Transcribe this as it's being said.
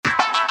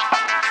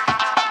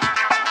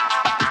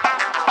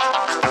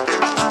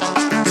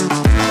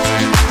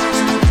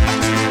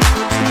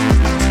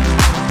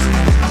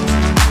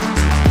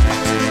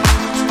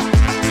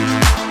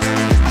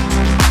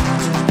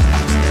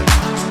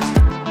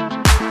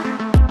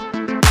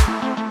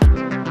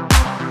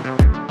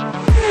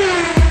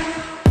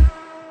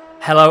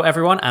Hello,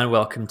 everyone, and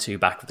welcome to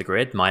Back of the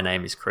Grid. My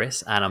name is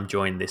Chris, and I'm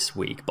joined this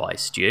week by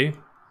Stu.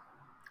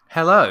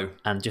 Hello.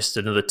 And just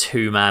another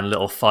two-man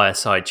little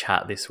fireside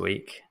chat this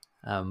week.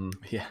 Warm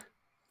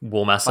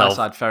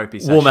Fireside therapy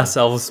session.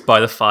 ourselves by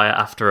the fire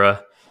after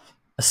a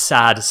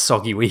sad,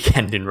 soggy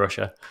weekend in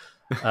Russia.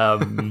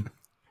 I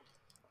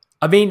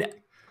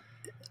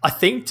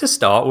think to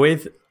start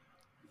with,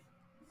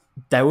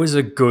 there was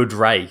a good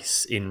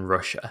race in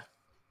Russia.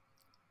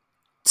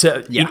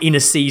 In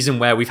a season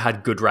where we've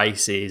had good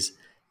races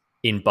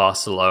in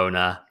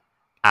Barcelona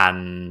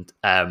and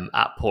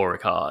at Paul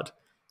Ricard.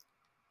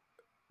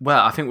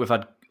 Well, I think we've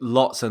had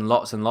lots and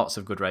lots and lots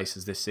of good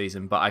races this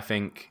season, but I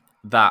think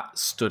that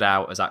stood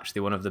out as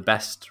actually one of the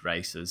best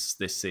races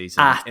this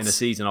season in a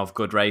season of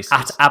good races.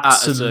 At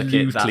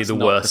absolutely the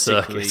worst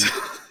circuit.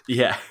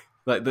 Yeah,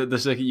 like the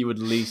circuit you would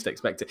least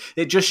expect it.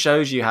 It just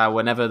shows you how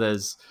whenever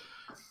there's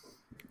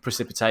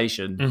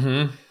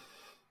precipitation,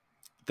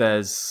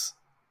 there's...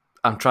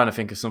 I'm trying to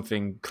think of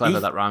something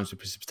clever that rhymes with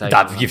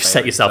precipitation. You've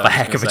set yourself a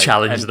heck of a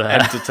challenge there.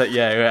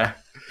 Yeah.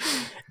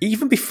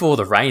 Even before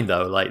the rain,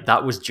 though, like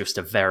that was just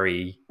a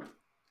very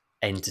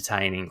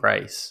entertaining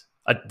race.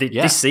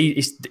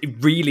 It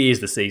really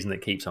is the season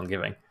that keeps on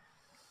giving.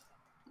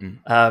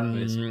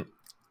 Where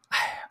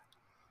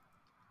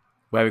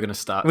are we going to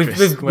start?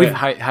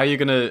 How are you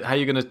going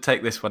to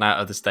take this one out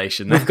of the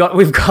station?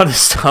 We've got to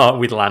start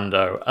with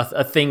Lando.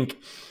 I think.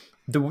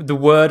 The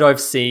word I've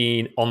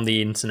seen on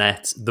the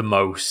internet the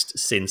most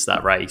since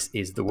that race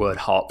is the word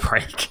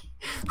heartbreak,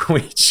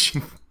 which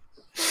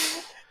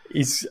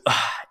is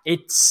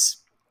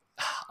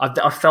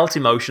I've felt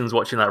emotions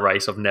watching that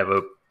race I've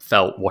never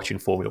felt watching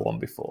Formula One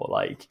before.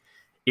 Like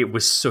it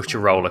was such a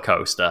roller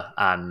coaster,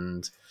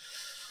 and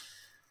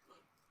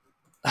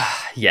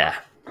it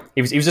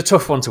was a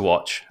tough one to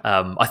watch.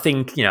 I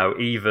think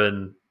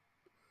even.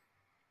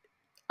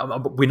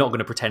 We're not going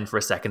to pretend for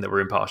a second that we're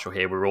impartial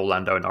here. We're all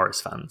Lando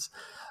Norris fans,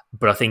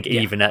 but I think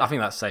I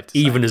think that's safe to say.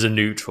 Even as a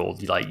neutral,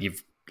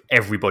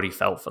 everybody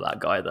felt for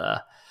that guy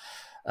there.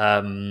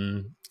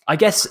 I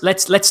guess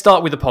let's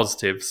start with the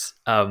positives.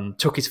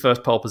 Took his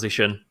first pole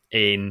position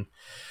in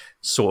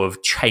sort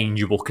of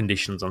changeable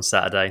conditions on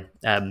Saturday.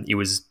 He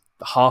was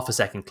half a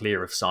second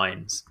clear of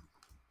Sainz,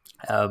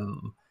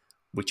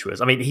 which was,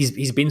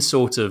 he's been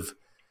sort of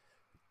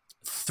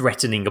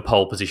threatening a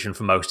pole position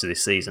for most of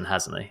this season,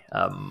 hasn't he?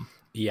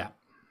 Yeah.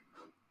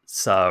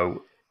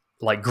 So,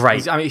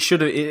 great. He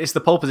should have. It's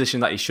the pole position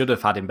that he should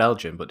have had in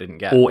Belgium, but didn't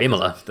get. Or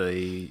Imola.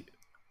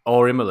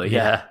 Or Imola,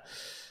 yeah.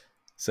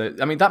 So,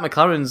 that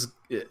McLaren's,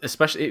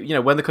 especially,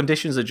 when the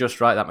conditions are just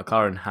right, that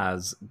McLaren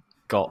has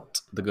got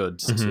the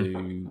goods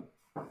to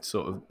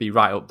sort of be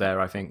right up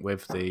there, I think,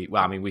 with the...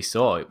 Well, we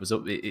saw it was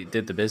up. It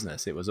did the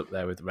business. It was up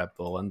there with the Red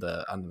Bull and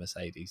the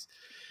Mercedes.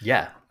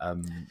 Yeah.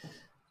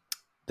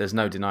 There's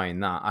no denying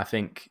that. I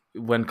think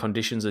when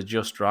conditions are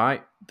just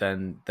right,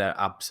 then they're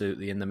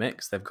absolutely in the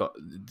mix. They've got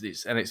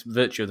this, and it's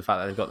virtue of the fact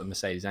that they've got the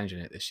Mercedes engine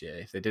in it this year.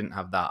 If they didn't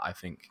have that, I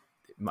think.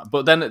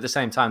 But then at the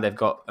same time, they've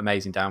got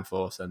amazing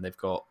downforce, and they've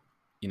got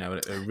a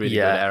really good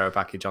aero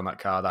package on that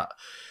car. That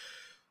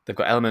they've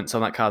got elements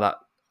on that car that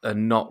are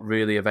not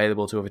really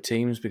available to other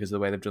teams because of the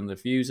way they've done the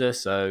diffuser.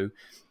 So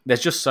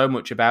there's just so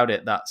much about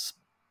it that's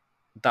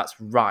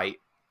right,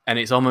 and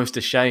it's almost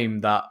a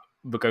shame that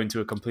we're going to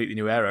a completely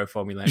new aero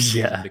formula next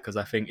season, because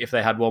I think if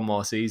they had one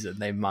more season,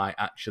 they might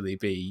actually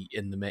be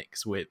in the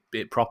mix with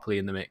it properly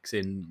in the mix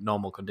in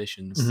normal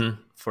conditions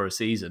for a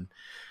season.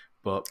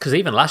 But because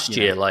even last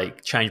year,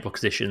 changeable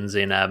conditions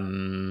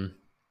in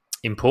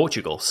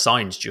Portugal,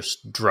 Sainz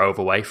just drove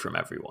away from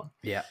everyone.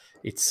 Yeah,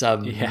 it's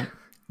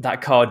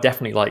that car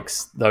definitely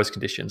likes those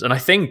conditions, and I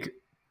think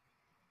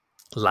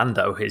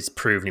Lando has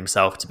proven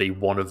himself to be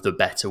one of the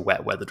better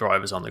wet weather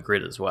drivers on the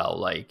grid as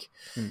well.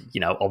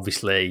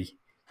 Obviously.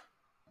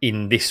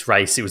 In this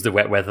race, it was the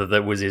wet weather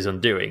that was his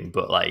undoing,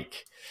 but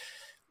like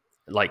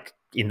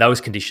in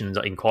those conditions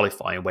in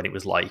qualifying, when it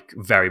was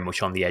very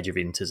much on the edge of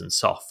inters and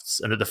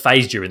softs, and at the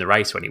phase during the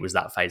race when it was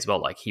that phase,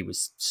 he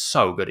was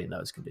so good in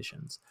those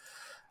conditions.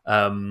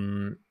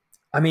 Obviously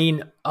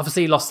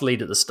he lost the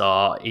lead at the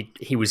start.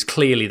 He was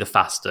clearly the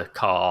faster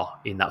car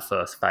in that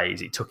first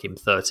phase. It took him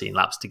 13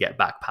 laps to get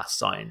back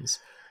past Sainz.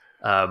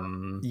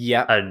 And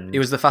it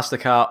was the faster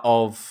car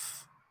of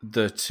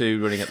the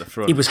two running at the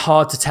front. It was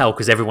hard to tell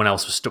because everyone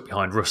else was stuck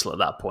behind Russell at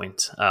that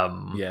point.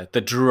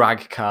 The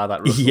drag car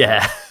that Russell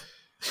had.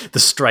 The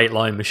straight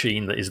line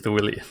machine that is the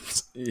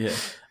Williams. Yeah.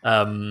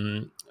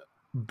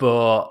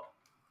 But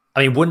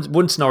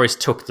once Norris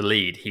took the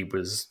lead, he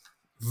was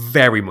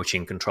very much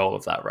in control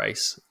of that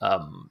race.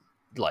 The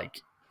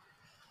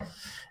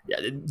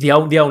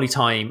only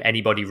time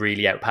anybody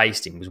really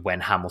outpaced him was when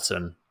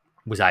Hamilton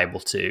was able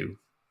to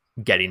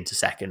get into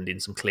second in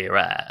some clear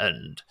air,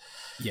 and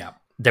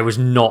there was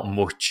not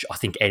much I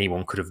think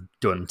anyone could have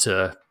done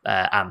to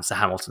answer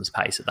Hamilton's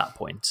pace at that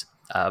point.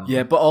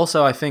 But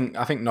also I think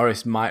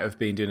Norris might have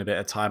been doing a bit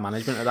of time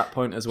management at that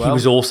point as well. He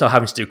was also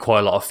having to do quite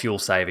a lot of fuel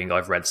saving,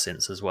 I've read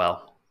since as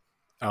well.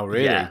 Oh,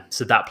 really? Yeah,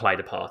 so that played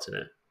a part in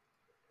it.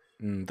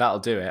 That'll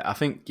do it. I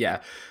think,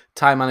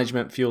 time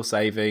management, fuel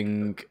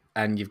saving,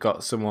 and you've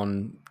got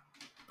someone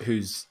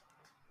who's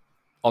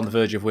on the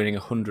verge of winning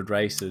 100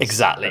 races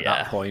Exactly, at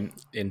that point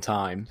in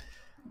time,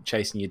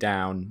 chasing you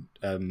down,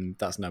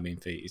 that's no mean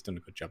feat. He's done a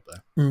good job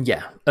there.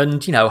 Yeah,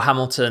 and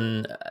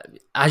Hamilton,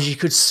 as you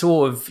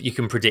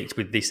can predict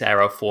with this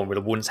aero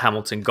formula, once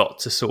Hamilton got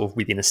to sort of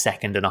within a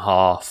second and a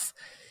half,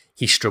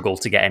 he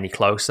struggled to get any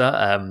closer.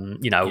 And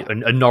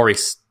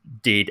Norris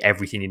did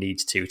everything he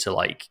needed to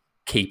like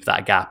keep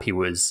that gap. He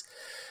was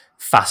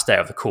fast out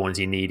of the corners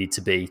he needed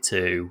to be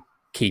to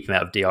keep him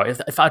out of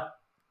DRS.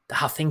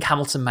 I think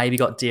Hamilton maybe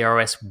got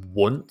DRS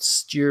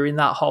once during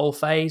that whole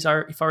phase,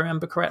 if I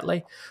remember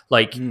correctly.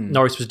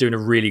 Norris was doing a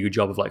really good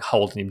job of like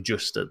holding him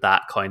just at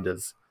that kind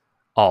of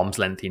arm's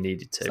length he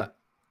needed to.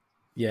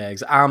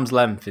 Arm's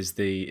length is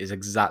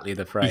exactly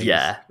the phrase,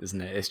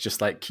 isn't it? It's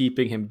just like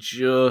keeping him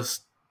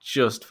just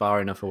far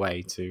enough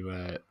away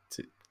to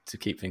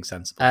keep things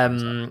sensible.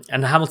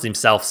 And Hamilton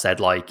himself said,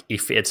 like,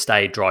 if it had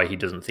stayed dry, he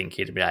doesn't think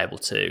he'd been able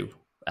to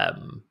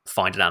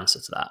find an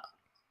answer to that.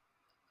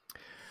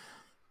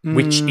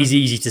 Which is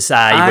easy to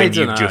say when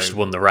you've just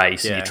won the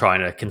race and you're trying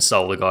to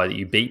console the guy that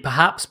you beat,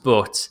 perhaps,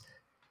 but...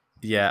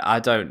 Yeah,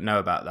 I don't know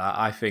about that.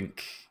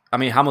 I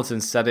mean,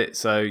 Hamilton said it,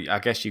 so I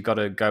guess you've got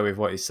to go with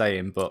what he's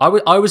saying, but...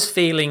 I was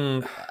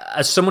feeling,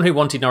 as someone who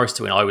wanted Norris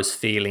to win, I was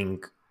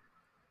feeling...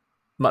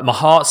 My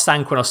heart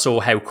sank when I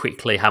saw how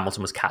quickly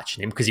Hamilton was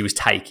catching him, because he was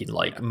taking,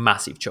 like,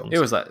 massive chunks. It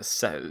was, like,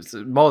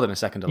 more than a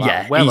second a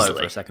lap. Well easily.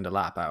 Over a second a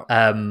lap out.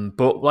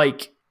 But,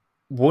 like...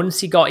 Once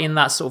he got in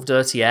that sort of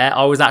dirty air,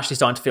 I was actually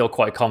starting to feel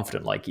quite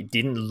confident. Like, it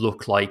didn't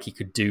look like he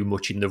could do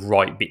much in the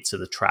right bits of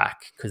the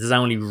track, because there's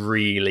only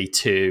really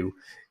two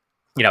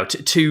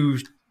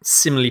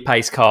similarly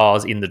paced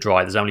cars in the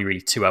dry. There's only really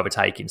two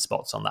overtaking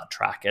spots on that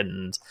track,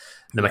 and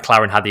the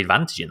McLaren had the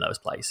advantage in those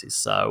places.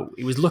 So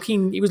it was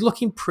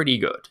looking pretty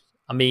good.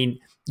 I mean,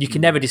 you can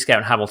never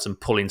discount Hamilton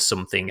pulling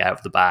something out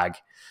of the bag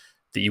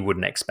that you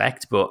wouldn't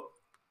expect, but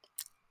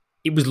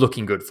it was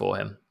looking good for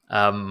him.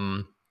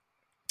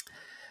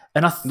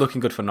 And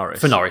looking good for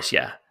Norris. For Norris,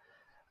 yeah.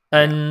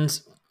 And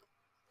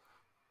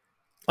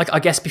like, I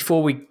guess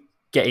before we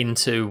get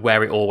into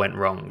where it all went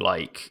wrong,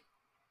 like...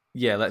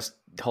 Yeah, let's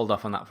hold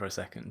off on that for a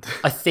second.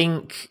 I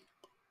think,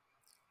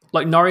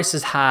 like, Norris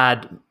has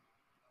had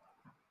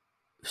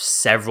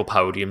several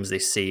podiums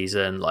this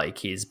season. Like,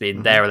 he's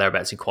been there or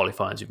thereabouts in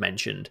qualifying, as we've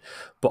mentioned.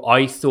 But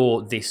I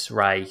thought this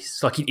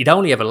race... Like, he'd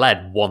only ever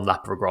led one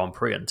lap of a Grand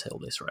Prix until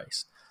this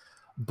race.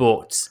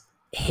 But...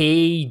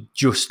 he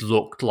just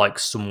looked like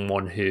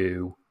someone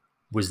who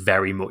was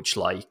very much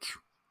like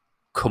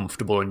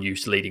comfortable and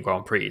used to leading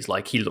Grand Prix.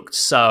 Like, he looked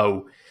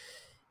so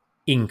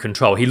in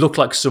control. He looked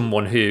like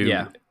someone who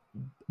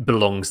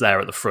belongs there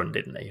at the front,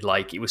 didn't he?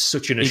 Like, it was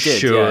such an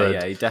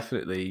assured... he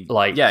definitely...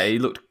 he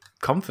looked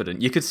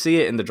confident. You could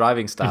see it in the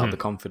driving style, the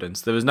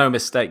confidence. There was no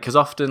mistake, because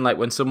often, like,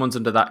 when someone's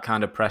under that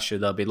kind of pressure,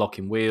 they'll be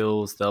locking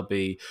wheels, they'll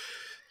be...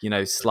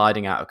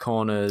 sliding out of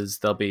corners.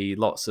 There'll be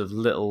lots of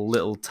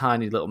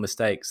tiny little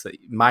mistakes,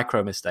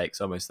 micro mistakes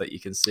almost, that you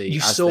can see.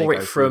 You saw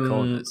it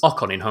from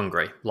Ocon in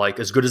Hungary. Like,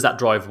 as good as that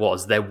drive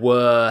was, there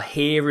were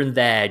here and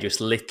there just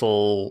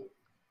little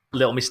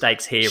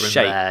mistakes here and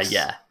there.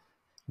 Yeah,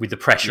 with the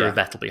pressure of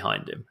Vettel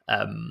behind him.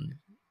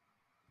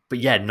 But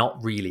yeah,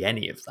 not really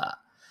any of that.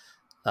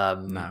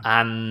 No.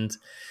 And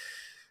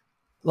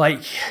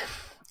like,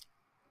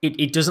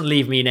 it doesn't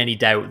leave me in any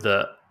doubt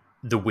that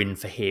the win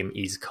for him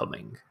is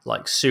coming.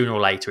 Like, sooner or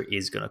later, it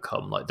is going to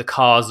come. Like, the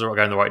cars are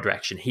going in the right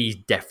direction. He's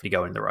definitely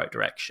going in the right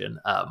direction.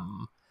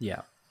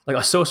 Like,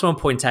 I saw someone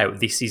point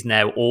out, this is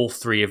now all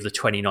three of the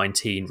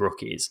 2019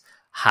 rookies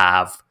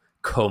have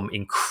come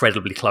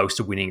incredibly close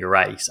to winning a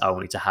race,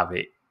 only to have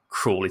it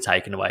cruelly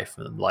taken away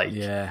from them. Like,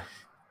 we've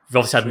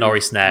obviously had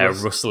Norris now,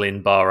 Russell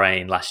in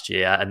Bahrain last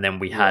year, and then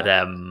we had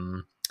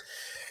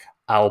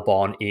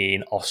Albon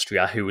in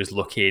Austria, who was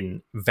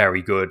looking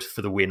very good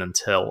for the win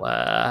until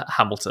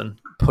Hamilton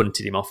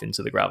punted him off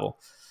into the gravel.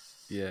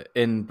 Yeah,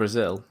 in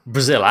Brazil.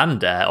 Brazil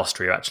and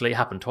Austria, actually. It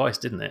happened twice,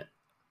 didn't it?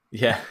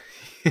 Yeah.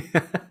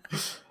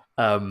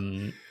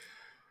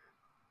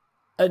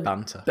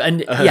 Banter.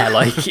 And yeah,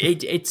 like,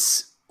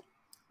 it's...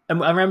 I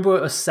remember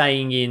us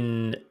saying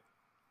in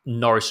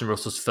Norris and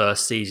Russell's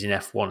first season in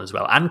F1 as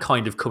well, and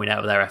kind of coming out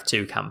of their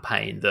F2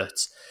 campaign,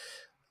 that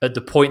at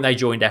the point they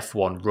joined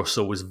F1,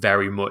 Russell was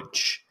very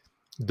much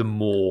the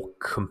more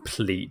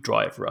complete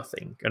driver, I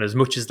think. And as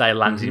much as they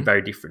landed in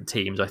very different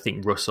teams, I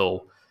think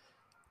Russell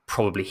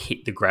probably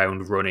hit the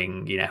ground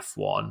running in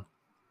F1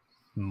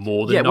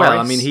 more than Norris. Well,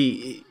 I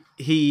mean,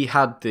 he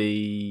had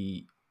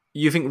the...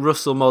 You think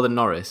Russell more than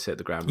Norris hit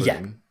the ground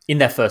running? Yeah, in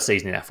their first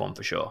season in F1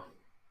 for sure.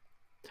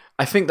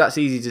 I think that's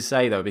easy to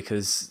say, though,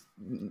 because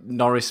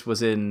Norris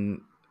was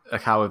in a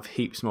cow of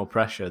heaps more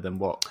pressure than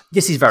what...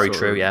 This is very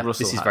true, yeah.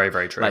 Russell this is had. very,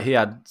 very true. Like, he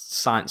had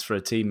Sainz for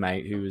a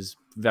teammate who was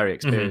very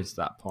experienced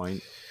at that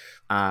point.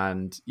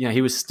 And,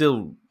 he was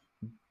still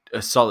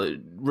a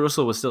solid...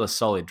 Russell was still a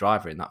solid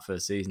driver in that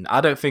first season.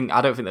 I don't think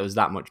there was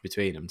that much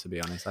between them, to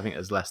be honest. I think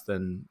there's less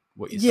than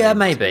what you said. Yeah,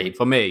 maybe.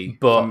 For me,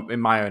 in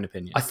my own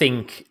opinion. I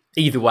think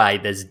either way,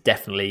 there's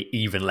definitely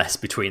even less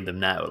between them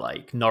now.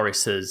 Like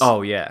Norris has,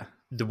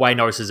 the way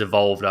Norris has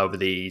evolved over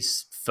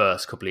these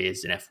first couple of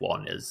years in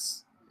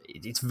F1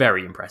 it's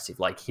very impressive.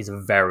 Like he's a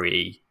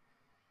very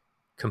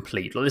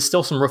complete. There's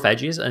still some rough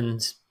edges,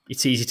 and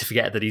it's easy to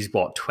forget that he's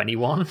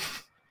 21.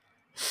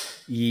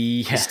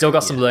 Yeah, he's still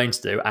got some learning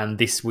to do, and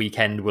this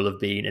weekend will have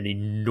been an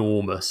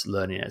enormous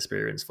learning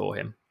experience for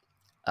him.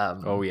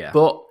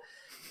 But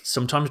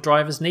sometimes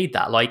drivers need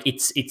that. Like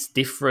it's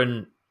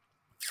different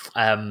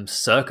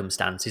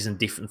circumstances and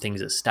different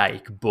things at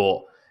stake,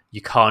 but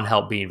you can't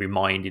help being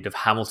reminded of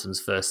Hamilton's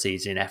first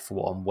season in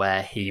F1,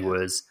 where he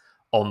was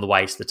on the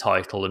way to the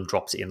title and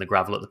dropped it in the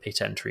gravel at the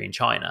pit entry in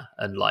China.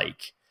 And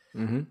like,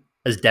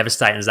 as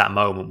devastating as that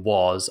moment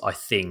was, I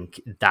think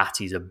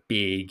that is a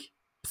big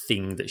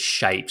thing that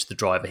shaped the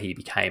driver he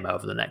became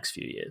over the next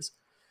few years.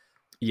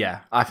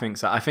 Yeah, I think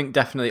so. I think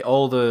definitely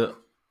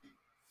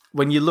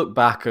when you look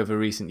back over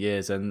recent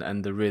years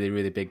and the really,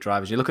 really big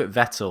drivers, you look at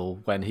Vettel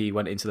when he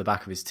went into the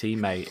back of his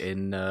teammate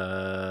in,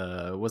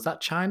 was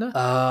that China?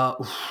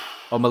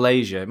 Or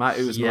Malaysia? It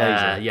was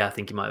Malaysia. Yeah, I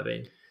think it might have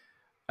been.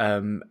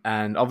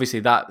 And obviously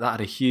that had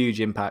a huge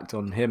impact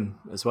on him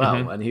as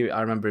well. And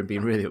I remember him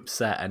being really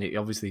upset, and it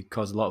obviously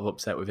caused a lot of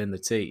upset within the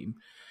team.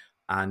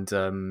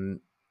 And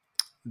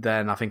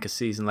then I think a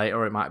season later,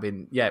 or it might have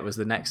been, it was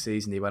the next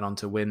season, he went on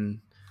to win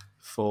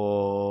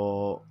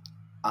for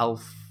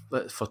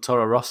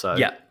Toro Rosso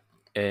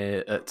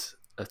at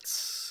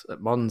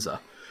Monza.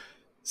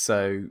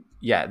 So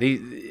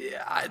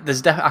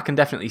I can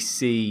definitely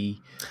see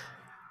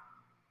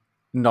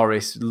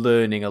Norris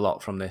learning a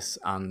lot from this,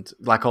 and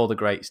like all the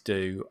greats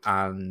do,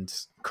 and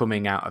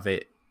coming out of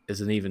it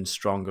as an even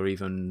stronger,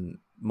 even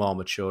more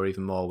mature,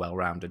 even more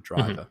well-rounded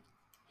driver.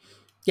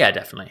 Yeah,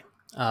 definitely.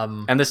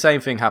 And the same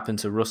thing happened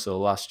to Russell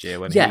last year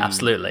when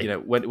absolutely. You know,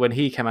 when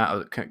he came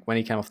off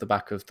the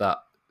back of that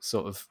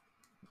sort of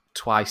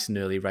twice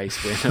nearly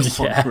race win at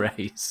one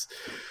race.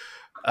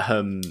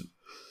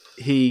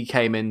 He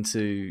came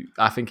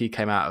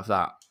out of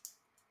that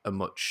a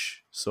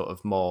much sort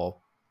of more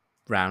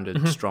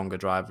rounded, stronger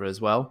driver as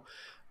well,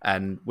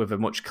 and with a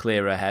much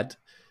clearer head.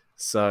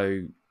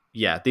 So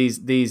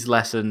these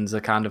lessons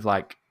are kind of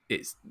like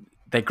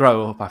they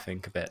grow up, I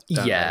think, a bit.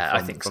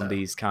 I think from so.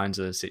 These kinds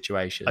of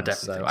situations. I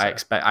definitely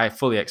think I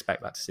fully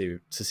expect that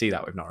to see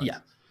that with Norris. Yeah.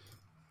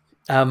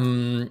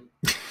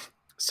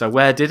 So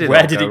where did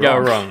it go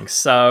wrong?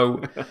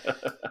 So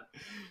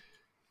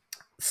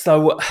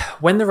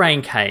when the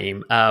rain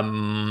came,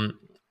 the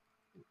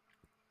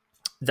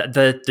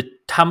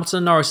Hamilton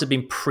and Norris had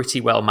been pretty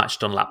well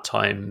matched on lap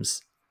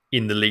times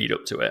in the lead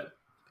up to it.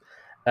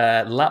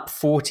 Lap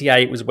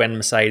 48 was when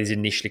Mercedes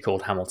initially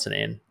called Hamilton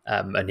in,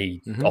 and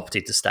he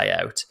opted to stay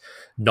out.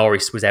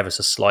 Norris was ever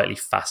so slightly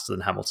faster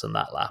than Hamilton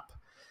that lap.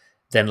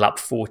 Then lap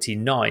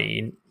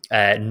 49,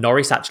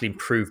 Norris actually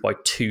improved by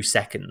 2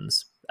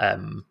 seconds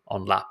on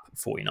lap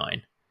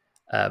 49.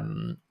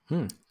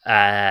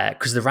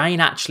 Because the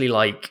rain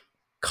actually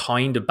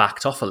kind of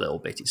backed off a little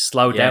bit. It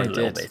slowed down a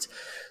little bit,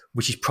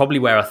 which is probably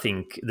where I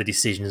think the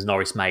decisions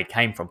Norris made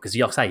came from. Because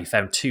he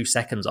found 2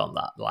 seconds on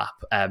that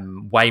lap,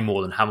 way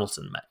more than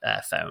Hamilton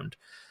found.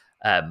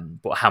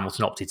 But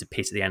Hamilton opted to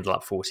pit at the end of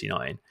lap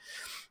 49.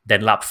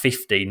 Then lap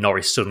 50,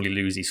 Norris suddenly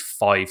loses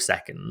 5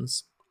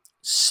 seconds,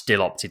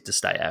 still opted to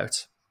stay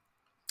out.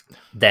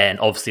 Then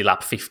obviously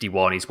lap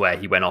 51 is where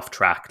he went off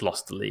track,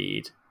 lost the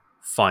lead,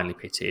 finally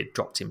pitted,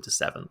 dropped him to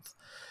 7th.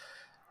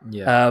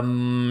 Yeah.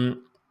 And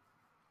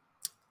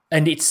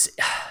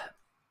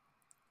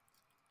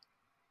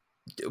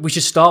we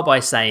should start by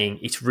saying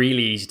it's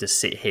really easy to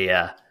sit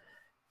here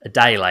a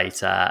day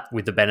later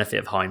with the benefit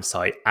of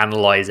hindsight,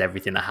 analyze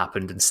everything that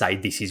happened and say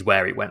this is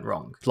where it went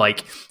wrong.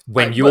 Like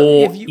when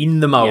you're in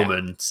the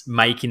moment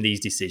making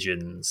these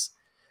decisions,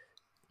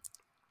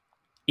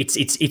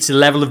 it's a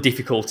level of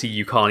difficulty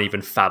you can't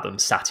even fathom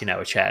sat in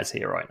our chairs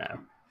here right now.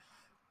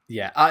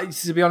 Yeah,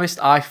 to be honest,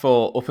 I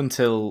thought up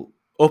until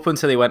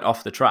he went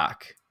off the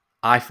track,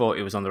 I thought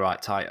he was on the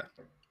right tyre.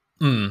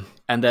 And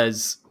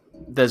there's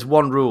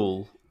one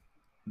rule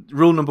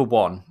number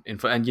one,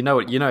 and you know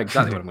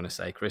exactly what I'm going to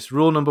say, Chris.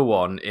 Rule number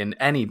one in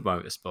any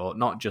motorsport,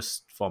 not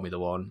just Formula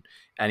One,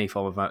 any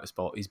form of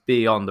motorsport, is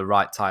be on the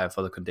right tyre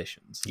for the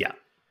conditions. Yeah,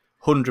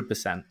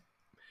 100%.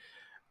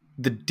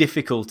 The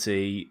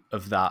difficulty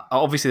of that,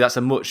 obviously, that's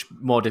a much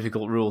more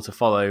difficult rule to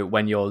follow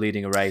when you're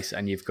leading a race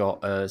and you've got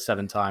a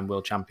 7-time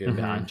world champion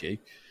behind you.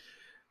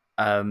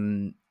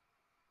 I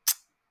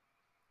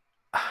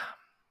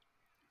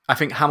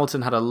think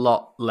Hamilton had a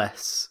lot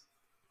less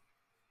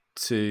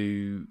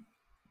Hamilton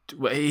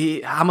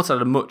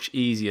had a much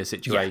easier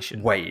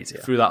situation. Way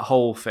easier. Through that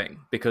whole thing,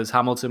 because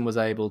Hamilton was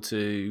able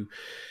to...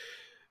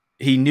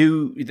 He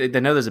knew... They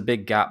know there's a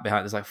big gap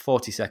behind... There's like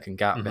 40-second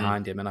gap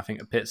behind him, and I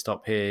think a pit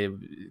stop here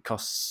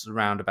costs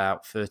around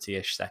about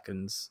 30-ish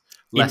seconds.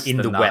 Less in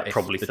than the wet,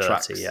 probably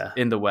 30,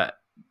 In the wet,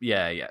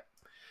 yeah.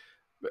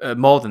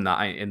 More than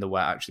that in the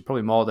wet, actually.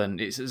 Probably more than...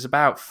 It's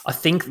about... I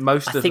think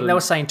they were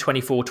saying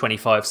 24,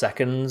 25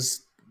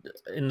 seconds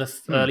in the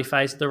early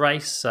phase of the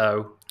race.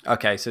 So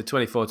okay, so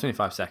 24,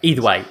 25 seconds.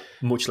 Either way,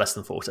 much less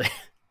than 40.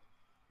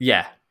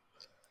 Yeah.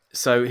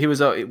 So he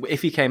was.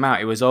 If he came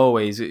out, it was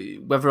always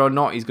whether or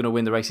not he's going to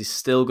win the race. He's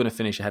still going to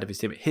finish ahead of his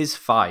team. His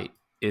fight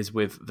is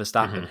with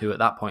Verstappen, who at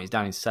that point is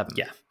down in 7th.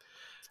 Yeah,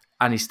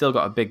 and he's still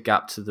got a big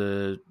gap to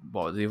the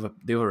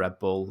other Red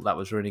Bull that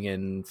was running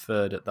in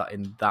 3rd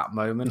in that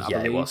moment. I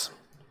believe it was.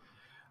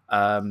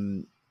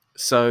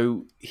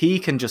 So he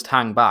can just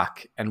hang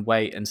back and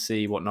wait and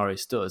see what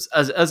Norris does.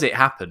 As it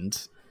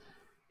happened,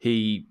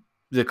 the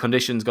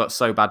conditions got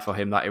so bad for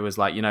him that it was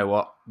like, you know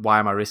what? Why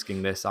am I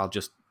risking this?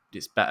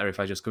 It's better if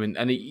I just come in.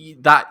 And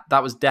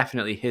that was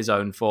definitely his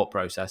own thought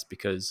process,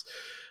 because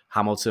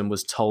Hamilton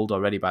was told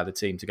already by the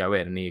team to go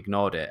in and he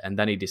ignored it. And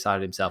then he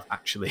decided himself,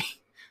 actually,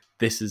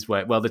 this is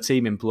where, well, the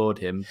team implored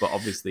him, but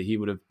obviously he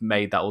would have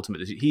made that ultimate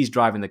decision. He's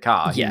driving the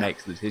car. He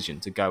makes the decision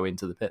to go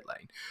into the pit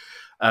lane.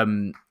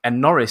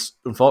 And Norris,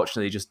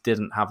 unfortunately, just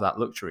didn't have that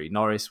luxury.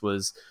 Norris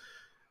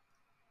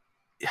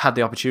had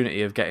the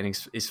opportunity of getting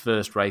his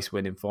first race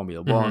win in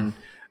Formula One.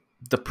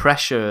 The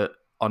pressure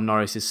on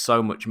Norris is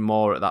so much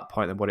more at that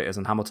point than what it is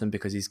on Hamilton,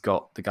 because he's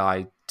got the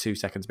guy 2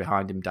 seconds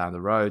behind him down the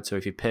road. So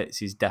if he pits,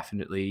 he's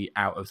definitely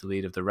out of the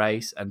lead of the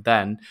race. And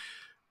then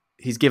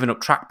he's given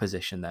up track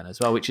position then as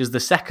well, which is the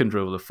second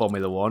rule of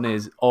Formula One,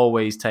 is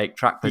always take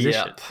track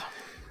position. Yep.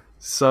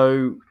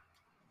 So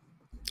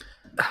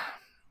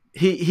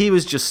he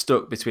was just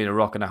stuck between a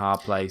rock and a hard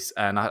place.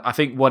 And I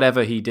think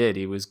whatever he did,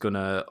 he was going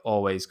to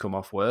always come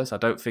off worse. I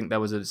don't think there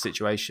was a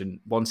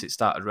situation once it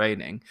started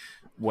raining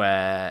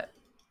where,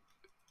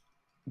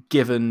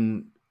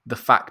 given the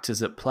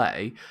factors at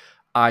play,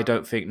 I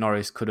don't think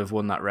Norris could have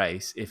won that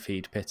race if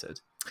he'd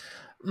pitted.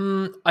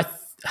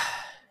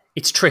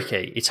 It's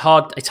tricky. It's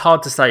hard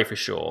to say for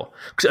sure.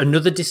 Because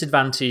another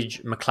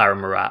disadvantage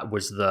McLaren were at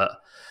was that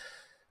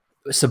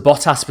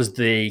Bottas was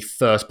the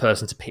first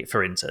person to pit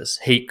for Inters.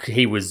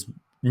 He was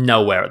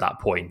nowhere at that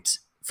point.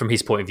 From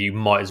his point of view,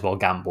 might as well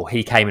gamble.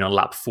 He came in on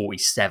lap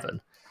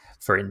 47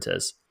 for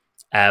Inters.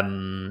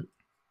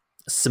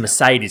 So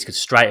Mercedes could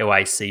straight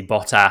away see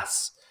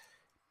Bottas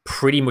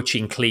pretty much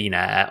in clean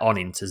air on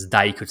Inters.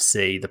 They could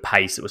see the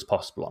pace that was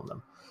possible on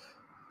them.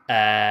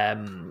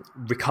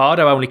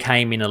 Ricciardo only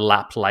came in a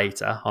lap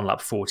later on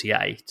lap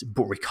 48,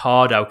 but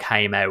Ricciardo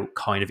came out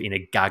kind of in a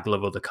gaggle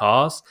of other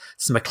cars.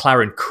 So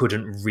McLaren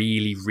couldn't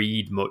really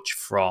read much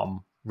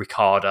from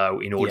Ricciardo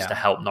in order to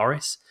help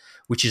Norris,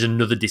 which is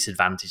another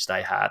disadvantage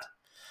they had.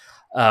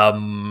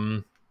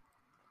 That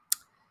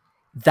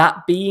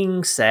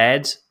being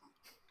said,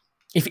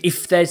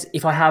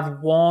 if I have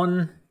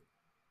one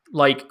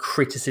like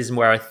criticism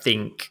where I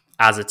think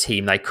as a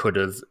team they could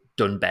have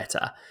done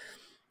better,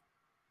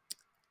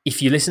 if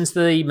you listen to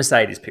the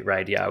Mercedes pit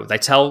radio, they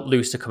tell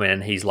Lewis to come in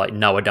and he's like,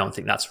 no, I don't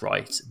think that's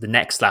right. The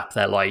next lap,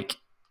 they're like,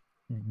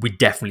 we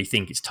definitely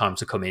think it's time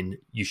to come in.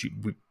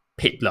 We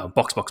pit,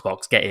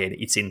 box, get in.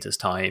 It's Inter's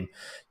time.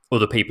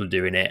 Other people are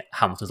doing it.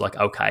 Hamilton's like,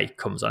 okay,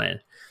 comes on in.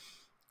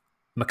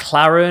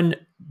 McLaren,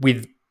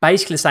 with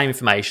basically the same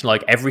information,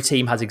 like every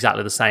team has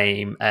exactly the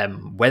same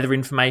weather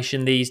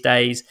information these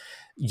days.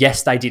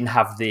 Yes, they didn't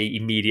have the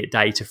immediate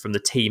data from the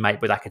teammate,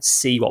 but they could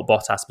see what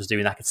Bottas was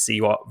doing. They could see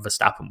what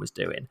Verstappen was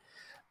doing.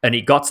 And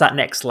it got to that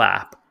next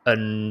lap,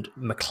 and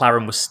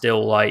McLaren was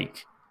still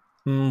like,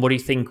 what do you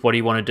think? What do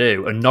you want to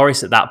do? And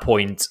Norris at that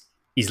point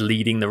is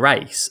leading the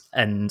race.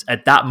 And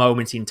at that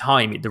moment in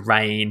time, the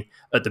rain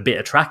at the bit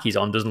of track he's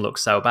on doesn't look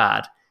so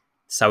bad.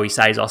 So he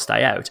says, I'll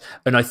stay out.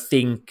 And I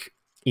think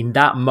in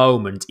that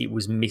moment, it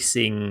was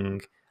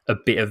missing a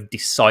bit of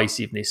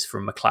decisiveness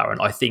from McLaren.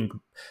 I think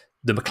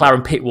the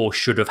McLaren pit wall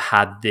should have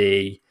had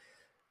the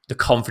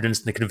confidence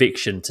and the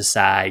conviction to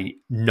say,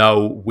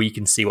 no, we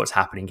can see what's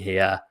happening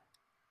here.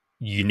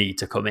 You need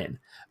to come in.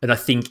 And I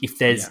think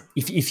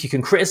if you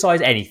can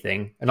criticize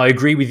anything, and I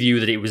agree with you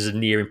that it was a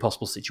near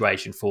impossible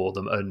situation for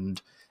them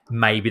and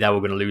maybe they were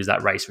going to lose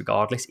that race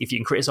regardless. If you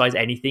can criticize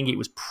anything, it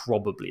was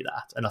probably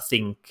that. And I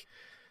think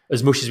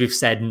as much as we've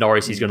said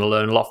Norris is going to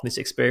learn a lot from this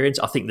experience,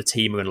 I think the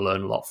team are going to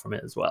learn a lot from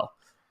it as well.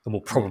 And will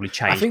probably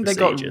change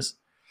procedures.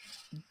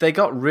 They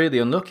got really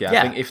unlucky.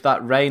 I think if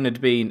that rain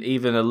had been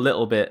even a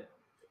little bit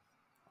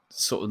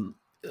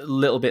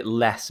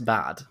less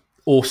bad,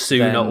 or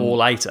sooner or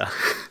later,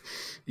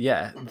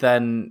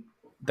 then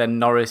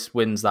Norris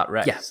wins that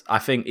race. Yeah. I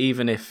think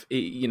even if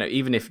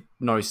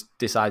Norris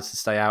decides to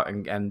stay out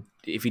and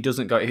if he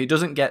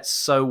doesn't get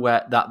so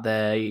wet that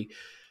the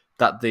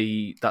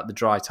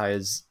dry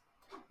tires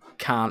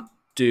can't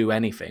do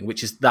anything,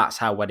 that's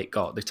how wet it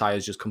got. The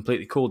tires just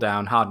completely cool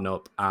down, harden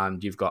up,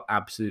 and you've got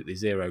absolutely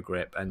zero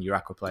grip, and you're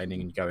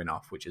aquaplaning and going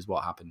off, which is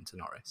what happened to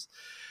Norris.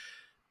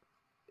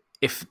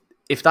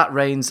 If that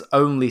rain's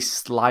only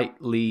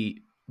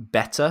slightly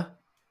better,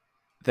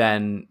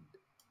 then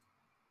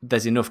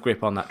there's enough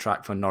grip on that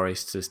track for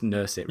Norris to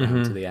nurse it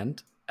round to the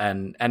end,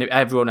 and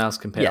everyone else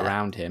can pit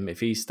around him. If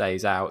he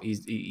stays out,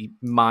 he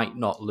might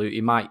not lose.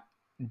 He might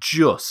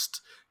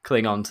just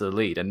cling on to the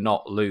lead and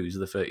not lose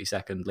the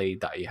 30-second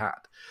lead that he had.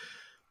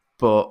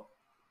 But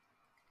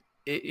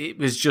it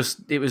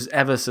was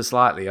ever so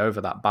slightly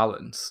over that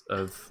balance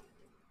of.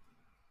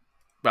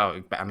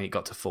 Well, I mean, it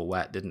got to full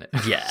wet, didn't it?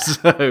 Yeah.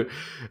 So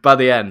by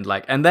the end,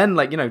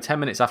 10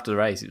 minutes after the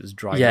race, it was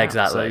dry. Yeah, out.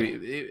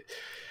 exactly.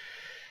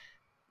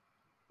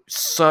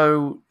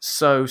 So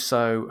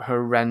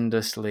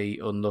horrendously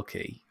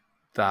unlucky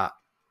that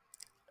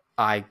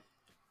I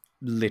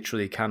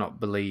literally cannot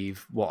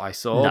believe what I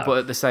saw. No. But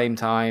at the same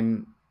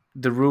time,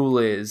 the rule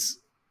is,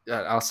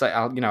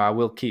 I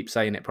will keep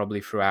saying it probably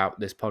throughout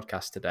this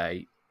podcast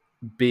today.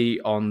 The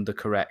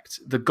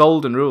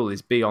golden rule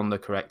is be on the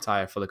correct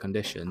tyre for the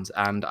conditions.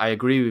 And I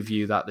agree with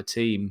you that the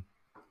team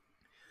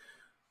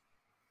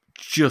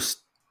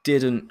just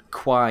didn't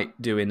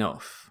quite do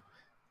enough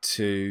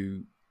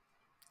to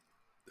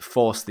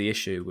force the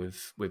issue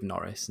with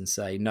Norris and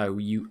say, no,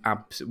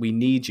 we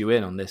need you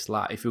in on this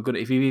lap. If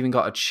you've even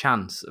got a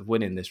chance of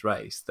winning this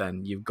race,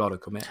 then you've got to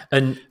come in.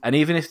 And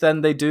even if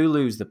then they do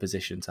lose the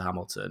position to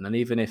Hamilton, and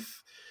even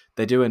if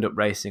they do end up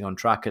racing on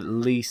track, at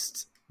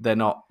least they're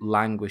not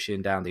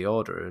languishing down the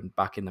order and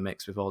back in the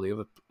mix with all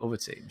the other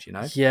teams, you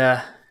know?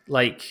 Yeah,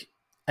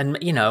 and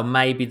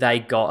maybe they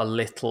got a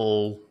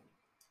little,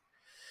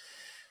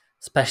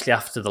 especially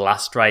after the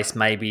last race,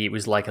 maybe it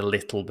was a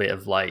little bit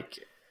of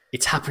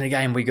it's happened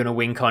again, we're going to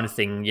win kind of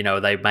thing.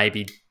 They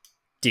maybe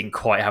didn't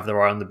quite have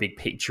their eye on the big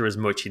picture as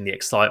much in the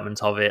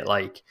excitement of it.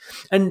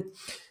 And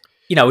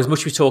as much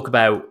as we talk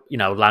about,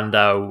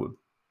 Lando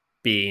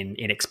being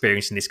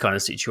inexperienced in this kind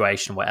of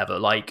situation, whatever,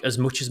 as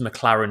much as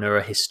McLaren are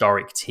a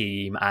historic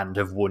team and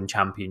have won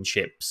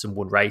championships and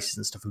won races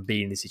and stuff and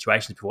been in these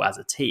situations before as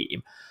a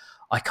team,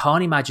 I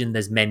can't imagine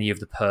there's many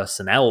of the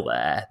personnel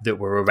there that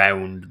were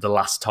around the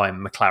last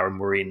time McLaren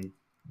were in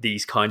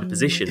these kind of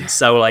positions.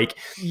 So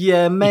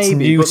yeah, maybe it's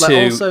new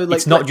to also,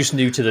 it's not just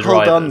new to the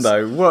drivers. Hold on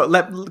though.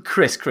 Well,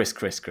 Chris.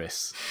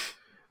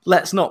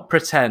 Let's not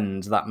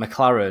pretend that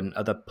McLaren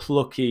are the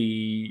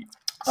plucky.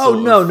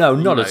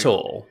 Not at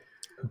all.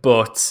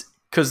 But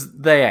because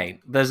they ain't.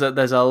 There's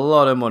a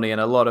lot of money and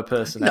a lot of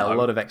personnel, a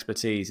lot of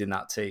expertise in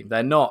that team.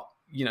 They're not.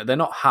 They're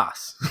not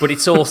Haas. But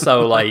it's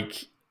also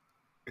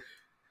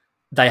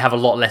they have a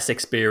lot less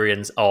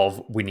experience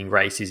of winning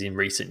races in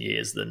recent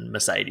years than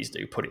Mercedes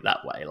do, put it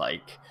that way.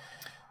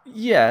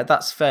 Yeah,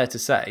 that's fair to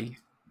say.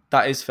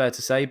 That is fair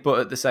to say.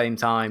 But at the same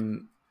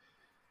time,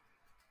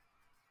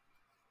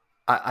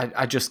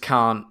 I just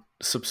can't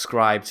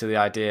subscribe to the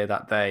idea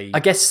that they... I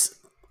guess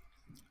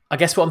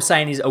what I'm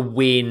saying is a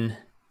win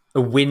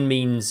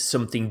means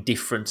something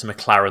different to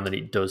McLaren than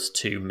it does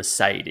to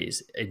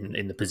Mercedes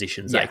in the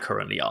positions they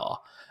currently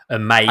are.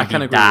 And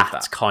maybe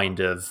that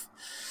kind of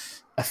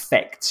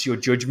affects your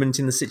judgment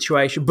in the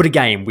situation. But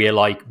again, we're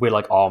like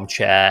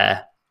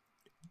armchair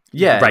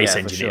race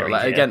engineering. Sure.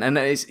 Again, and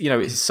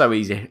it's so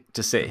easy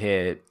to sit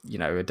here,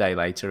 a day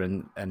later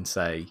and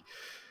say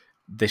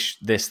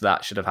that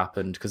should have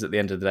happened, because at the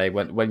end of the day,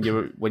 when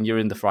you're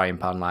in the frying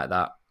pan like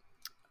that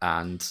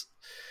and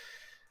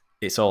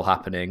it's all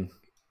happening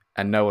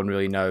and no one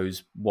really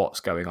knows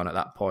what's going on at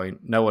that point,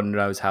 no one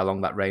knows how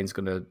long that rain's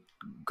gonna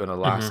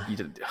last. You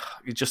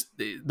just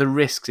the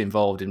risks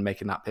involved in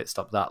making that pit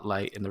stop that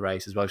late in the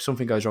race as well. If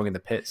something goes wrong in the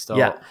pit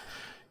stop,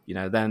 then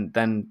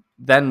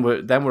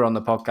we're on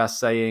the podcast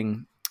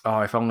saying,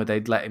 oh, if only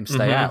they'd let him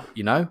stay out,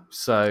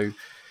 So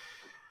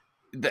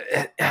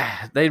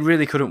they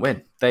really couldn't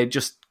win. They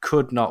just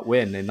could not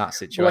win in that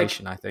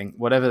situation. I think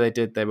whatever they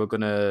did, they were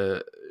going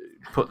to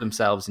put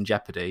themselves in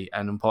jeopardy,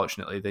 and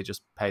unfortunately, they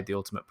just paid the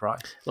ultimate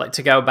price.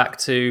 To go back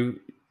to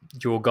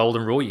your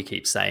golden rule you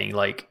keep saying,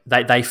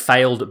 they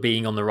failed at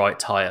being on the right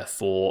tyre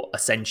for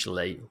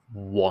essentially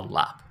one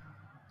lap.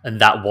 And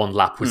that one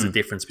lap was the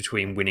difference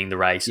between winning the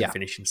race and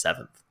finishing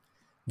 7th,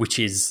 which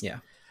is,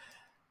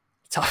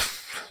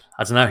 tough.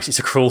 I don't know, it's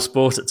a cruel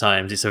sport at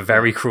times. It's a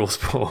very cruel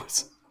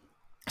sport.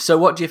 So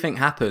what do you think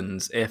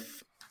happens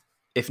if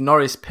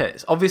Norris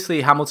pits?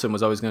 Obviously, Hamilton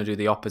was always going to do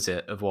the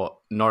opposite of what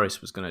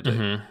Norris was going to do.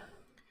 Mm-hmm.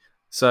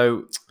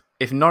 So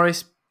if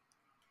Norris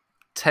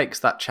takes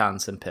that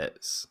chance and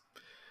pits,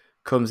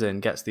 comes in,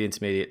 gets the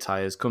intermediate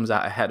tyres, comes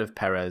out ahead of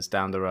Perez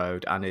down the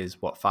road, and is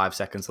 5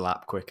 seconds a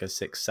lap quicker,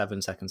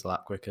 6-7 seconds a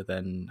lap quicker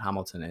than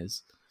Hamilton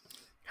is.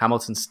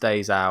 Hamilton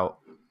stays out.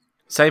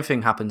 Same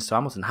thing happens to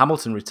Hamilton.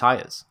 Hamilton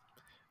retires,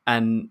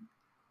 and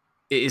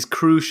it is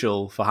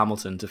crucial for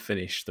Hamilton to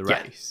finish the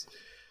race.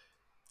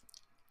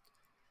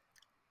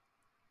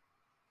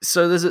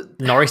 So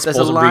Norris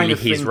wasn't really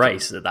his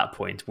race at that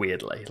point.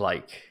 Weirdly,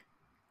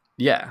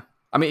 yeah.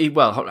 I mean,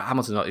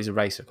 Hamilton is a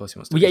racer. Of course, he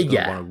wants to.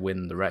 Want to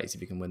win the race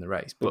if he can win the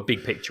race. But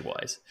big picture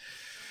wise,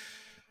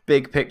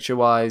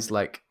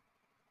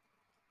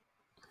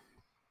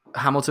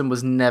 Hamilton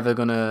was never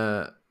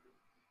gonna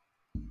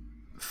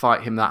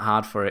fight him that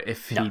hard for it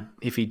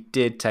if he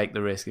did take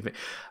the risk.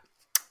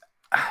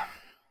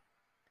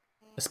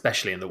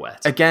 Especially in the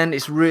wet. Again,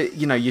 it's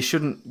we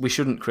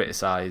shouldn't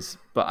criticize,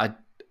 but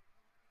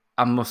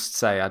I must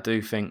say I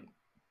do think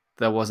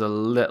there was a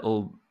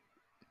little.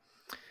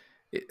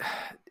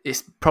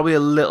 It's probably a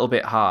little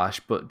bit harsh,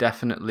 but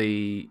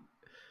definitely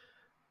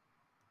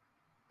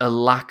a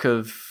lack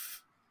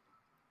of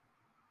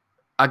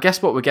I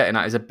guess what we're getting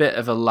at is a bit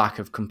of a lack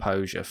of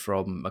composure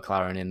from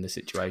McLaren in the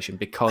situation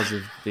because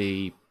of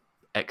the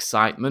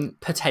excitement,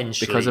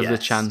 potentially, because of the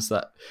chance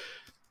that.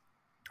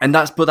 And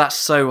that's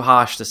so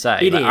harsh to say.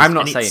 It is. I'm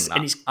not saying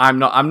that.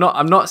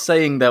 I'm not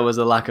saying there was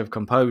a lack of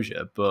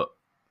composure, but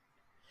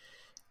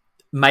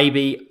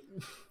maybe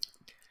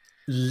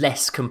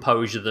less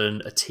composure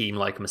than a team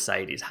like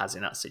Mercedes has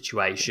in that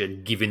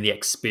situation, given the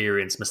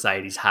experience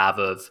Mercedes have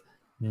of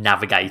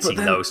navigating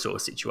those sort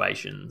of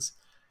situations.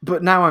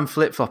 But now I'm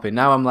flip-flopping.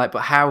 Now I'm like,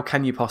 but how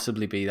can you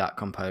possibly be that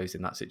composed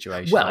in that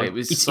situation? Well, like,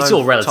 it's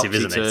all relative,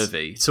 isn't it?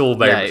 It's all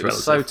very much relative. It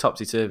was so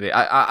topsy-turvy.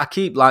 I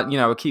keep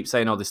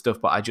saying all this stuff,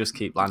 but I just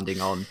keep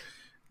landing on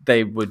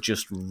they were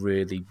just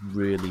really,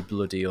 really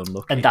bloody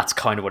unlucky. And that's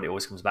kind of what it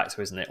always comes back to,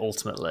 isn't it,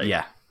 ultimately?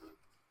 Yeah.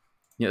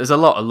 There's a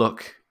lot of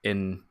luck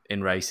in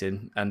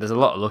racing, and there's a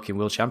lot of luck in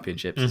World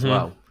Championships as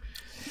well.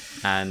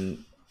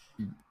 And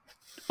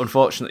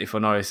unfortunately for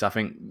Norris, I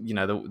think,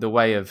 the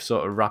way of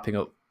sort of wrapping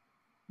up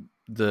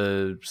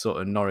the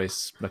sort of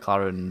Norris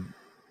McLaren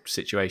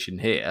situation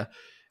here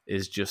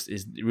is just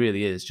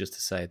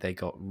to say they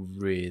got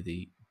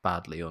really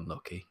badly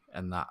unlucky,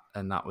 and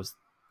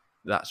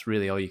that's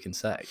really all you can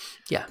say.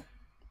 Yeah.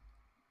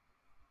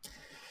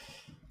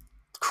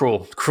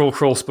 Cruel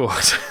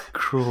sport.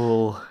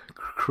 Cruel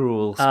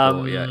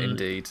sport, yeah,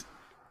 indeed.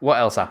 What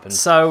else happened?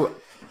 So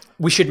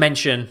we should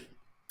mention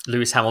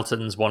Lewis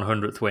Hamilton's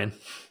 100th win.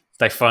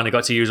 They finally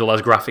got to use all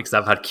those graphics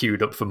they've had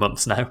queued up for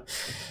months now.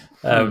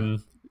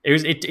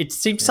 It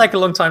seemed to take a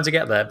long time to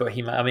get there, but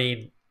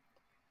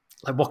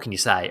what can you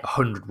say?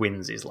 100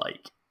 wins is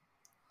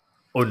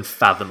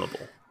unfathomable.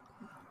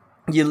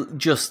 You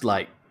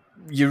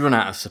run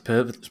out of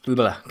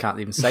can't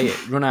even say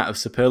it. Run out of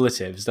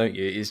superlatives, don't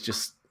you? It's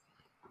just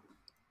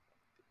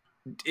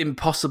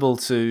impossible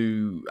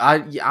to.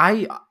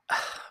 I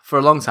for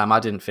a long time I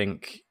didn't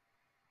think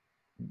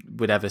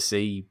we'd ever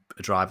see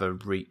a driver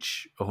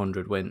reach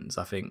 100 wins.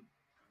 I think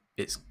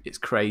it's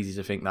crazy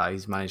to think that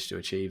he's managed to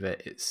achieve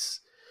it. It's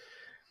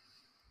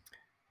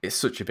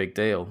such a big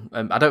deal.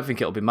 I don't think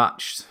it'll be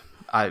matched.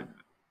 I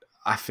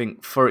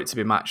think for it to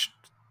be matched,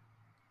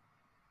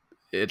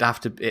 it'd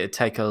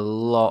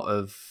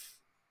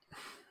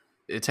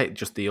take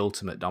just the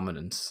ultimate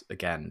dominance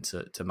again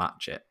to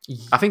match it.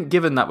 I think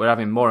given that we're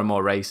having more and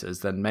more races,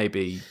 then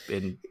maybe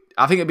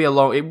I think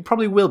it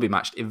probably will be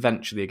matched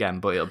eventually again,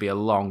 but it'll be a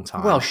long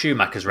time. Well,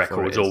 Schumacher's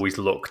record's always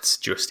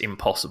looked just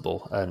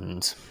impossible,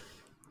 and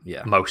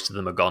most of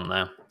them are gone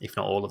now, if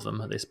not all of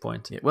them at this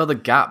point. Yeah. Well, the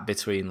gap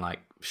between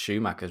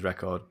Schumacher's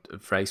record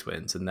of race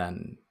wins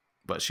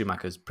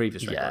Schumacher's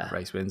previous record of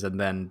race wins, and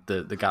then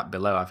the gap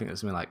below, I think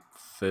there's something like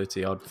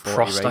 30 odd 40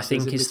 Prost, races. I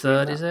think, is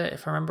third, is it?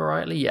 If I remember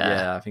rightly,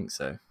 Yeah, I think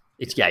so.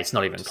 It's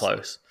not even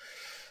close.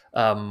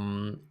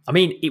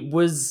 It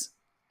was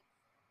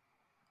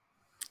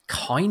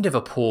kind of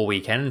a poor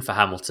weekend for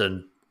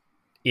Hamilton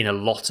in a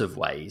lot of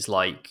ways.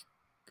 A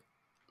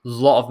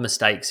lot of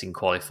mistakes in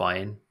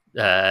qualifying,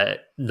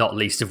 not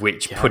least of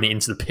which putting it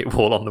into the pit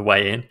wall on the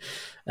way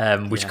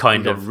in, which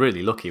kind of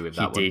really lucky with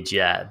that. He did,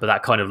 yeah, but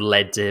that kind of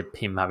led to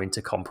him having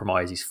to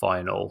compromise his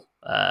final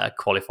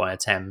qualifying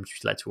attempt,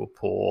 which led to a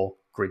poor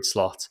grid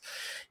slot.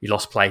 He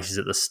lost places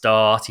at the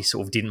start. He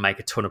sort of didn't make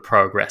a ton of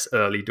progress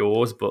early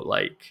doors, but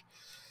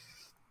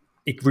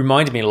it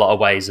reminded me in a lot of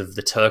ways of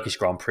the Turkish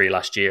Grand Prix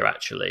last year,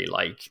 actually.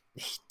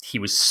 He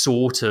was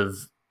sort of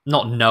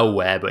not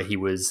nowhere, but he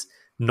was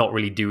not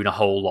really doing a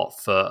whole lot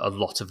for a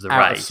lot of the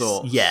race.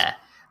 Yeah.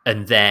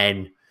 And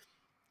then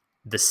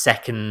the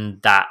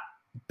second that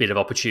bit of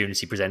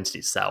opportunity presented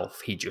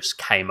itself, he just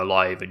came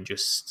alive and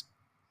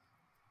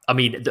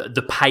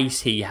the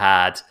pace he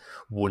had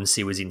once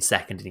he was in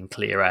second and in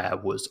clear air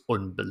was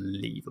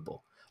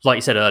unbelievable. Like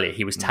you said earlier,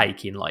 he was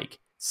taking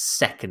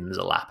seconds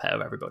a lap out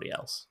of everybody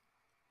else.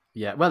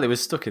 Yeah, well, he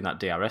was stuck in that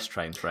DRS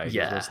train for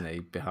ages, wasn't he?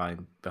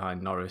 Behind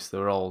Norris, they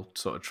were all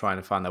sort of trying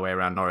to find their way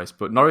around Norris.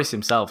 But Norris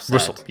himself said,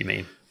 Russell, you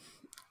mean?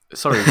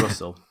 Sorry,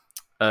 Russell.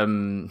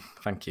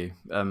 Thank you.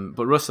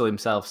 But Russell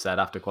himself said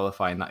after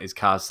qualifying that his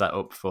car's set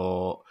up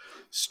for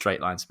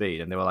straight line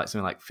speed, and they were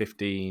something like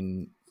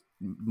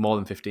more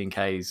than 15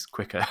 Ks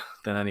quicker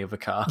than any other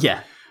car.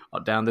 Yeah,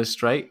 down this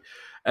straight.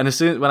 And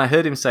when I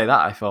heard him say that,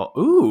 I thought,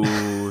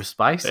 ooh,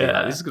 spicy!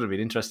 This is going to be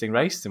an interesting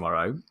race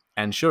tomorrow.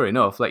 And sure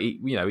enough,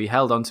 he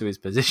held onto his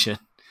position,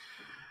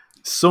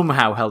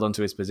 somehow held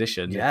onto his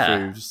position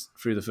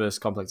through the first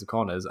complex of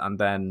corners, and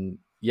then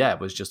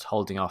was just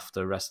holding off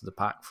the rest of the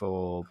pack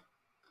for,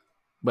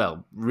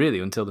 well, really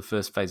until the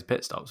first phase of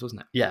pit stops, wasn't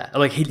it? Yeah,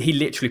 he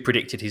literally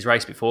predicted his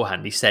race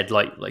beforehand. He said,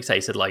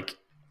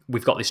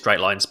 we've got this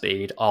straight line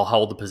speed. I'll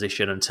hold the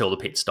position until the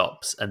pit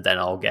stops, and then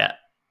I'll get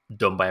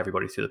done by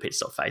everybody through the pit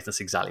stop phase.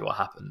 That's exactly what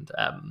happened.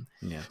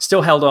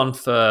 Still held on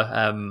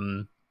for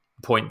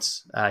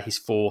points. His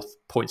fourth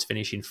points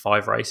finish in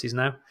 5 races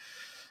now,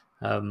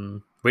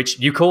 which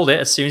you called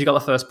it as soon as you got the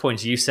first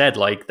points. You said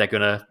they're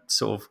going to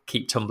sort of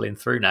keep tumbling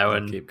through now,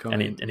 and he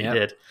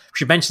did. We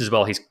should mention as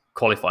well his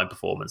qualifying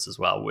performance as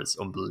well was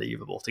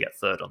unbelievable to get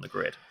third on the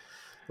grid.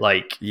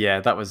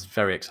 That was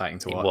very exciting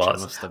to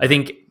watch. I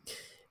think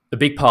a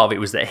big part of it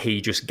was that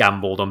he just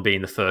gambled on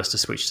being the first to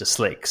switch to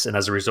slicks, and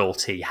as a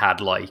result, he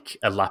had like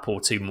a lap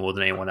or two more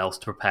than anyone else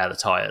to prepare the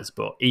tyres.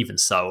 But even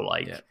so,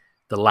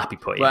 the lap he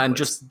put in, and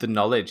just the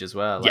knowledge as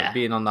well.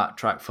 Being on that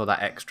track for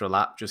that extra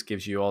lap just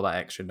gives you all that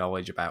extra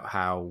knowledge about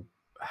how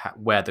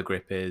where the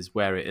grip is,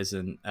 where it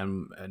isn't,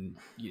 and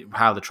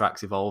how the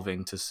track's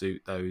evolving to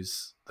suit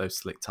those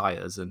slick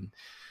tyres. And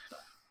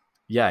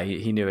yeah,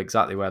 he knew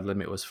exactly where the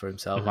limit was for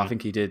himself. I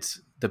think he did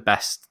the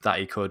best that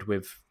he could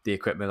with the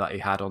equipment that he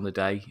had on the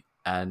day,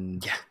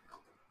 and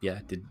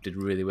did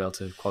really well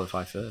to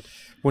qualify third.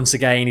 Once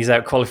again, he's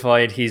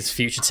out-qualified his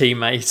future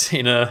teammate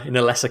in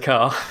a lesser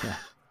car. Yeah.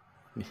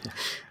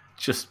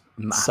 Just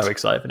mad. So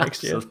excited for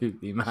next year.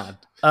 Absolutely mad.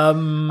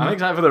 I'm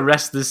excited for the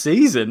rest of the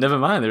season. Never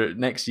mind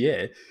next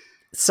year.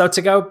 So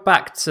to go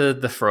back to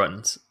the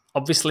front,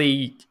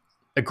 obviously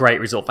a great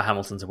result for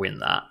Hamilton to win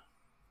that.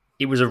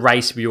 It was a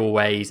race we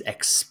always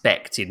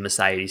expected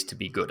Mercedes to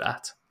be good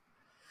at.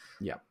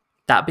 Yeah.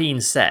 That being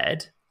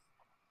said,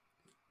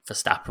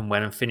 Verstappen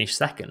went and finished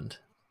second.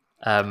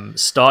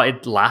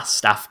 Started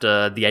last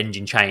after the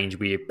engine change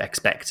we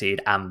expected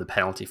and the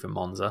penalty from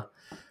Monza.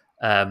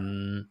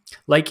 I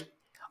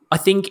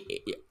think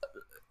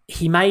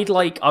he made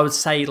I would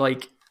say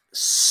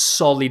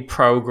solid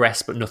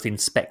progress, but nothing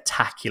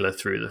spectacular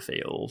through the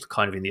field,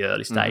 kind of in the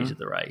early stage of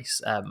the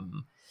race.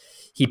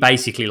 He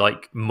basically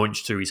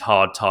munched through his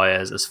hard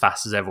tyres as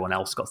fast as everyone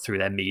else got through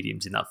their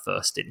mediums in that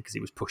first stint because he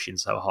was pushing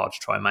so hard to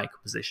try and make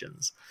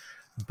positions.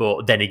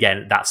 But then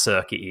again, that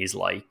circuit is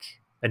a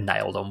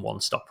nailed on one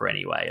stopper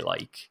anyway.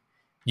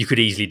 You could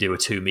easily do a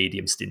 2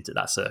 medium stint at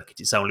that circuit.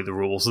 It's only the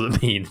rules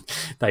that mean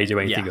they do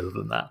anything other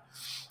than that.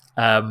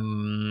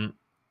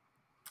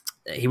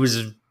 He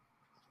was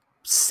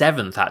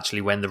 7th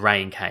actually when the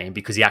rain came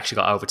because he actually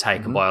got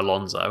overtaken by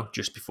Alonso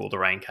just before the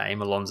rain came.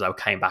 Alonso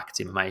came back at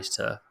him and managed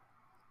to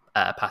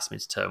pass him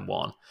into turn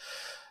 1.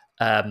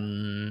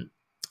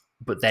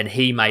 But then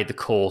he made the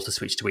call to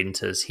switch to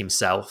Inters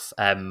himself.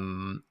 A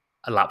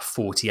lap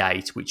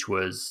 48, which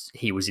was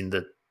he was in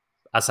the.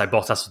 I'd say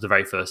Bottas was the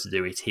very first to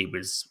do it. He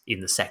was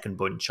in the second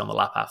bunch on the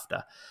lap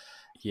after.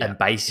 Yeah, and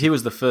basically, he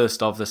was the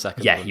first of the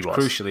second bunch. He was.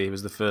 Crucially, he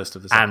was the first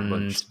of the second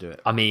bunch to do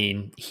it. I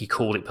mean, he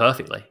called it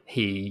perfectly.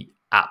 He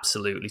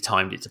absolutely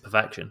timed it to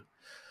perfection.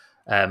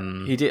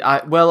 He did.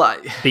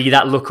 Be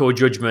that luck or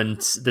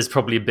judgment, there's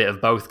probably a bit of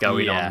both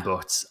going on,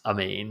 but I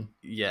mean...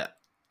 Yeah.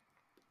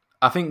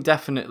 I think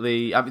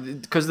definitely...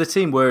 because the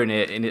team were in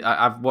it.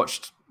 I've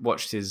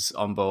watched his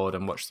onboard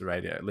and watched the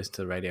radio, listened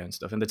to the radio and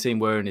stuff, and the team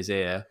were in his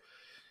ear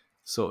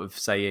sort of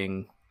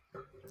saying...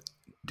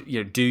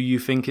 do you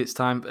think it's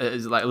time?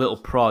 It's like a little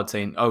prod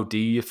saying, "Oh, do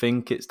you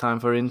think it's time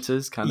for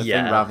Inters?" kind of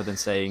thing, rather than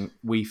saying,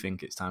 "We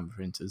think it's time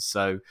for Inters."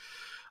 So,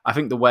 I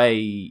think the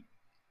way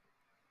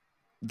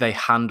they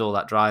handle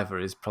that driver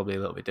is probably a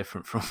little bit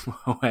different from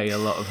the way a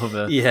lot of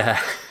other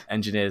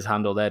engineers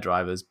handle their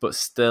drivers, but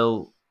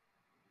still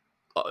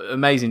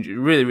amazing,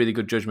 really, really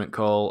good judgment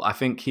call. I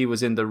think he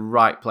was in the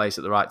right place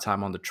at the right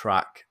time on the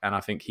track, and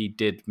I think he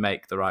did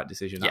make the right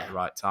decision at the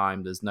right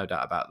time. There's no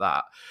doubt about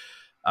that.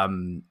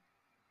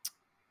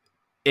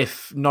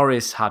 If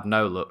Norris had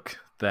no luck,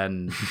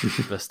 then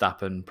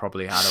Verstappen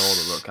probably had all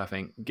the luck. I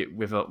think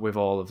with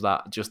all of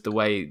that, just the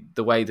way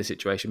the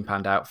situation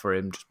panned out for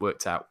him just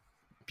worked out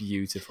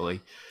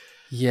beautifully.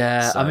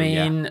 Yeah, so, I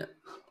mean,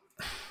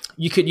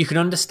 you can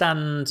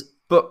understand,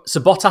 but so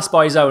Bottas,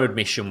 by his own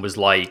admission, was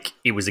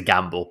it was a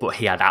gamble, but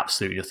he had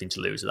absolutely nothing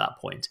to lose at that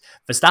point.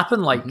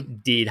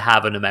 Verstappen did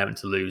have an amount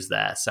to lose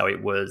there, so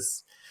it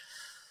was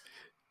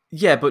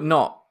but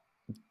not.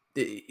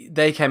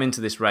 They came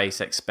into this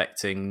race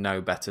expecting no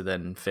better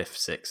than 5th,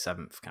 6th,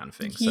 7th kind of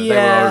thing. So they were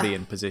already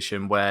in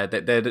position where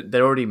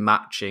they're already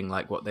matching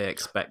what they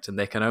expect, and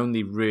they can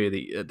only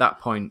really at that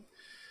point.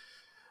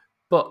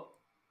 But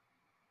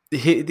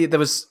there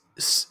was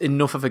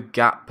enough of a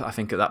gap, I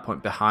think, at that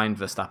point behind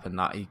Verstappen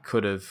that he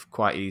could have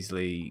quite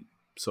easily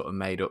sort of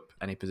made up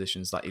any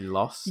positions that he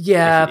lost.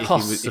 Yeah,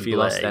 possibly. If he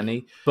lost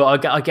any.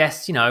 But I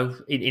guess, in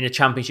a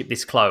championship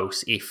this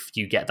close, if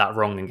you get that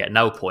wrong and get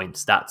no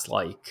points, that's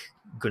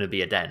going to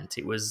be a dent.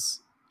 It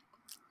was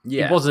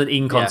it wasn't an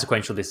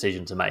inconsequential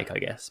decision to make, I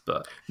guess,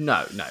 but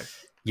no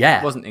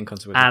it wasn't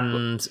inconsequential,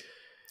 and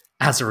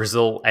as a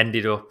result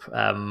ended up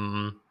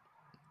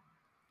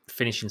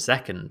finishing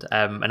second,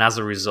 and as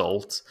a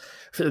result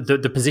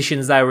the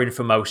positions they were in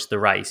for most of the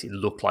race, it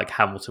looked like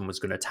Hamilton was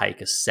going to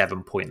take a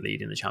 7-point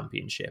lead in the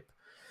championship.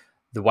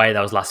 The way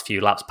those last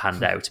few laps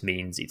panned out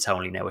means it's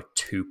only now a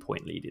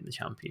 2-point lead in the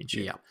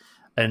championship,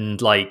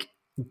 and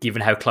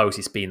given how close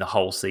it's been the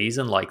whole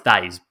season,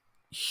 that is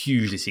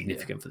hugely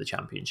significant for the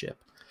championship.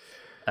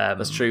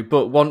 That's true.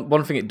 But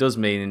one thing it does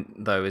mean,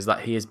 though, is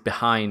that he is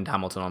behind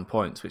Hamilton on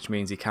points, which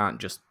means he can't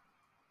just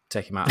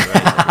take him out of the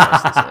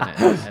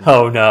race and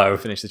oh no,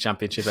 finish the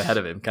championship ahead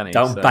of him, can he?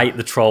 Don't bait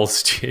the troll,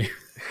 Stu.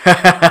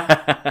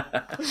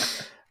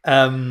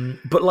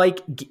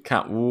 But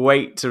can't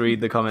wait to read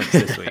the comments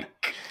this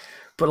week.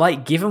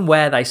 But given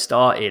where they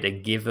started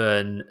and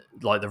given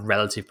the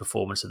relative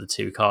performance of the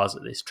two cars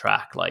at this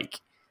track,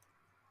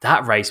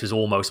 that race was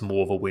almost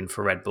more of a win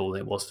for Red Bull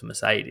than it was for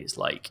Mercedes.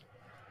 Like,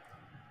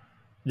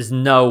 there's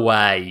no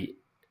way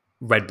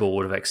Red Bull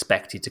would have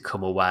expected to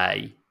come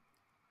away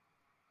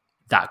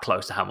that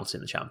close to Hamilton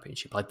in the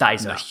championship. Like, that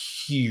is a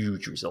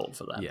huge result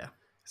for them. Yeah,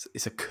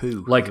 it's a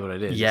coup. Like, is what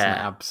it is. yeah, it's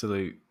an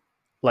absolute.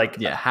 Like,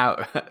 yeah,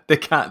 how they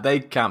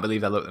can't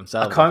believe they look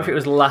themselves. I can't remember if it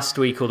was last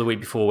week or the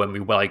week before when we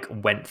like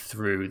went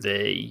through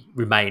the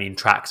remaining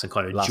tracks and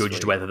kind of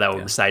judged whether they were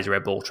Mercedes or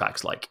Red Bull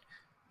tracks. Like,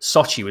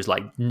 Sochi was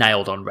like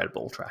nailed on Red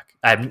Bull track,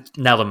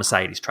 nailed on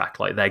Mercedes track.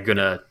 Like, they're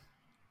gonna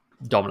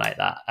dominate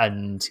that,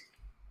 and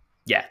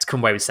yeah, to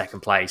come away with second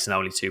place and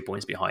only 2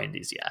 points behind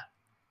is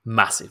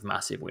massive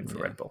win for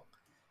Red Bull.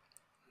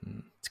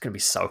 It's gonna be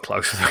so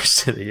close for the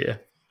rest of the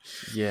year.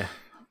 Yeah.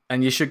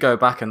 And you should go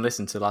back and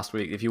listen to last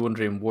week if you're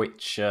wondering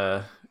which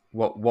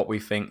what we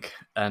think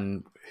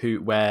and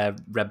where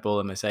Red Bull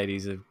and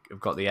Mercedes have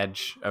got the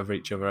edge over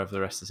each other over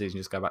the rest of the season.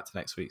 Just go back to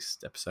next week's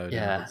episode.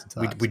 Yeah,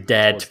 we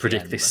dared to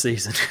predict this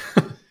season.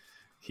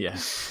 Yeah,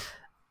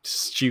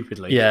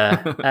 stupidly.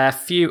 Yeah, a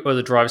few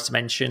other drivers to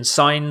mention.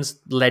 Sainz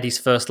led his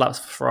first laps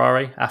for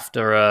Ferrari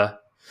after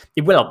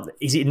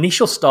his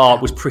initial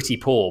start was pretty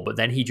poor, but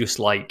then he just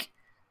like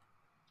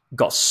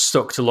got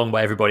sucked along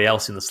by everybody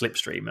else in the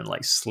slipstream and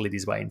like slid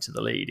his way into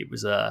the lead. It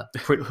was a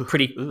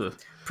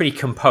pretty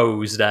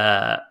composed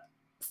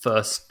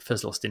first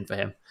little stint for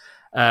him.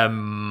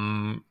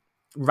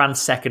 Ran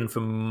second for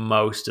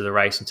most of the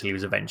race until he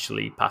was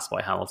eventually passed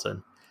by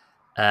Hamilton.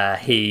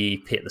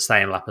 He hit the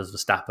same lap as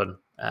Verstappen,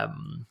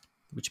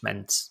 which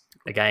meant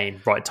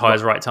again right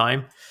tyres, right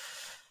time.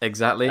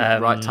 Exactly,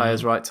 right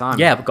tyres, right time.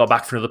 Yeah, but got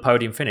back for another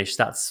podium finish. It's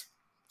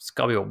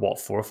got to be what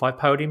 4 or 5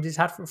 podiums he's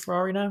had for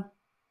Ferrari now.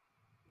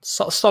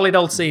 Solid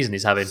old season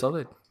he's having.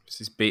 Solid.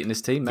 He's beating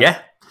his team, mate.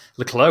 Yeah.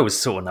 Leclerc was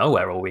sort of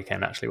nowhere all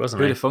weekend, actually, wasn't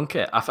he? Who'd have thunk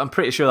it? I'm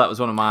pretty sure that was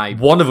one of my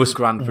One of us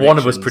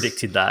predictions.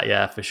 predicted that,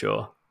 yeah, for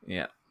sure.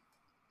 Yeah.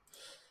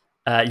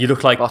 You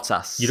look like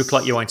Bottas. You look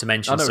like you wanted to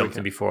mention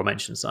something before I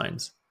mentioned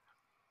Sainz.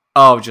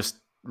 Oh, just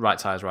right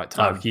tyres, right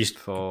time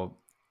for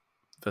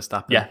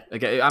Verstappen. Yeah.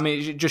 Okay, I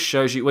mean, it just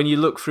shows you, when you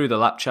look through the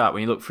lap chart,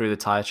 when you look through the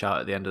tyre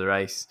chart at the end of the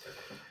race,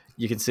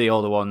 you can see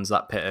all the ones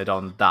that pitted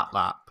on that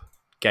lap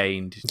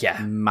gained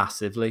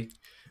massively,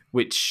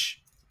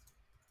 which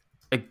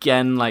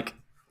again, like,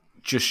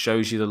 just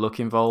shows you the luck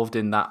involved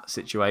in that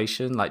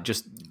situation. Like,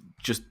 just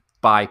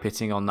by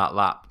pitting on that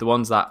lap, the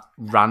ones that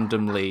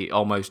randomly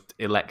almost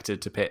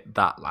elected to pit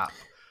that lap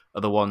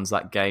are the ones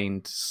that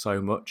gained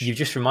so much. You've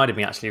just reminded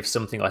me actually of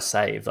something I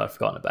saved that I've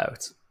forgotten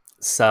about.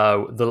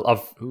 So the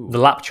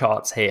lap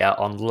charts here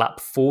on lap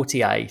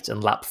 48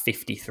 and lap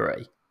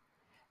 53.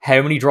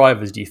 How many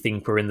drivers do you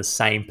think were in the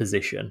same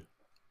position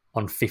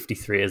on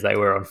 53 as they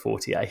were on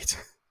 48?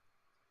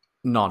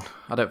 None.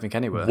 I don't think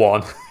any were.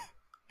 One.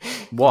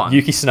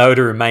 Yuki Tsunoda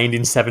remained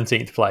in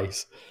 17th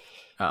place.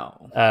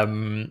 Oh.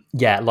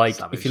 Yeah, like,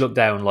 savage. If you look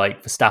down,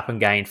 like, Verstappen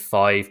gained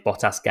 5,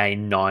 Bottas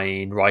gained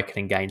 9,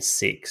 Raikkonen gained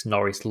 6,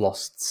 Norris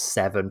lost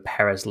 7,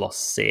 Perez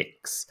lost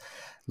 6,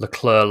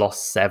 Leclerc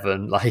lost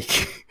 7.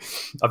 Like,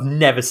 I've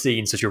never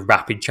seen such a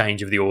rapid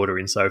change of the order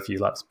in so few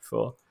laps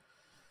before.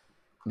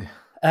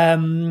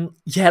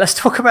 Yeah, let's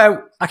talk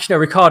about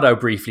Ricciardo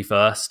briefly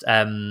first.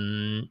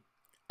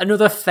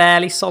 Another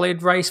fairly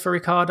solid race for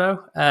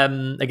Ricciardo.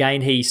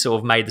 Again, he sort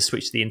of made the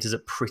switch to the Inters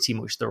at pretty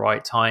much the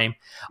right time.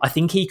 I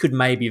think he could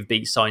maybe have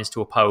beat Sainz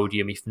to a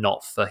podium if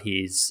not for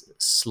his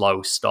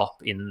slow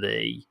stop in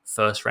the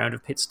first round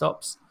of pit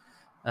stops.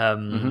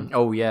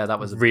 Oh yeah, that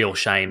was a real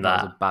shame.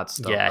 That was a bad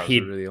stop. Yeah,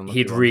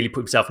 he'd really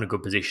put himself in a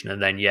good position,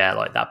 and then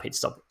like that pit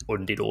stop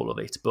undid all of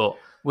it. But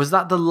was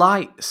that the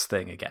lights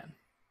thing again?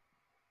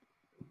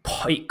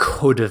 It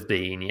could have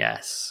been,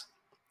 yes.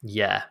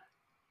 Yeah.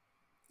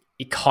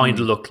 It kind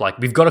of looked like.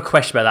 We've got a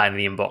question about that in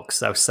the inbox,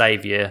 so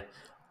save your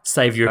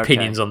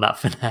opinions on that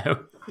for now.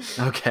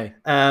 Okay.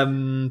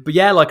 But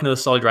yeah, like another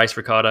solid race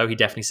for Ricciardo. He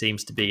definitely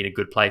seems to be in a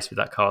good place with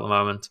that car at the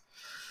moment.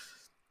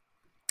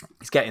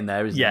 He's getting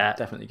there, isn't he?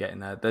 Definitely getting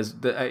there.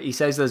 He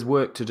says there's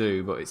work to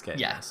do, but it's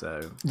getting there.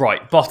 So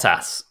right,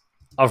 Bottas.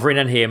 I've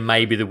written in here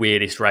maybe the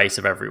weirdest race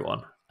of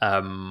everyone.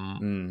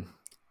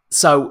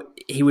 So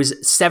he was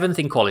 7th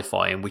in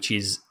qualifying, which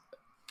is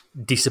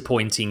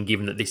disappointing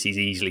given that this is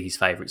easily his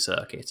favourite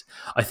circuit.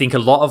 I think a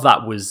lot of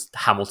that was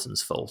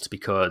Hamilton's fault,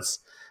 because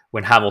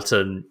when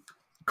Hamilton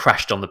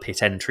crashed on the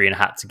pit entry and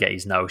had to get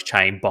his nose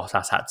chained,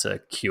 Bottas had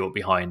to queue up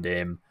behind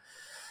him.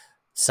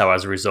 So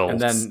as a result, and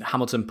then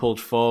Hamilton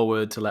pulled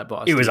forward to let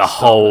Bottas. It was a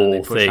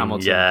whole thing,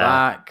 Hamilton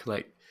back,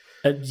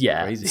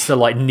 crazy. So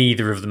like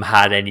neither of them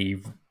had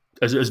any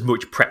as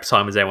much prep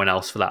time as anyone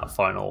else for that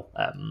final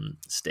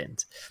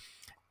stint.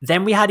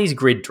 Then we had his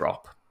grid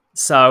drop.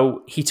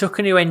 So he took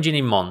a new engine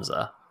in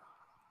Monza,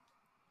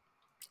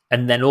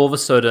 and then all of a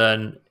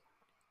sudden,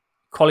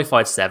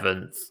 qualified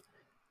 7th.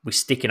 We're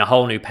sticking a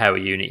whole new power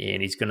unit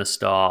in. He's going to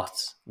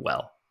start,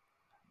 well,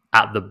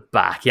 at the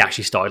back. He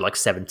actually started like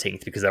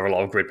 17th because there were a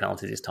lot of grid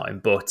penalties this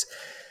time. But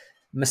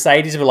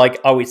Mercedes were like,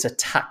 oh, it's a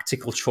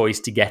tactical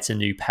choice to get a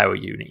new power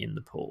unit in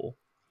the pool.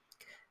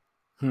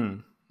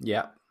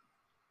 Yeah.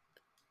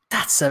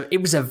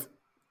 It was a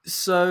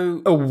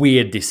So a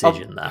weird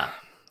decision that.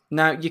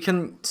 Now you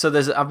can. So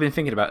I've been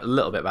thinking about a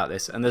little bit about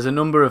this, and there's a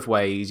number of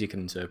ways you can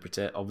interpret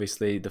it.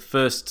 Obviously, the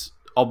first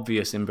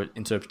obvious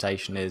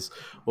interpretation is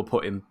we'll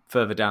put him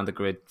further down the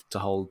grid to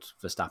hold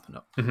Verstappen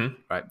up. Mm-hmm.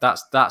 Right.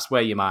 That's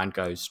where your mind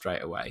goes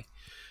straight away.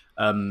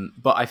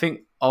 But I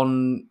think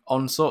on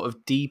sort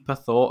of deeper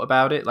thought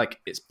about it, like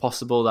it's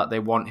possible that they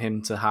want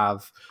him to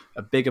have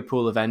a bigger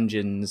pool of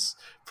engines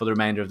for the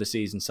remainder of the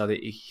season, so that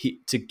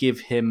to give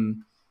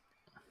him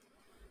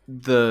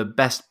the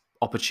best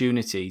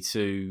opportunity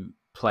to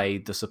play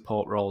the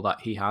support role that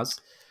he has.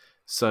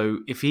 So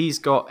if he's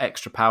got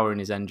extra power in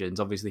his engines,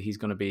 obviously he's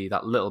going to be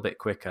that little bit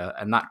quicker,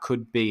 and that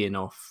could be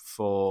enough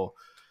for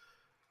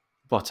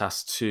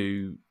Bottas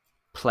to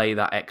play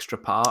that extra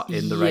part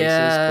in the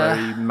races where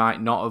he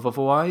might not have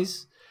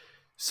otherwise.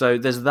 So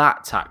there's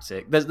that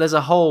tactic. There's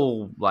a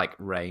whole like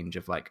range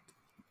of like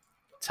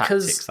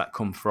tactics that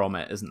come from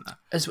it, isn't there?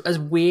 As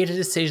weird a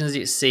decision as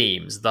it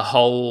seems, the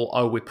whole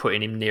we're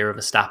putting him nearer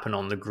Verstappen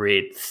on the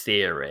grid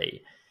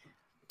theory,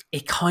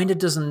 it kind of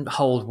doesn't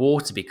hold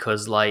water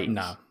because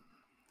No.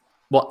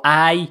 Well,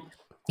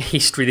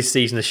 history this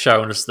season has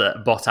shown us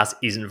that Bottas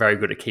isn't very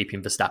good at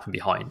keeping Verstappen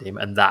behind him,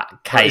 and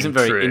that came isn't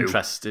very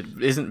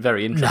interested. Isn't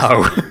very interested.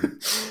 No,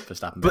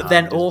 Verstappen. But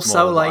then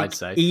also, like,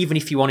 even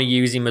if you want to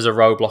use him as a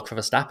roadblock for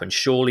Verstappen,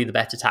 surely the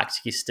better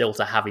tactic is still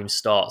to have him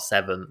start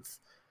seventh.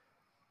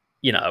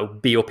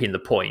 Be up in the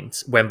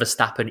points when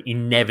Verstappen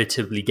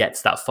inevitably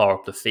gets that far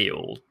up the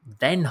field.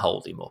 Then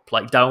hold him up.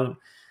 Like, don't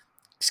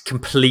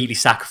completely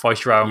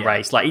sacrifice your own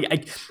race.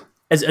 Like,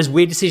 as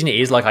weird a decision it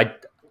is, like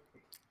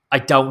I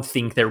don't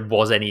think there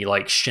was any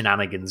like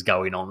shenanigans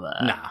going on there.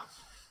 Nah,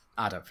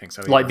 I don't think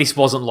so either. Like, this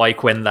wasn't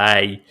like when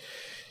they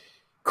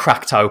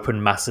cracked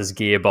open Massa's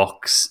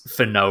gearbox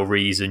for no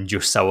reason,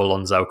 just so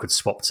Alonso could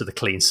swap to the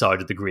clean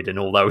side of the grid and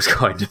all those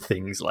kind of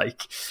things.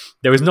 Like,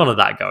 there was none of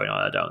that going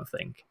on, I don't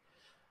think.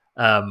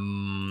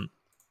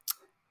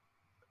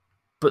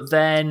 But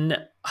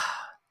then,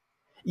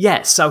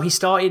 so he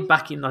started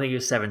back in, I think he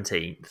was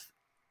 17th.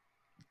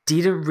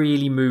 Didn't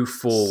really move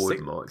forward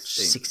much.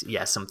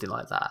 Something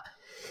like that.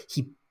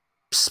 He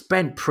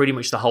spent pretty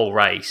much the whole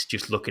race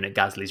just looking at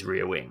Gasly's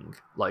rear wing,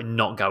 like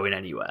not going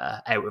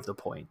anywhere, out of the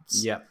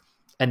points. Yeah.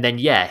 And then,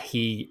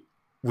 he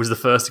was the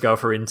first to go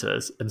for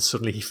Inters, and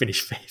suddenly he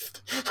finished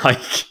fifth.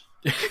 Like,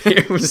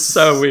 it was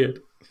so weird.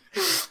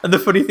 And the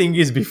funny thing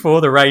is, before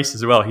the race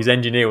as well, his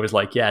engineer was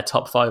like,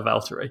 top 5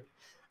 Valtteri.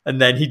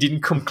 And then he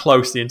didn't come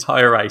close the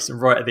entire race,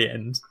 and right at the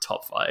end,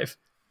 top 5.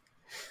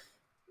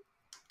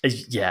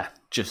 Yeah.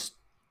 Just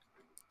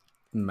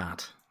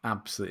mad.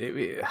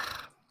 Absolutely.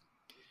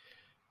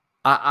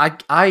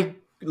 I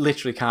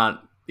literally can't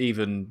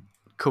even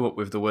come up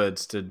with the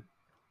words to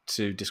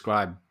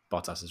describe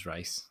Bottas's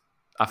race.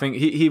 I think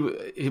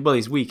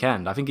his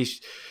weekend. I think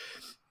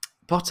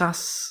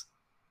Bottas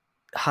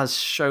has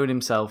shown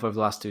himself over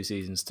the last 2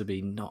 seasons to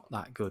be not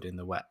that good in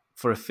the wet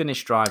for a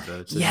Finnish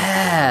driver.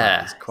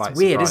 It's quite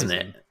weird, isn't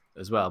it?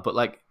 As well, but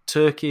like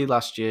Turkey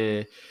last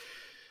year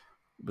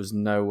was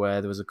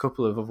nowhere. There was a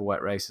couple of other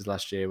wet races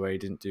last year where he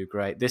didn't do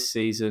great. This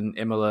season,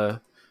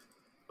 Imola,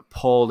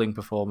 appalling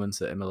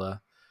performance at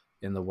Imola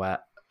in the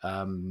wet,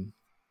 and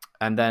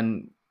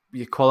then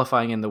you're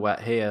qualifying in the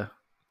wet here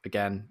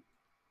again,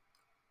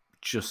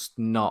 just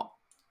not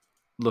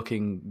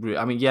looking.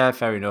 I mean,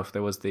 fair enough.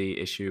 There was the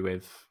issue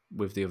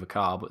with the other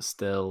car, but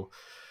still,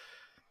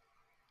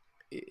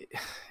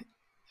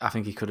 I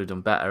think he could have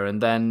done better.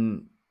 And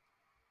then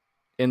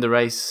in the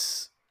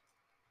race.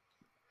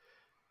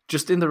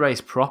 Just in the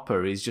race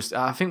proper,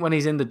 I think when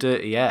he's in the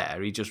dirty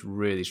air, he just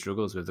really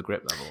struggles with the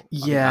grip level.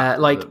 Yeah,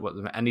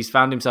 and he's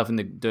found himself in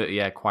the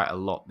dirty air quite a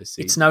lot this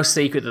season. It's no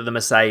secret that the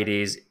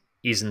Mercedes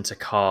isn't a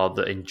car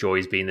that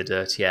enjoys being in the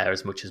dirty air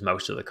as much as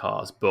most of the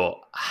cars, but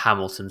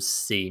Hamilton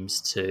seems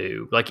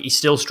to, he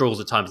still struggles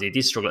at times, and he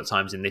did struggle at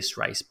times in this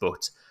race,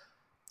 but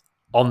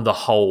on the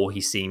whole,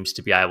 he seems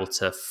to be able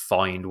to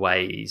find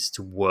ways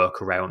to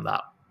work around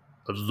that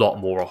a lot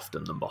more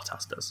often than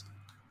Bottas does.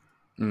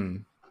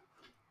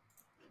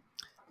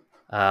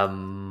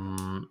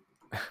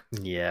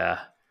 Yeah,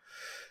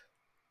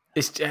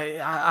 it's.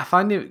 I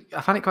find it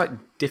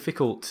quite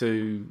difficult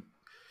to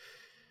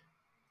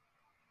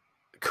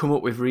come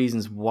up with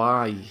reasons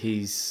why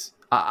he's.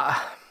 I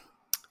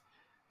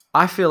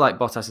feel like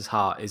Bottas's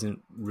heart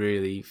isn't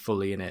really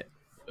fully in it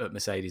at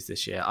Mercedes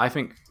this year. I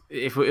think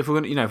if we're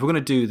going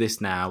to do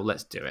this now,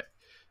 let's do it.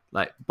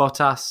 Like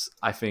Bottas,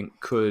 I think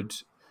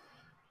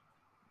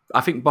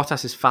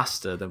Bottas is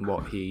faster than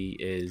what he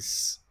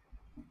is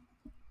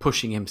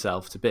pushing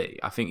himself to be.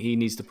 I think he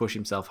needs to push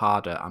himself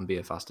harder and be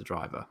a faster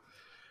driver.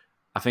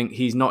 I think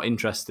he's not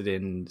interested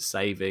in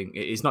saving.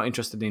 He's not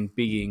interested in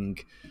being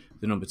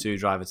the number 2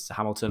 driver to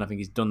Hamilton. I think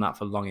he's done that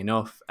for long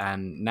enough,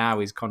 and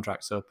now his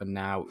contract's up. And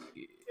now,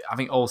 I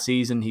think all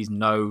season he's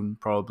known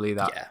probably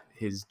that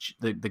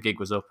the gig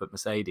was up at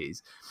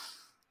Mercedes,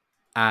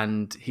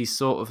 and he's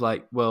sort of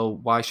like, well,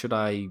 why should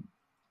I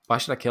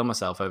kill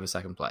myself over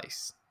second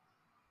place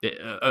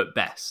at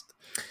best?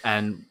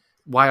 And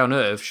why on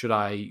earth should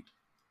I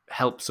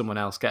help someone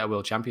else get a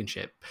world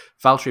championship.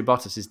 Valtteri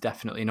Bottas is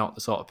definitely not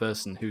the sort of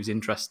person who's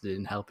interested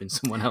in helping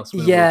someone else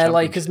win a world championship.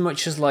 like as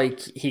much as like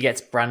he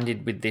gets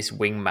branded with this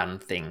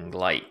wingman thing,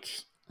 like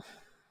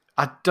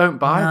I don't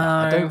buy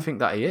that. I don't think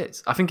that he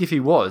is. I think if he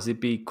was, he'd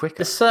be quicker.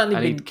 There's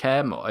certainly he'd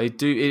care more.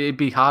 It'd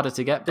be harder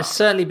to get back. There's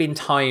certainly been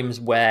times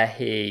where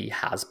he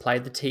has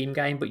played the team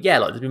game, but yeah,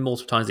 like there's been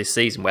multiple times this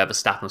season where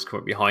Verstappen's come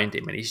up behind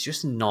him, and he's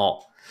just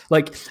not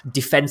like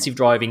defensive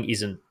driving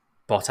isn't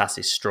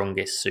Bottas's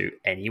strongest suit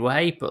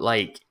anyway. But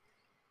like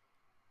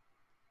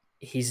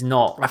he's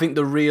not. I think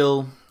the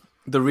real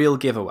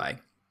giveaway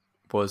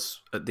was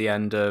at the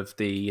end of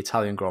the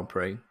Italian Grand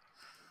Prix,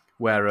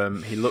 where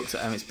he looked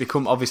at him. It's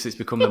become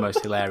the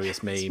most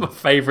hilarious meme. It's my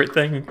favourite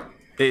thing.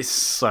 It's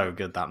so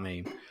good, that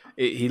meme.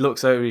 He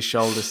looks over his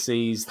shoulder,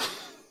 sees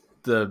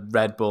the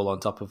Red Bull on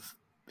top of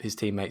his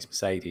teammate's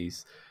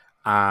Mercedes,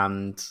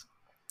 and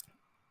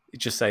he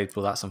just says,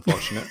 "Well, that's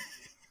unfortunate."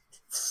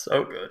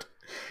 So good.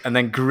 And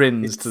then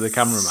grins to the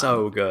cameraman.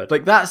 So good.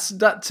 Like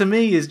that to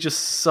me is just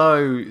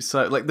so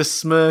like the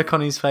smirk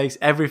on his face,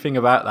 everything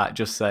about that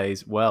just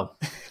says, well,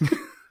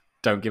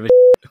 don't give a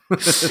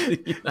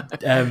you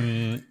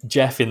know?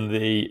 Jeff in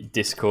the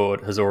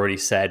Discord has already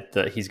said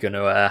that he's going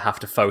to have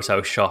to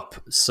Photoshop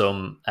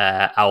some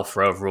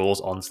Alfa overalls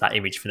onto that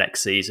image for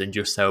next season,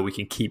 just so we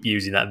can keep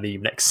using that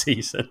meme next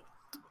season.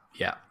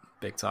 Yeah,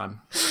 big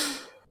time.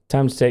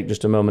 Time to take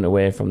just a moment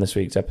away from this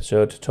week's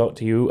episode to talk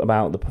to you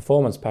about the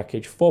Performance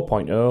Package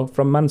 4.0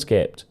 from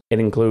Manscaped. It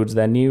includes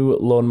their new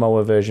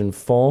Lawnmower version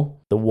 4,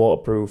 the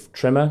waterproof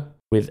trimmer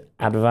with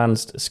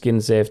advanced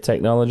skin-safe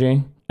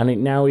technology, and it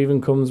now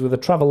even comes with a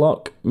travel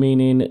lock,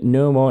 meaning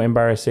no more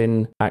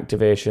embarrassing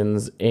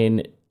activations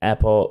in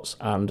airports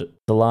and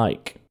the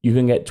like. You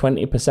can get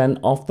 20%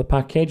 off the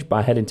package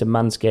by heading to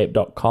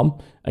manscaped.com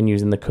and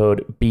using the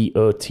code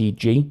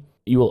BOTG.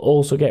 You will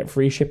also get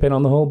free shipping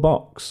on the whole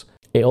box.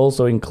 It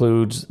also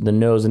includes the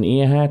nose and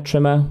ear hair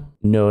trimmer,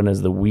 known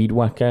as the Weed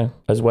Whacker,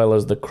 as well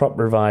as the Crop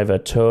Reviver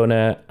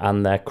toner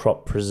and their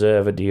Crop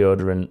Preserver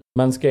deodorant.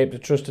 Manscaped are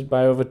trusted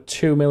by over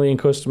 2 million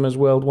customers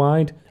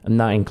worldwide, and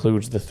that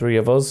includes the three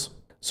of us.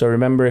 So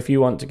remember, if you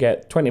want to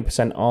get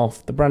 20%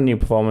 off the brand new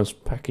Performance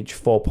Package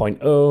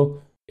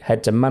 4.0,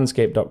 head to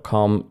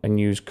manscaped.com and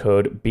use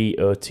code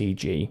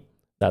BOTG.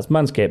 That's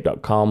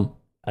manscaped.com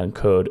and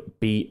code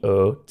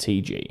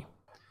BOTG.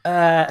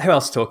 Who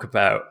else to talk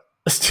about?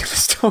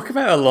 Let's talk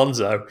about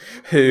Alonso,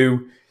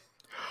 who,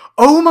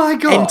 oh my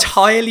god,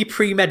 entirely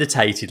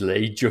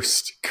premeditatedly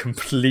just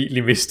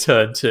completely missed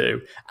turn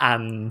 2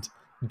 and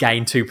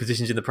gained 2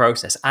 positions in the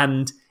process.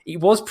 And it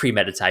was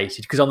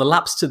premeditated because on the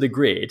laps to the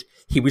grid,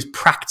 he was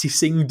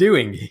practicing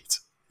doing it.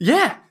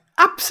 Yeah,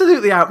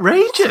 absolutely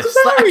outrageous.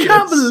 Like, I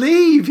can't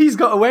believe he's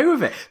got away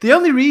with it. The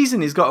only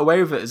reason he's got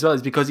away with it as well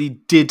is because he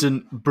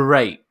didn't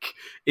brake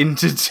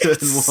into turn 1.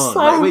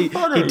 So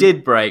funny. He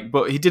did brake,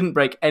 but he didn't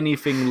brake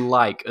anything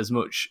like as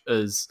much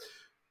as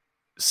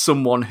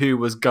someone who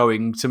was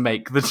going to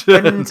make the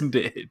turn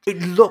did.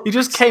 He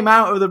just came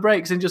out of the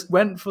brakes and just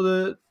went for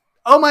the...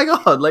 Oh my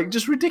god, like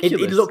just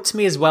ridiculous. It looked to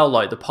me as well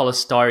like the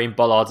polystyrene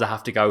bollards I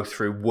have to go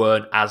through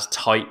weren't as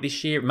tight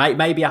this year.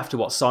 Maybe after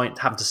what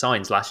happened to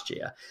Sainz last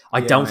year.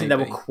 I don't think they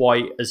were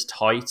quite as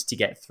tight to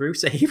get through.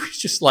 So he was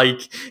just like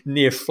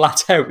near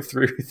flat out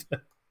through them.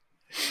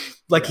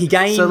 Like he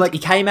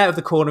came out of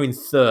the corner in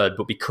third,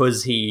 but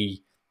because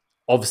he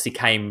obviously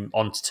came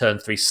onto turn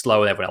 3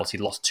 slower than everyone else, he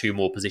lost 2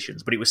 more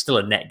positions, but it was still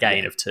a net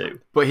gain of 2.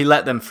 But he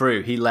let them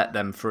through.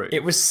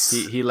 It was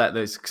he let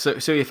those. So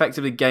he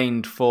effectively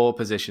gained 4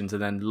 positions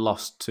and then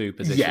lost 2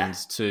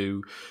 positions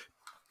to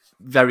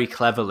very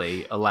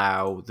cleverly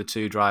allow the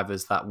 2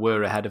 drivers that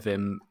were ahead of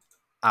him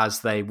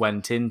as they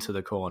went into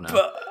the corner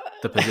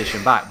the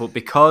position back. But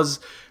because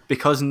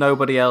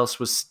nobody else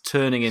was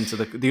turning into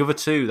the other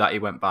 2 that he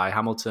went by,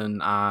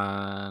 Hamilton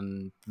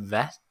and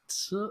Vettel.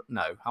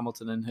 No,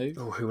 Hamilton and who?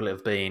 Oh, who will it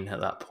have been at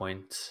that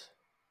point?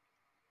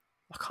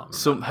 I can't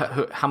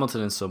remember. Hamilton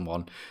and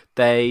someone.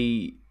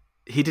 He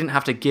didn't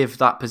have to give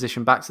that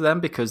position back to them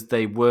because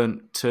they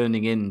weren't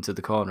turning into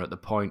the corner at the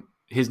point.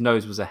 His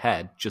nose was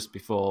ahead just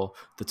before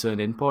the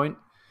turn-in point,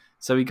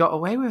 so he got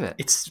away with it.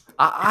 It's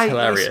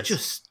hilarious. It's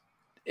just,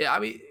 I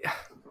mean,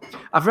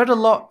 I've read a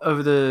lot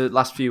over the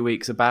last few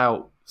weeks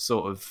about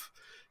sort of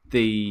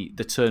the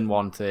turn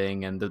 1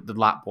 thing and the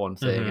lap 1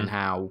 thing and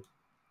how.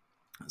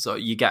 So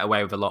you get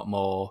away with a lot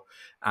more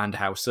and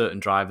how certain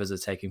drivers are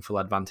taking full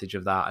advantage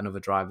of that and other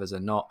drivers are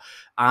not.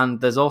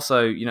 And there's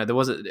also,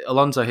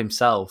 Alonso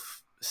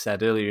himself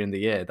said earlier in the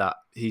year that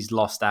he's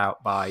lost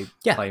out by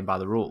playing by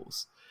the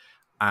rules.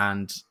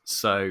 And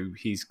so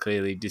he's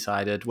clearly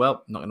decided,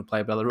 well, I'm not going to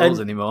play by the rules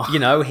anymore.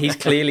 He's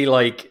clearly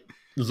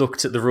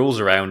looked at the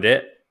rules around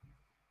it.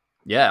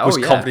 Yeah. Was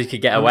confident he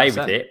could get away 100%.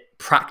 with it,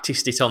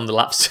 practiced it on the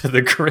laps to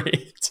the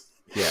grid.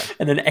 Yeah.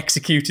 And then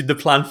executed the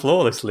plan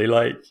flawlessly.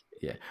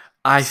 Yeah.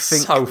 I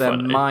think so there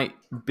funny. might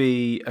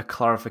be a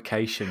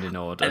clarification in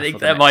order. I think for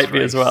the there next might be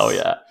race. as well,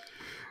 yeah.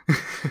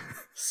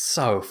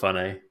 So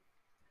funny.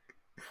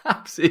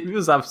 It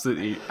was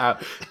absolutely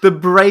out. The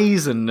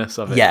brazenness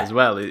of it Yeah. as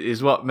well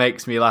is what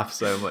makes me laugh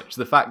so much.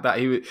 The fact that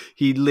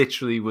he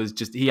literally was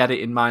just, he had it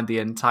in mind the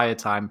entire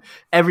time.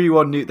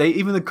 Everyone knew,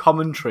 even the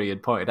commentary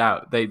had pointed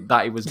out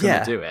that he was going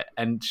to do it,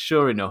 and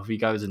sure enough, he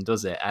goes and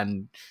does it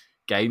and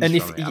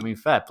gains from it. I mean,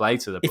 fair play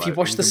to the bloke. If you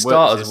watch the can work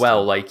start as well,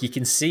 system. like you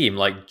can see him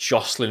like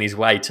jostling his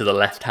way to the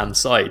left-hand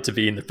side to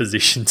be in the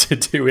position to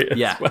do it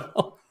as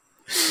well.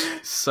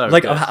 So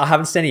like good. I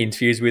haven't seen any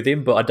interviews with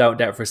him, but I don't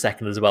doubt for a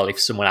second as well if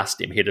someone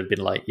asked him, he'd have been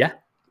like, "Yeah,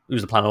 it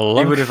was the plan all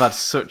along." He would have had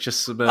such a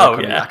smirk.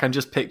 I can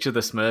just picture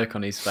the smirk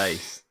on his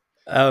face.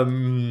 He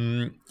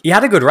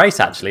had a good race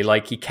actually.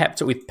 Like he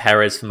kept up with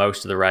Perez for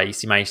most of the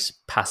race. He managed to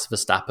pass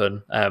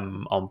Verstappen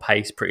on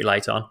pace pretty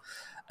late on.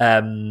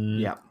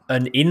 And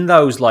in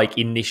those like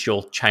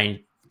initial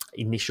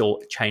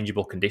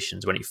changeable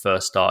conditions when he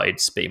first started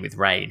speeding with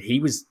rain,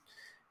 he was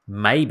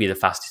maybe the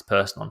fastest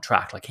person on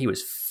track. Like he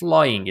was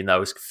flying in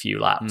those few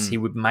laps. He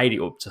would made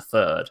it up to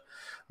third,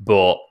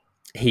 but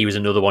he was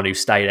another one who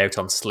stayed out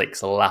on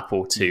slicks a lap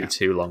or two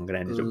too long and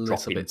ended up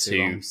dropping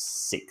to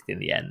sixth in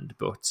the end.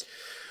 But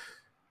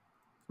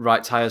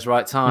right tyres,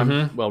 right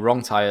time. Well,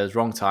 wrong tyres,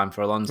 wrong time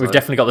for Alonso. We've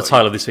definitely got the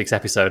title of this week's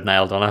episode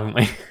nailed on, haven't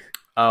we?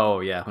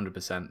 Oh yeah,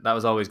 100%. That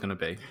was always going to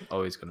be.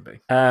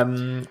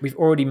 We've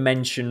already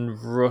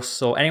mentioned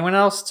Russell. Anyone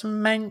else to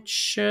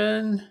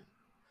mention?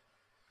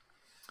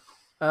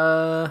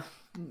 Nothing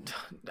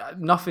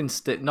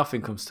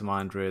comes to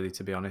mind really,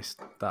 to be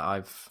honest.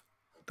 There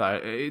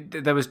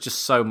was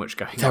just so much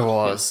going on. There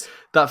was.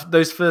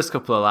 Those first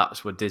couple of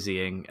laps were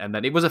dizzying, and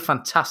then it was a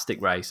fantastic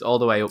race all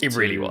the way up. It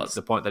really was.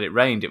 The point that it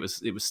rained, it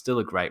was still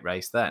a great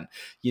race. Then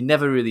you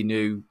never really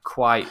knew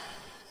quite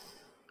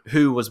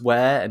who was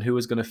where and who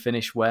was going to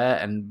finish where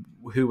and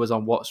who was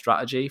on what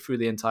strategy through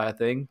the entire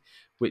thing,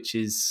 which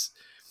is,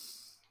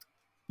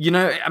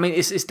 I mean,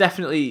 it's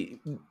definitely,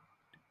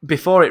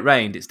 before it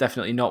rained, it's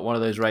definitely not one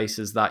of those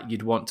races that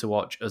you'd want to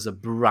watch as a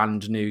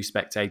brand new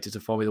spectator to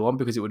Formula One,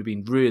 because it would have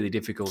been really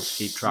difficult to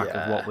keep track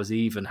of what was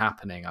even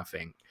happening. I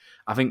think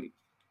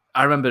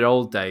I remember the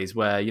old days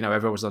where,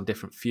 everyone was on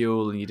different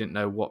fuel and you didn't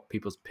know what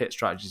people's pit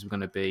strategies were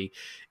going to be.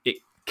 It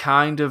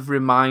kind of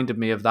reminded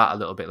me of that a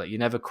little bit. Like you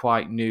never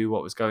quite knew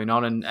what was going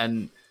on,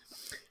 and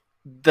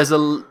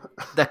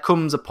there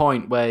comes a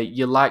point where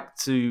you like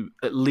to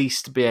at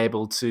least be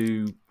able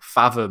to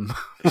fathom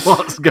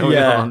what's going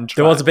on.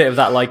 There was a bit of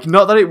that, like,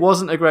 not that it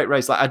wasn't a great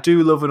race. Like I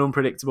do love an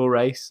unpredictable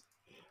race,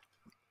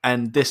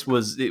 and this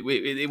was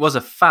it was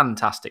a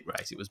fantastic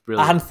race. It was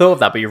brilliant. I hadn't thought of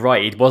that, but you're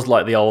right. It was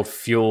like the old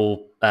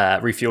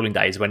refueling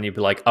days when you'd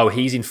be like, oh,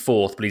 he's in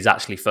fourth, but he's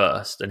actually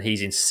first, and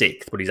he's in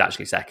sixth, but he's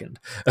actually second.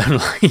 And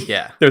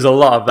there's a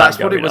lot of that. That's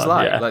what it was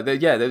on, like.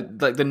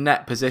 The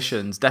net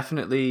positions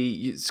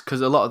definitely,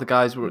 because a lot of the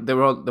guys there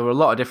were a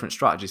lot of different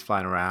strategies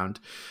flying around.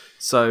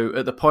 So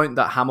at the point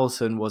that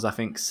Hamilton was, I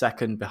think,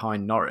 second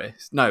behind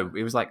Norris. No,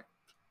 it was like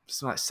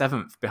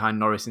seventh behind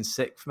Norris in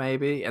sixth,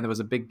 maybe, and there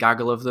was a big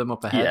gaggle of them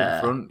up ahead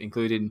in front,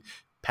 including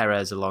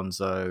Perez,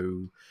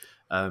 Alonso,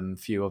 a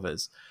few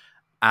others,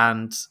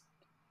 and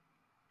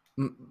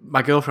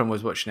my girlfriend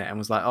was watching it and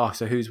was like, "Oh,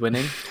 so who's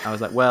winning?" I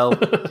was like, "Well,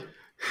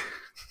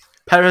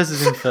 Perez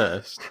is in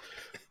first,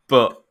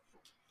 but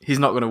he's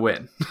not going to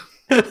win."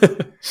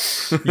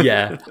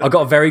 I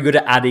got very good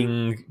at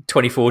adding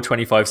 24,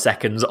 25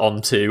 seconds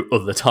onto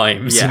other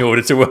times in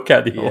order to work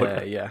out the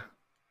order. Yeah.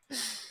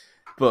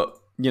 But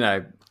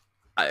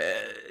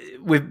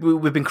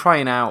we've been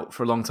crying out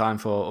for a long time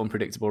for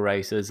unpredictable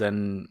races,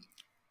 and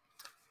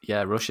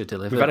Russia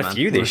delivered. We've had a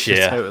few this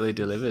year. Totally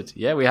delivered.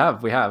 Yeah, we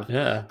have.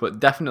 Yeah, but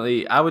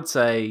definitely, I would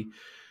say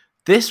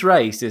this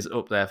race is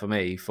up there for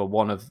me for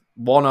one of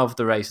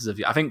the races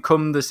of. I think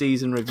come the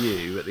season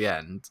review at the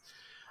end,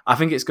 I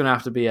think it's going to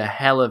have to be a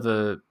hell of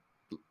a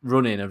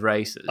run-in of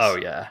races. Oh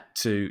yeah,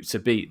 to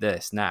beat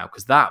this now,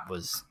 because that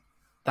was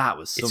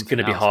something. It's going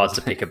to be hard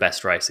to pick a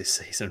best race this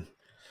season.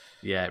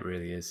 Yeah, it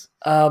really is.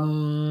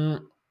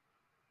 Not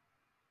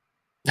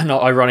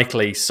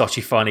ironically,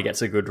 Sochi finally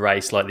gets a good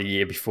race like the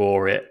year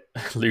before it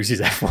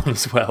loses F1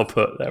 as well,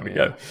 but there we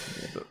go.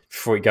 Yeah,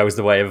 before it goes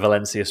the way of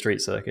Valencia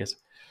Street Circuit.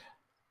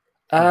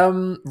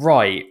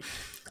 Right.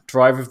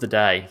 Driver of the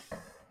day.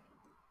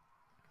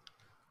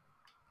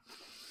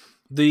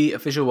 The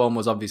official one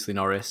was obviously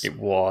Norris. It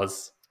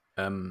was.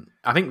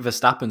 I think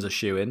Verstappen's a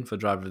shoe-in for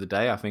driver of the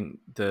day. I think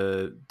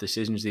the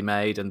decisions he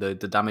made and the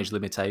damage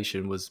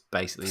limitation was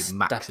basically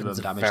maximum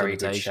damage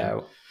limitation. Good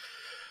shout.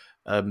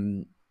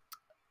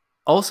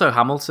 Also,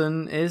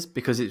 Hamilton is,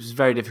 because it was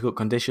very difficult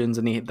conditions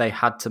and they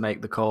had to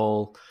make the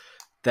call.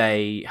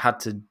 They had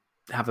to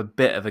have a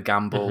bit of a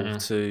gamble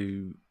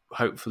to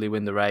hopefully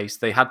win the race.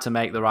 They had to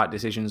make the right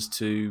decisions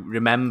to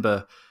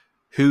remember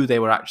who they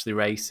were actually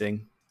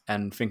racing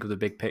and think of the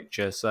big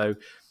picture. So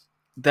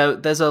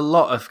there's a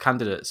lot of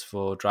candidates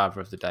for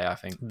driver of the day, I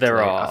think.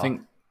 There are. I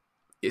think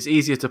it's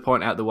easier to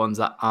point out the ones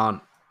that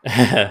aren't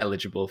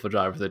eligible for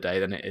driver of the day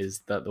than it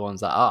is the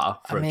ones that are,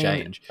 for a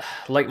change.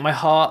 Like, my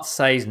heart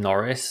says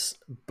Norris,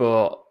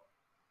 but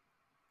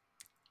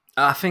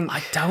I think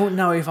I don't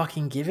know if I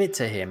can give it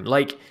to him.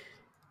 Like,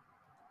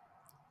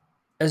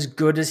 as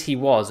good as he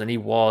was, and he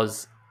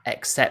was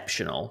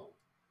exceptional,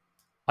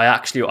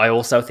 I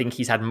also think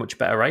he's had much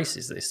better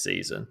races this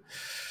season.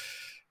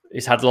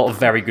 He's had a lot of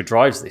very good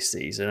drives this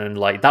season, and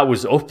like that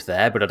was up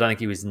there, but I don't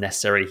think it was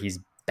necessarily his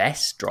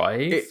best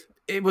drive.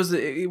 It was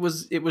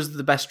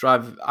the best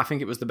drive. I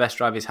think it was the best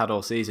drive he's had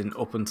all season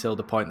up until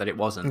the point that it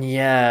wasn't.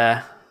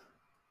 Yeah.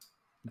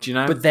 Do you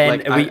know? But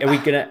then are we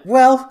gonna?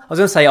 Well, I was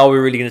gonna say, are we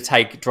really gonna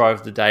take drive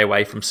of the day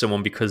away from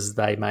someone because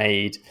they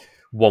made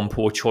one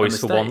poor choice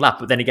for one lap?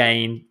 But then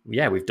again,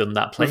 yeah, we've done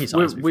that plenty of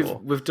times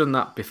before. We've done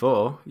that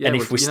before. Yeah, and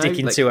if we're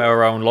sticking to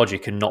our own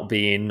logic and not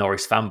being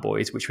Norris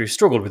fanboys, which we've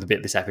struggled with a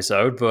bit this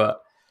episode,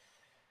 but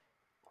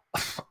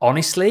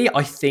honestly,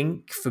 I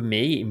think for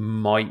me it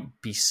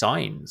might be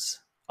Sainz.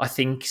 I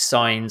think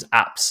Sainz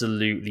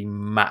absolutely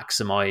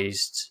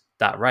maximised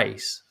that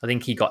race. I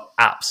think he got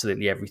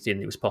absolutely everything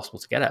that was possible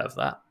to get out of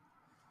that.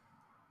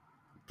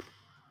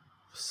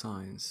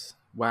 Sainz.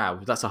 Wow,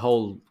 that's a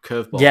whole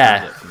curveball.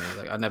 Yeah, for me.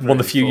 Like, I never one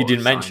of the few you thought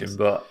didn't of mention,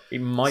 but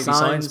it might be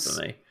Sainz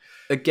for me.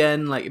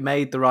 Again, like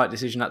made the right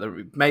decision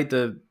made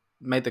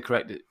the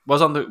correct.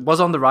 Was on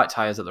the right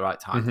tires at the right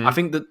time. Mm-hmm. I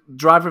think the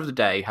driver of the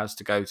day has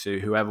to go to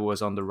whoever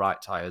was on the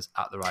right tires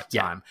at the right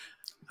time.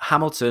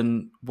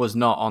 Hamilton was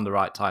not on the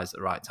right tires at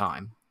the right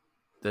time.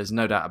 There's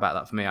no doubt about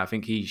that for me. I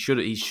think he should.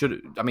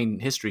 I mean,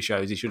 history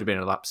shows he should have been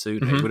a lap sooner.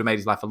 Mm-hmm. It would have made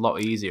his life a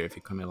lot easier if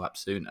he'd come in a lap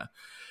sooner.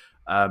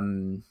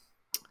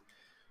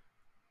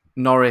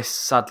 Norris,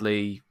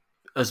 sadly,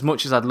 as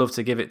much as I'd love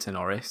to give it to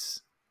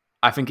Norris,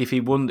 I think if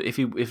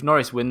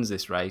Norris wins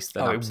this race,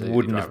 then it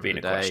wouldn't have been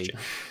a question.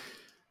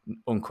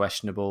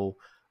 Unquestionable.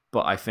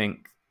 But I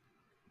think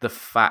the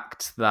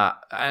fact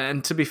that,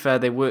 and to be fair,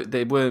 they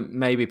weren't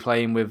maybe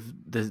playing with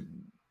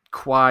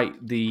quite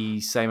the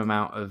same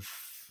amount of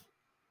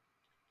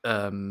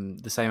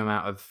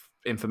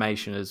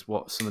information as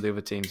what some of the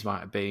other teams might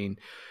have been.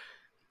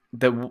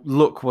 The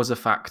luck was a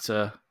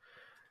factor.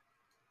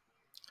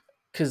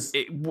 Because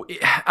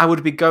I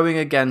would be going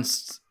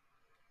against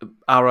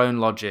our own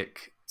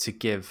logic to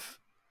give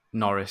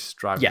Norris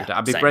driver of the day.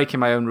 I'd be breaking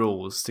my own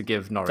rules to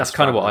give Norris. That's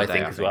kind of what I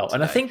think as well. Today,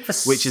 and I think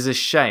which is a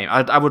shame.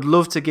 I would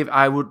love to give.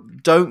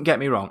 Don't get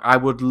me wrong. I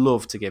would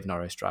love to give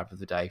Norris driver of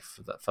the day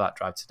for that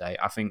drive today.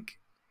 I think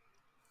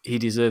he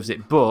deserves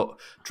it. But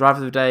driver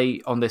of the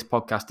day on this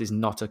podcast is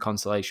not a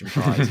consolation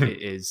prize.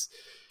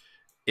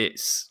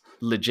 It's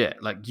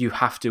legit. Like you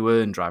have to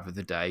earn driver of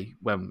the day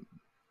when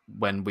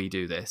we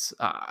do this.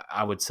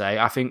 I would say.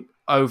 I think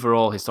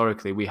overall,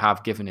 historically, we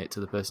have given it to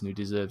the person who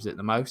deserves it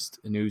the most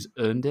and who's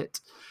earned it.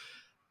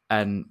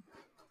 And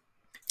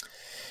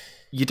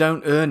you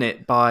don't earn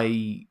it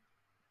by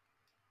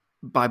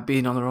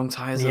being on the wrong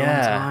tyres at the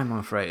wrong time, I'm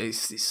afraid.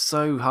 It's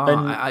so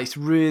hard. It's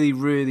really,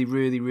 really,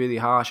 really, really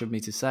harsh of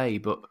me to say,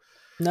 but...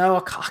 No,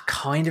 I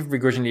kind of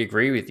begrudgingly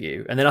agree with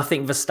you. And then I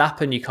think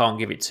Verstappen you can't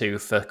give it to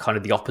for kind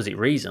of the opposite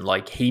reason.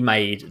 Like, he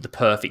made the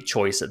perfect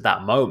choice at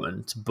that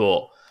moment,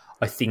 but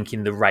I think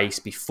in the race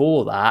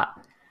before that,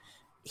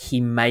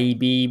 he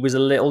maybe was a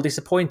little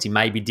disappointing.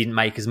 Maybe didn't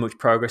make as much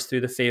progress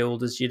through the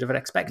field as you'd have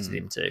expected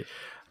him to.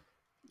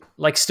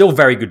 Like, still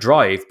very good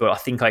drive, but I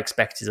think I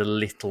expected a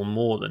little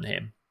more than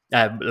him.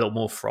 A little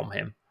more from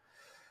him.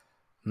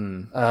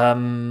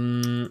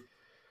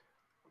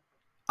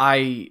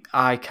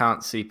 I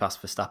can't see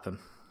past Verstappen.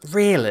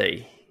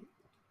 Really?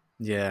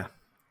 Yeah.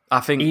 I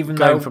think even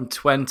going from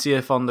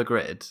 20th on the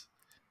grid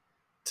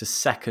to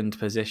second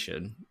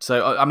position.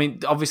 So, I mean,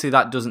 obviously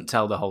that doesn't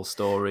tell the whole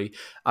story.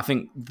 I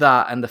think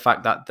that and the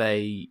fact that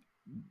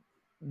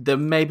there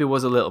maybe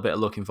was a little bit of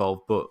luck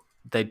involved, but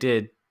they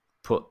did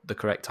put the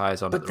correct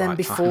tyres on at the right time. But then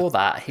before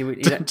that, he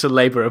would... to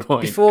labour a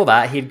point. Before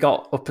that, he'd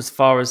got up as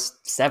far as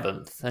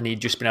 7th, and he'd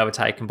just been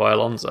overtaken by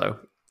Alonso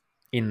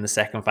in the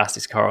second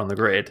fastest car on the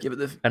grid. Yeah,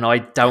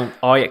 but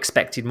I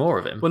expected more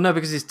of him. Well, no,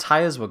 because his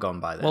tyres were gone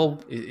by then.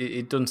 Well,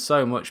 he'd done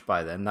so much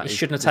by then. That he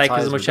shouldn't have taken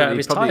as much out of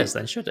his tyres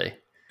then, should he?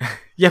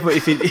 Yeah, but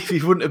if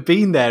he wouldn't have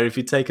been there, if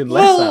he'd taken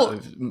less out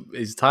of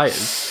his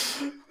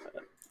tyres...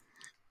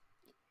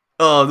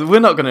 Oh, we're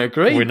not going to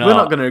agree. We're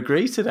not going to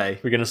agree today.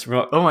 We're going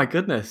to... Oh my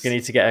goodness. We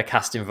need to get a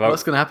casting vote.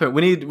 What's going to happen?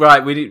 We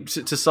need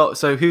to sort...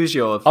 So who's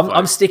your...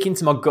 I'm sticking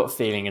to my gut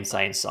feeling and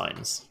saying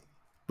Sainz.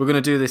 We're going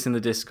to do this in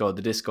the Discord.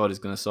 The Discord is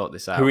going to sort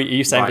this out. Who are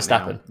you saying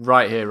Verstappen?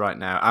 Right here, right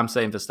now. I'm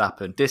saying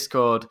Verstappen.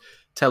 Discord,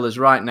 tell us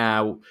right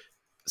now,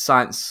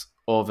 Sainz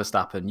or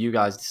Verstappen. You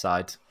guys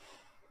decide.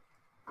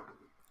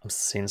 I'm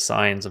seeing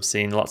signs. I'm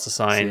seeing lots of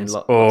signs. Stu.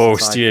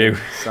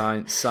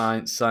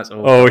 Sainz.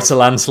 Oh, it's a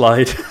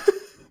landslide.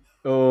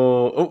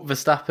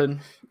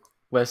 Verstappen.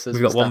 Where says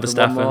we've got one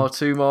Verstappen. 1 more,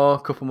 2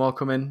 more, couple more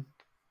coming.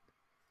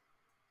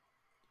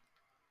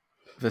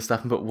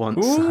 Verstappen, but one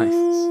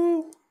Sainz.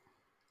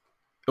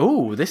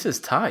 Oh, this is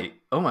tight.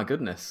 Oh my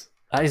goodness.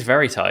 That is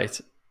very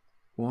tight.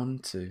 1,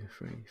 2,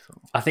 3, 4.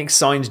 I think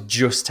Sainz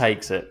just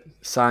takes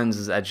it. Sainz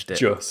has edged it.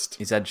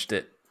 He's edged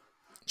it.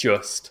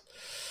 Just.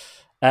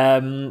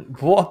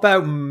 What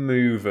about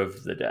move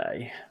of the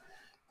day?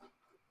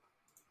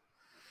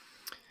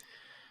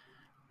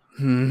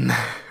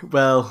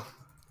 Well,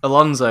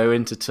 Alonso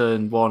into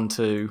turn 1,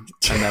 2,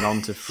 and then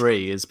on to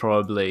 3 is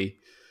probably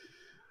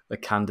a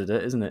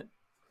candidate, isn't it?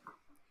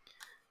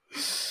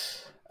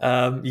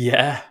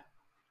 Yeah.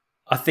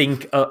 I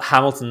think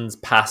Hamilton's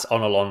pass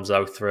on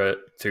Alonso through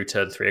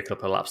turn 3 a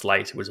couple of laps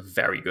later was a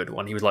very good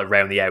one. He was like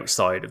round the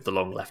outside of the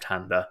long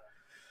left-hander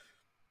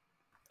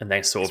and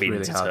then sort of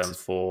into turn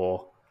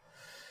 4.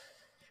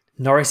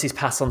 Norris's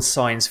pass on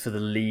Sainz for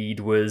the lead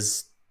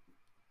was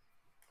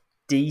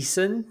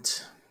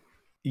decent.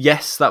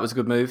 Yes, that was a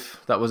good move.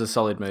 That was a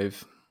solid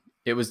move.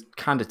 It was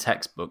kind of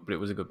textbook, but it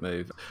was a good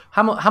move.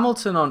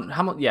 Hamilton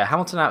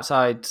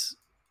outside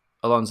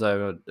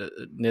Alonso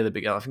near the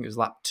beginning. I think it was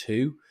lap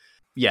 2.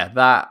 Yeah,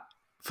 that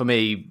for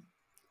me,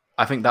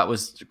 I think that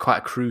was quite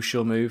a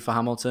crucial move for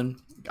Hamilton.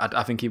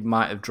 I think he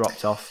might have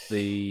dropped off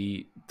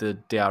the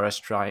DRS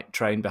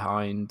train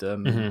behind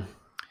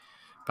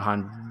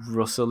behind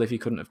Russell if he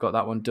couldn't have got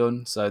that one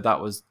done. So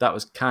that was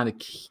kind of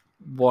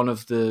one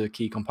of the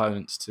key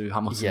components to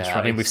Hamilton's race.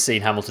 I mean, we've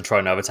seen Hamilton try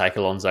and overtake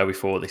Alonso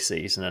before this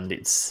season, and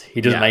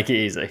he doesn't make it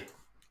easy.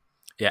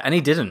 Yeah, and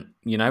he didn't.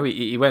 You know,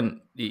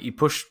 he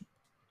pushed.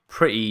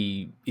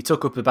 He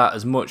took up about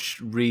as much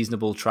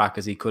reasonable track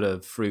as he could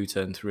have through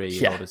turn 3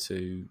 in order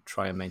to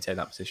try and maintain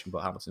that position.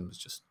 But Hamilton was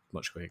just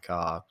much quicker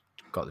car,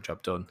 got the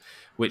job done,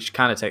 which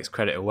kind of takes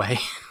credit away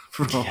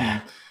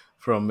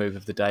from move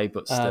of the day.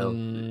 But still,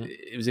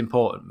 it was an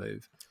important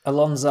move.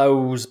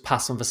 Alonso's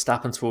pass on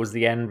Verstappen towards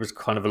the end was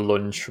kind of a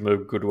lunge from a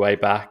good way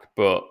back,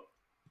 but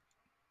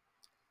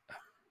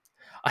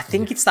I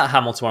think it's that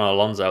Hamilton on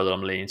Alonso that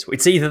I'm leaning to.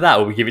 It's either that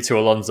or we give it to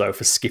Alonso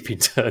for skipping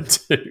turn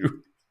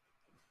 2.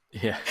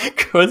 Yeah,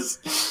 because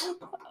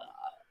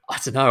I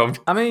don't know.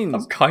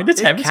 I'm kind of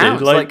tempted.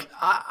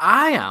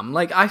 I am.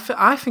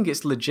 I think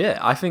it's legit.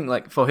 I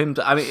think for him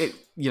to.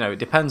 It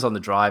depends on the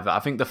driver. I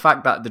think the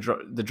fact that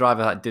the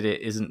driver that did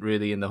it isn't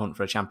really in the hunt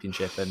for a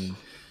championship and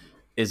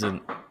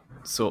isn't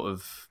sort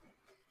of,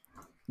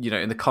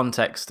 in the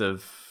context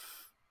of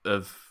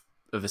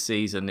a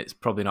season, it's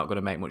probably not going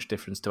to make much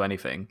difference to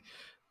anything.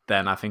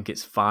 Then I think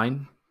it's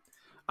fine.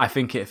 I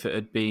think if it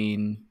had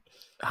been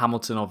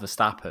Hamilton or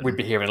Verstappen, we'd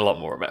be hearing a lot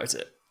more about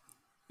it.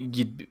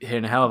 You'd be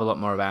hearing a hell of a lot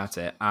more about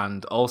it,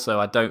 and also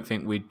I don't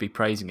think we'd be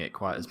praising it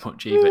quite as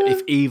much either.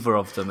 If either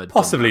of them had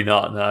possibly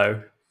not,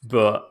 no.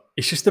 But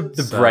it's just the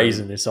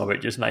brazenness of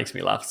it just makes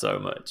me laugh so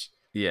much.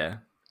 Yeah,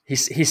 he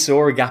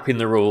saw a gap in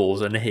the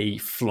rules and he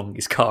flung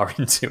his car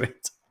into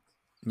it.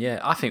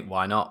 Yeah, I think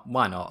why not?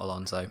 Why not,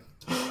 Alonso?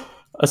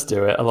 Let's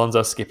do it.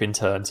 Alonso skipping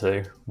turn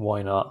 2.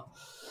 Why not?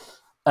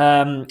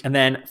 And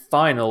then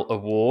final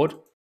award.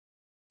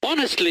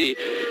 Honestly,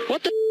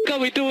 what the f*** are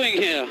we doing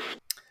here?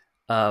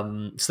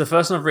 So the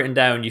first one I've written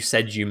down, you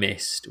said you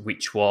missed,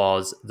 which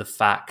was the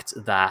fact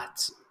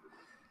that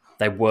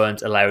they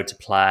weren't allowed to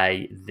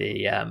play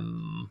the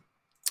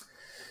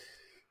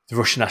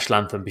Russian national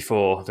anthem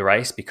before the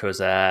race because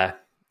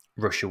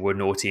Russia were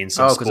naughty in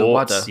some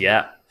sports.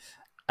 Yeah.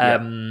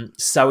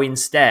 So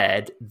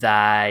instead,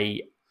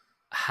 they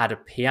had a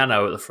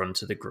piano at the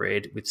front of the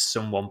grid with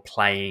someone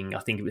playing, I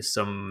think it was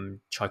some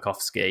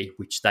Tchaikovsky,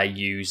 which they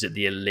use at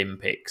the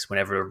Olympics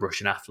whenever a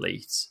Russian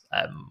athlete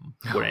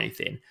won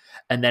anything,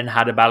 and then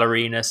had a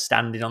ballerina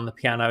standing on the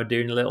piano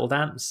doing a little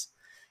dance.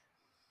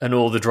 And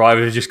all the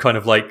drivers just kind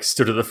of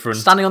stood at the front.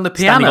 Standing on the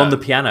piano? Standing on the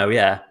piano,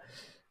 yeah.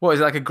 What, is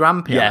it like a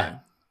grand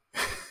piano?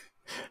 Yeah.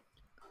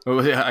 Well,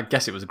 I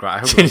guess it was a grand. I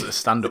hope it was a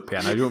stand-up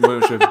piano. You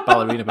wouldn't want a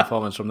ballerina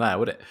performance from there,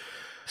 would it?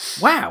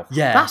 Wow,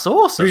 yeah, that's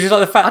awesome. It was just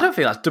the fact, I don't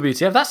think that's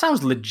WTF. That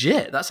sounds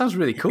legit. That sounds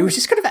really cool. It was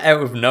just kind of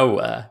out of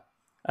nowhere.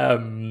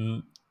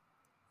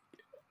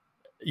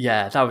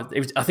 Yeah, I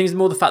think it's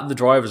more the fact that the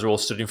drivers are all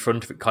stood in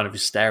front of it, kind of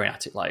just staring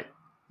at it,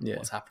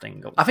 what's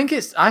happening? I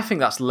think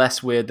that's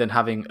less weird than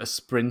having a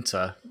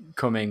sprinter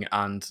coming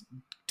and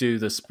do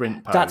the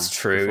sprint pose. That's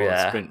true.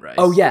 Yeah. The sprint race.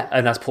 Oh yeah,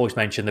 and as Paul's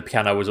mentioned, the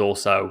piano was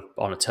also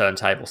on a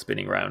turntable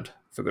spinning round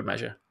for good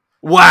measure.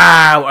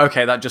 Wow.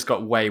 Okay, that just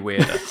got way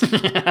weirder.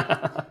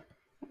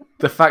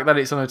 The fact that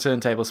it's on a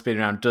turntable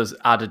spinning around does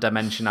add a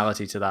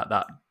dimensionality to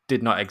that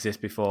did not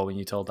exist before when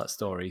you told that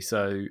story.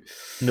 So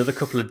another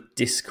couple of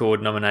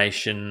Discord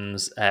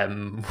nominations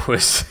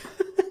was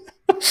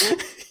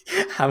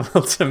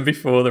Hamilton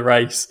before the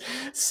race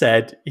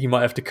said he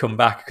might have to come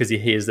back because he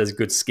hears there's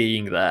good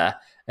skiing there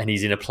and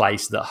he's in a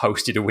place that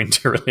hosted a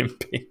Winter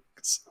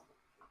Olympics,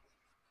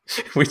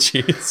 which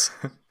is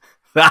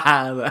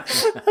a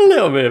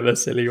little bit of a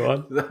silly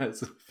one.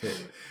 That's a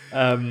bit...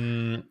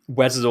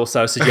 Wes has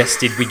also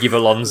suggested we give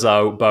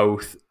Alonso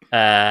both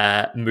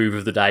move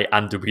of the day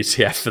and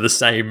WTF for the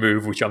same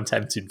move, which I'm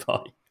tempted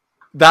by.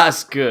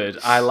 That's good.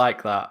 I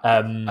like that.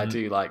 I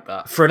do like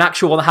that. For an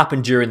actual one that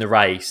happened during the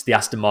race, the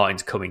Aston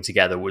Martins coming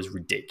together was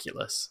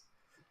ridiculous.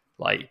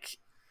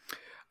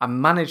 I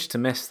managed to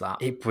miss that.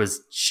 It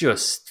was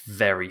just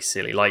very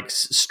silly.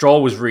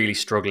 Stroll was really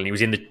struggling. He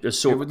was in the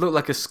it would look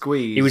like a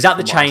squeeze. He was at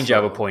the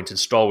changeover point and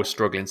Stroll was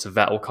struggling, so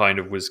Vettel kind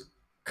of was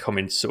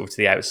coming sort of to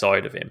the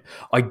outside of him.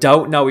 I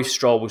don't know if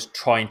Stroll was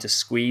trying to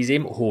squeeze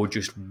him or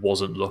just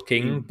wasn't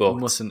looking, but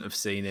mustn't have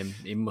seen him.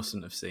 He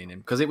mustn't have seen him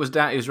because it was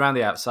down. It was around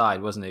the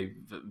outside, wasn't he?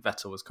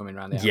 Vettel was coming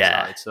around the outside,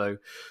 Yeah. so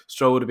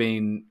Stroll would have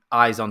been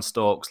eyes on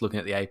stalks, looking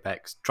at the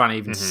apex, trying to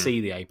even see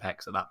the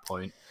apex at that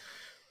point.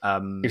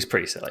 it was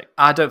pretty silly.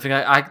 I don't think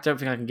I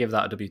can give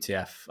that a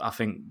WTF. I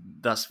think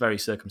that's very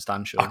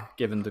circumstantial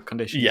given the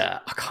conditions. Yeah,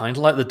 I kind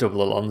of like the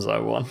double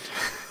Alonso one.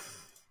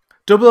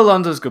 Double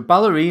Alonso's good.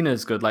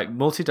 Ballerina's good. Like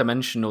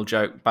multi-dimensional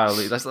joke.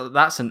 Ballerina.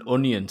 That's an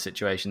onion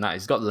situation. That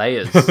he's got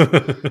layers.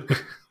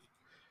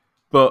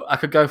 But I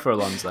could go for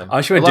Alonso.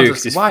 I should do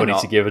because it's why funny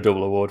not? to give a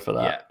double award for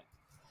that. Yeah,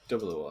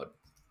 double award.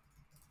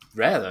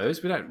 Rare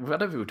those. I don't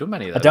think we've done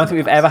many of I those. don't think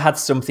we've ever had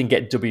something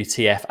get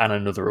WTF and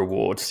another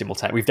award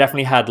simultaneously. We've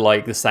definitely had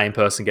like the same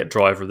person get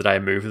driver of the day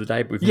and move of the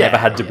day, but we've never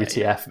had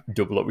WTF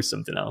double up with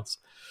something else.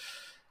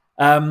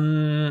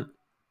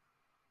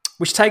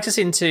 Which takes us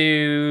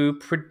into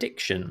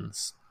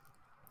predictions.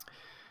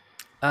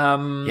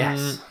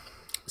 Yes.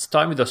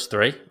 Starting with us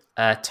three.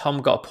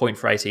 Tom got a point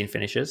for 18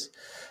 finishes.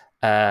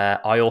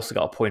 I also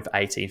got a point for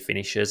 18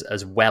 finishes,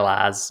 as well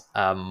as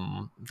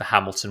the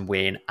Hamilton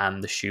win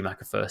and the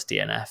Schumacher first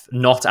DNF.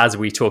 Not as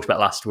we talked about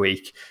last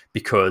week,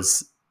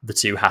 because the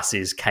two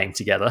Hasses came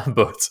together,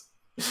 but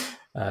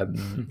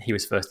he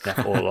was first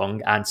DNF all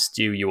along. And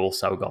Stu, you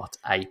also got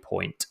a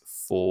point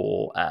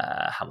for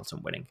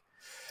Hamilton winning.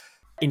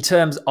 In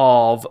terms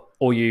of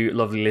all you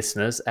lovely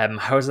listeners,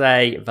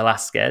 Jose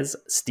Velasquez,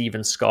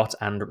 Stephen Scott,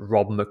 and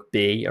Rob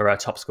McBee are our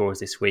top scorers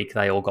this week.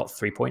 They all got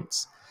 3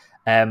 points.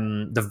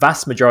 The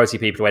vast majority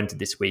of people who entered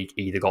this week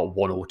either got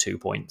 1 or 2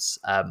 points.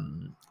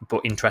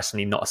 But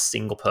interestingly, not a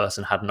single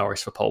person had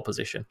Norris for pole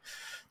position.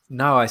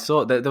 No, I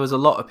saw that there was a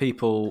lot of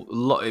people.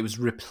 It was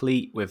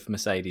replete with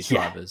Mercedes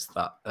drivers.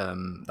 That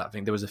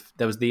thing. There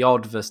was the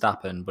odd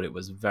Verstappen, but it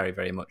was very,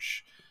 very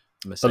much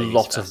Mercedes. A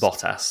lot of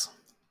Bottas,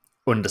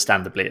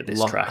 understandably at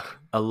this track.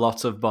 A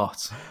lot of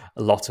bot.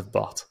 A lot of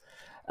bot.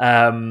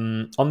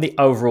 On the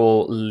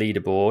overall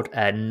leaderboard,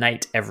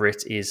 Nate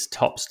Everett is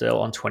top still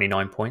on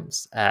 29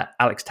 points.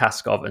 Alex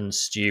Taskov and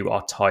Stu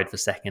are tied for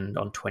second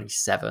on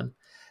 27.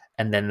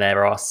 And then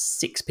there are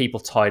 6 people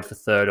tied for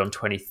third on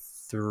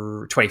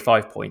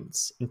 25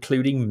 points,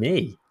 including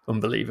me,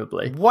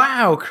 unbelievably.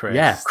 Wow, Chris.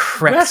 Yeah,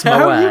 crept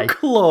my way. You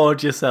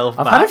clawed yourself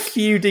I've back. had a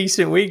few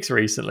decent weeks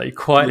recently,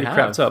 quietly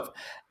crept up.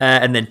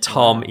 And then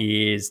Tom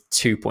is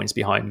 2 points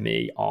behind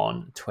me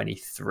on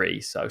 23,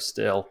 so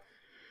still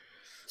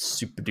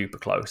super duper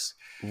close.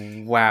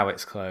 Wow,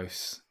 it's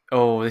close.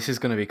 Oh, this is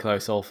going to be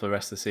close all for the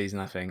rest of the season.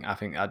 I think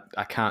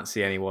I can't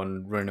see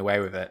anyone running away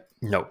with it.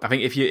 No, I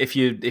think if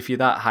you're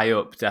that high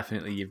up,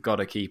 definitely you've got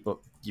to keep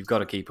up. You've got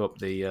to keep up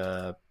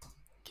the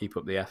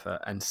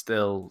effort. And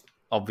still,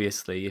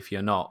 obviously, if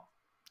you're not,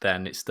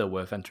 then it's still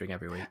worth entering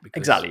every week because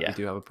exactly. Yeah, you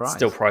do have a prize.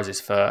 Still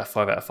prizes for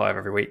 5 out of 5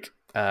 every week.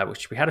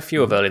 Which we had a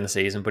few of early in the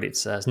season, but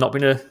it's not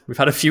been we've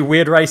had a few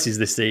weird races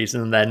this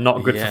season, and they're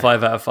not good for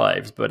 5 out of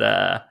 5s. But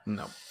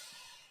no.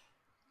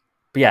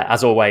 But yeah,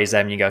 as always,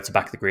 you go to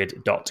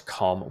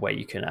backthegrid.com where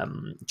you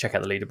can check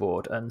out the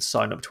leaderboard and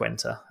sign up to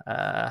enter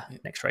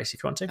next race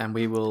if you want to. And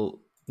we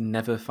will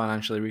never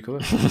financially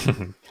recover.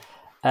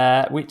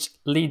 Which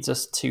leads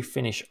us to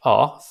finish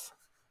off.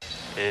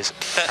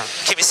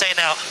 Keep it saying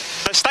now.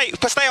 Stay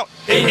out.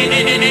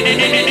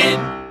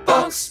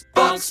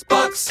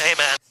 Box. Hey,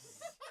 man.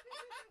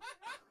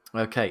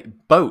 Okay,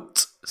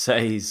 Boat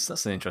says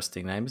that's an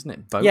interesting name, isn't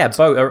it? Boat. Yeah,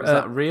 Boat. Is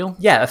that real?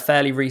 Yeah, a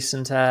fairly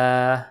recent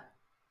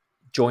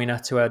joiner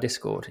to our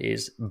Discord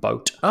is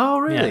Boat. Oh,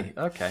 really?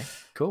 Yeah. Okay,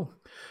 cool.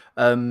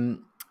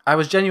 I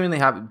was genuinely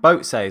happy.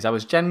 Boat says, I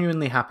was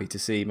genuinely happy to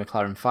see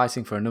McLaren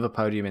fighting for another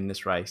podium in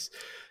this race.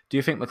 Do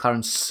you think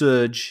McLaren's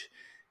surge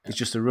is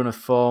just a run of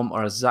form,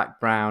 or has Zach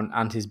Brown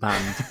and his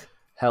band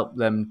helped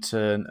them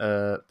turn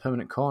a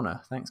permanent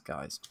corner? Thanks,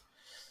 guys.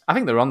 I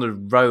think they're on the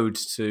road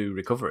to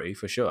recovery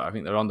for sure. I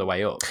think they're on the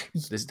way up.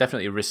 There's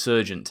definitely a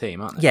resurgent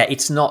team, aren't they? Yeah,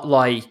 it's not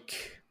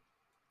like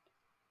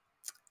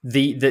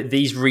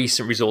these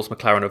recent results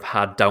McLaren have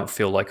had don't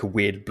feel like a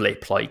weird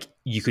blip. Like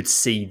you could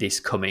see this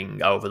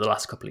coming over the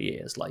last couple of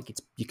years. Like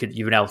you've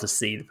been able to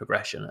see the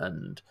progression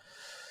and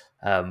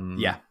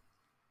yeah,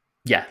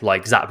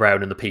 like Zach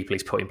Brown and the people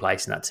he's put in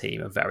place in that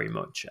team are very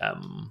much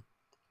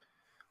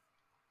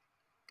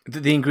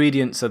the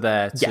ingredients are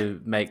there to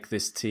make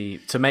this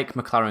team, to make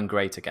McLaren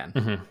great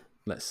again,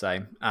 let's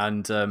say.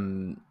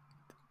 And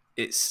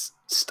it's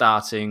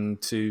starting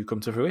to come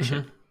to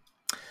fruition.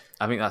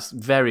 I think that's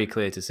very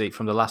clear to see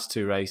from the last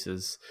 2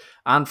 races.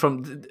 And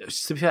from,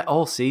 to be fair,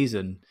 all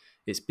season,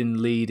 it's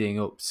been leading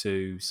up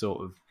to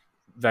sort of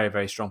very,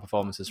 very strong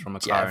performances from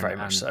McLaren. Yeah, very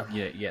much so.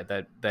 Yeah,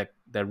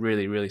 they're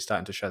really, really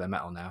starting to show their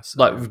mettle now. So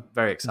like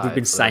very excited. We've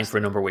been saying for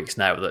a number of weeks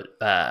now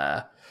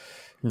that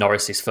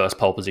Norris's first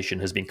pole position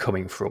has been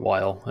coming for a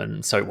while,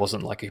 and so it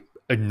wasn't like an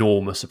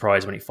enormous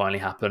surprise when it finally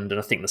happened. And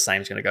I think the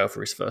same is going to go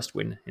for his first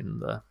win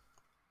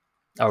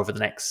over the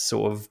next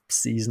sort of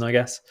season, I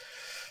guess.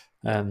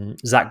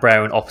 Zach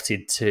Brown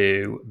opted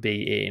to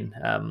be in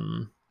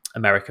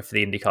America for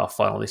the IndyCar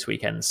final this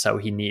weekend, so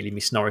he nearly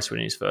missed Norris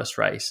winning his first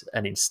race,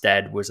 and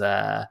instead was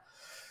there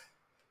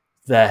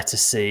to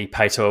see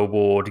Pato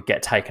O'Ward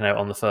get taken out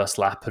on the first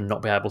lap and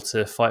not be able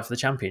to fight for the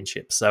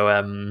championship. So,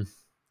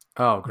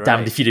 oh, great.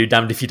 damned if you do,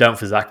 damned if you don't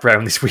for Zach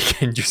Brown this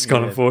weekend. Just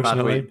gone,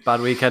 unfortunately. Bad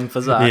weekend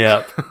for Zach.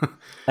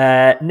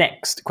 Yeah.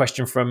 Next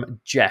question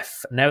from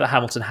Jeff. Now that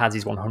Hamilton has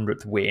his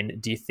 100th win,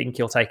 do you think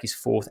he'll take his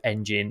fourth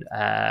engine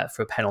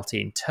for a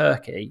penalty in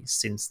Turkey,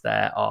 since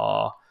there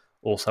are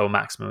also a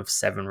maximum of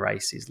 7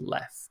 races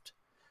left?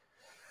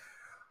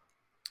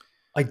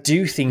 I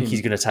do think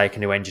he's going to take a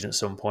new engine at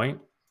some point.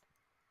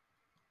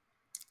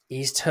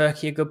 Is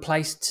Turkey a good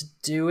place to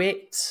do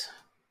it?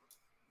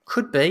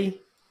 Could be.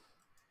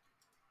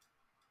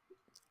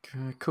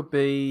 Could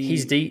be.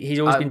 He's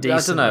always been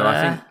decent. I don't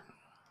know.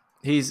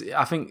 There.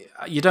 I think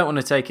you don't want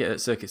to take it at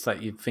circuits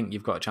that you think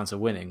you've got a chance of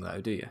winning, though,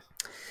 do you?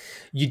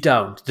 You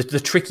don't. The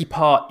tricky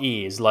part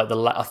is like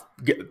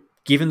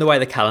given the way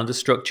the calendar's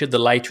structured, the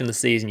later in the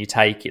season you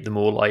take it, the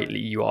more likely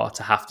you are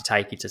to have to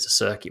take it at a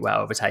circuit where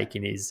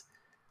overtaking is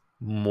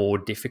more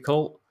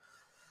difficult.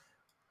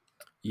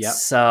 Yeah.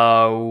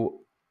 So,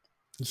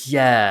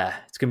 yeah,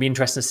 it's going to be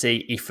interesting to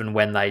see if and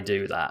when they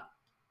do that.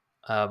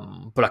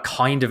 But I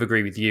kind of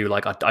agree with you.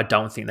 Like, I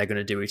don't think they're going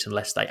to do it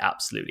unless they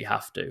absolutely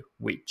have to,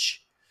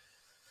 which...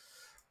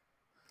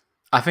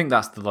 I think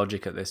that's the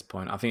logic at this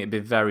point. I think it'd be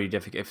very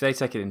difficult. If they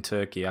take it in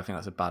Turkey, I think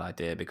that's a bad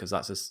idea, because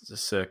that's a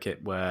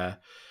circuit where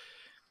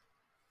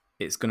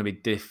it's going to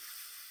be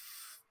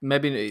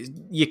maybe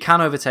you can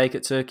overtake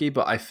at Turkey,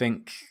 but I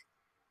think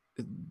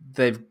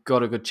they've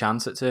got a good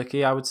chance at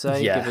Turkey, I would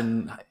say,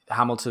 given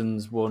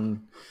Hamilton's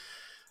won...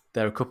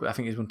 There are a couple. I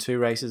think he's won 2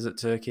 races at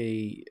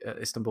Turkey at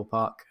Istanbul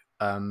Park,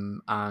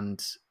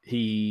 and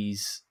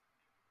he's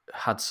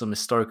had some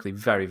historically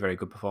very, very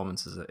good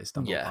performances at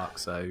Istanbul Park.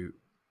 So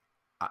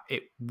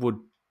it would.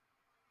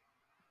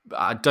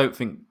 I don't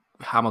think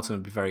Hamilton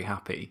would be very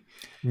happy.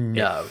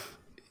 No, if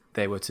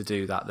they were to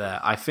do that there.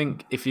 I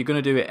think if you're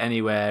going to do it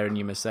anywhere in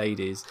your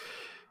Mercedes,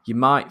 you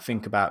might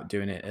think about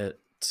doing it at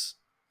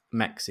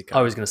Mexico.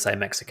 I was going to say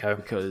Mexico,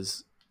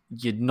 because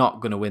you're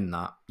not going to win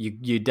that.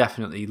 You're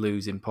definitely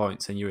losing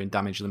points, and you're in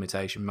damage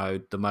limitation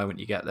mode the moment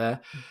you get there.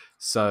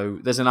 So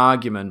there's an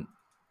argument.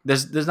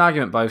 There's an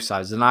argument both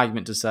sides. There's an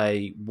argument to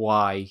say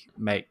why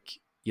make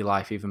your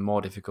life even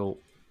more difficult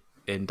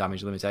in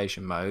damage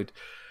limitation mode,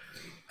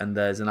 and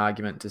there's an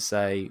argument to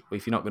say, well,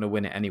 if you're not going to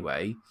win it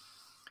anyway,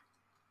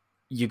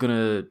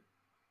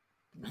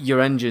 your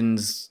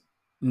engine's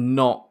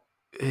not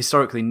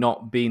historically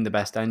not being the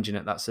best engine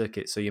at that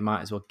circuit, so you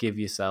might as well give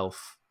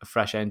yourself a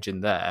fresh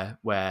engine there,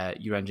 where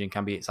your engine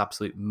can be its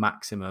absolute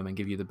maximum and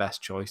give you the best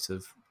choice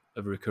of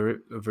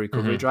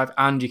recovery drive,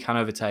 and you can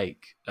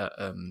overtake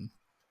at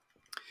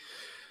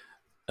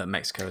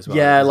Mexico as well.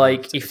 Yeah,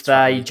 like if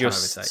they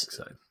just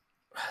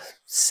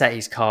set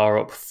his car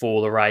up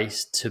for the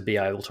race to be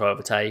able to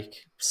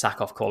overtake,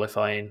 sack off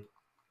qualifying,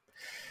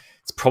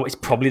 it's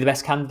probably the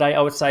best candidate,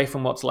 I would say,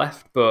 from what's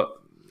left. But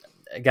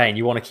again,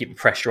 you want to keep the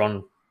pressure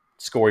on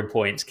scoring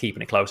points,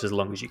 keeping it close as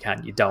long as you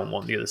can. You don't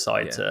want the other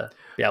side to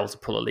be able to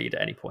pull a lead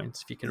at any point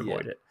if you can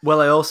avoid it.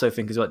 Well, I also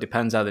think as well, it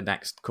depends how the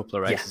next couple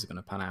of races are going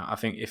to pan out. I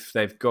think if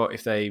they've got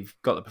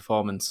the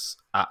performance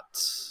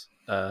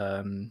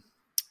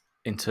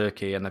in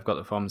Turkey and they've got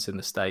the performance in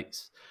the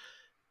States,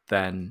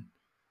 then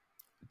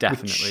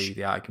definitely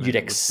the argument you'd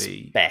would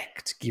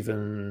expect,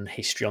 given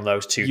history on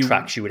those two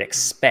tracks, you would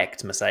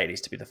expect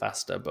Mercedes to be the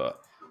faster. But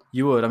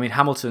you would. I mean,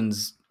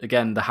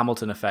 the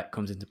Hamilton effect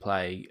comes into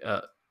play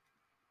at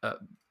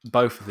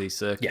both of these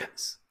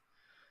circuits.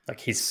 Like,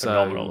 he's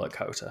phenomenal at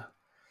COTA.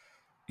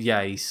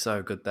 Yeah, he's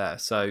so good there.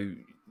 So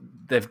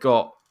they're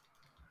going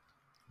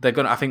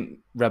to, I think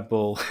Red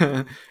Bull,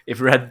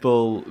 if Red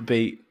Bull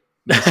beat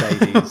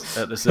Mercedes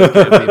at the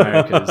Circuit of the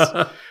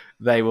Americas,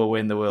 they will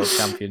win the World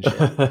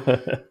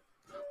Championship.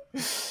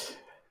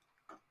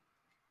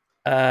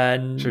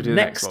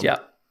 Next,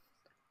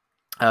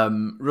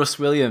 Russ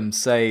Williams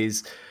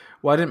says,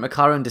 why didn't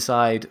McLaren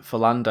decide for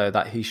Lando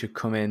that he should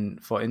come in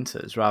for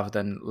Inters rather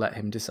than let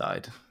him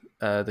decide?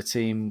 The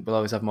team will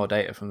always have more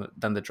data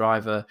than the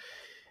driver.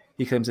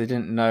 He claims they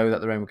didn't know that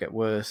the rain would get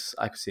worse.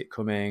 I could see it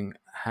coming.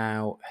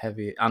 How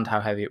heavy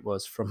it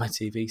was from my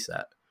TV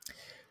set.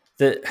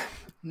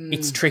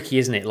 It's tricky,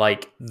 isn't it?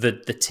 Like the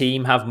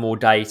team have more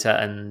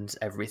data and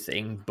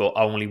everything, but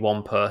only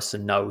one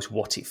person knows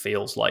what it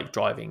feels like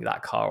driving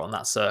that car on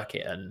that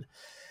circuit, and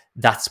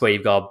that's where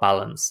you've got to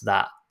balance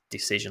that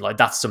decision. Like,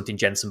 that's something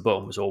Jenson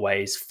Button was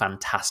always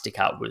fantastic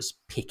at, was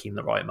picking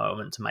the right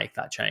moment to make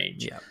that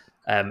change. Yeah.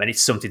 And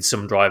it's something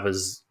some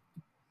drivers,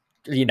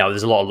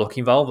 there's a lot of luck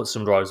involved, but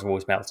some drivers have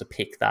always been able to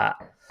pick that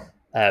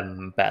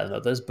better than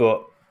others.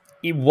 But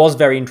it was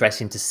very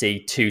interesting to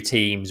see two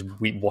teams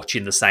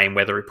watching the same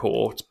weather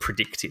report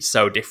predict it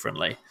so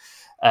differently.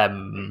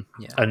 And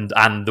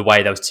the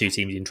way those two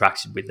teams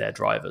interacted with their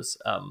drivers.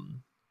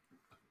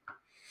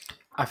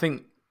 I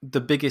think the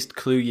biggest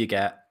clue you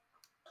get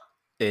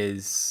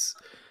is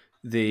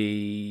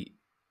the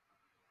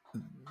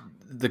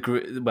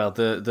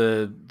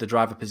the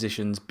driver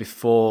positions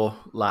before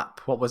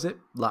lap, what was it?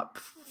 Lap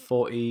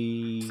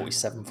 40...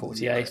 47,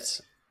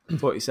 48.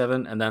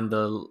 47, and then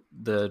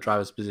the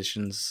drivers'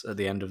 positions at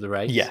the end of the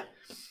race. Yeah.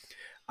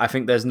 I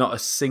think there's not a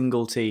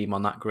single team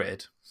on that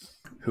grid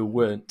who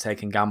weren't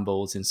taking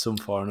gambles in some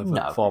form or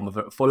another,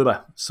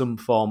 some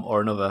form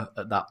or another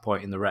at that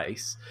point in the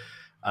race.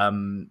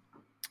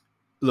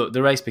 Look,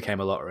 the race became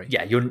a lottery.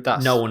 Yeah,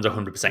 no one's 100%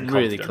 confident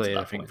really clear,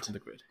 at I think, point. from the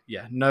grid.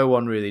 Yeah, no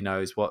one really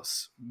knows what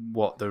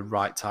the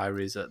right tyre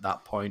is at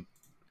that point,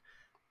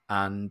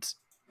 and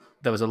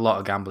there was a lot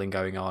of gambling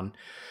going on.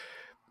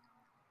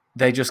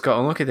 They just got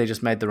unlucky. They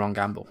just made the wrong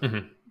gamble.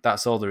 Mm-hmm.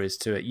 That's all there is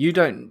to it. You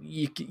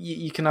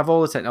can have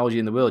all the technology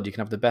in the world. You can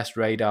have the best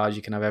radars.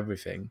 You can have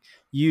everything.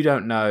 You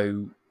don't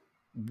know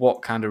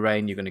what kind of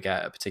rain you're going to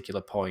get at a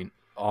particular point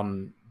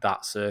on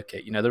that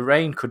circuit. You know, the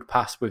rain could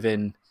pass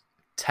within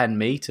 10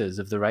 meters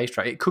of the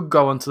racetrack. It could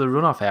go onto the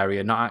runoff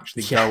area, not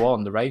actually go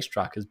on the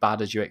racetrack as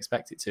bad as you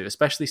expect it to,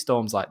 especially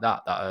storms like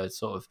that are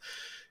sort of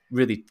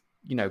really,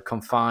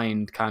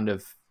 confined kind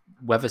of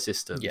weather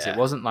systems. Yeah. It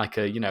wasn't like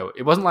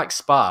it wasn't like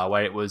Spa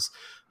where it was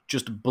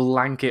just a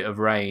blanket of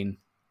rain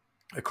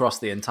across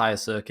the entire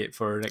circuit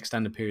for an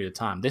extended period of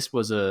time. This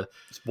was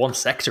It's one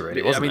sector,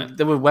 really, wasn't it?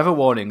 There were weather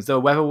warnings. There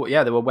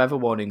were weather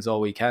warnings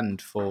all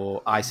weekend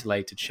for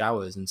isolated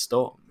showers and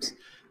storms.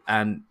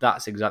 And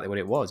that's exactly what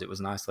it was. It was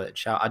an isolated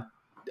shower.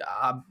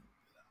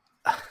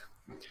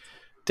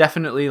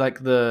 Definitely,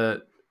 like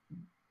the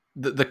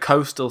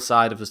coastal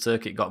side of the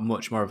circuit got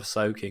much more of a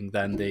soaking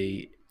than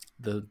the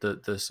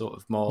sort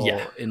of more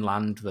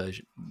inland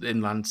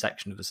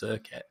section of the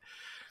circuit.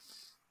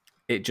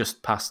 It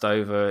just passed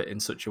over in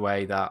such a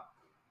way that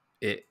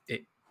it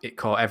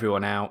caught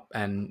everyone out,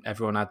 and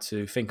everyone had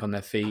to think on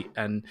their feet.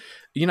 And,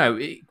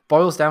 it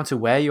boils down to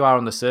where you are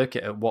on the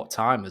circuit at what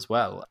time as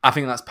well. I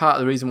think that's part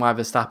of the reason why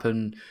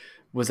Verstappen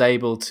was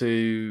able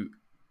to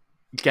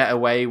get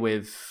away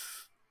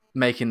with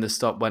making the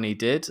stop when he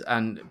did.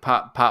 And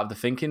part of the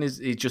thinking is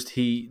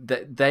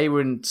they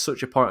were in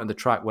such a point on the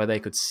track where they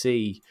could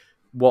see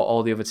what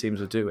all the other teams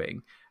were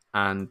doing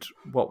and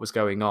what was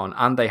going on.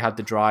 And they had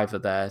the driver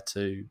there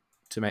to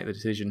make the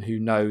decision, who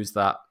knows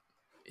that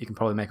he can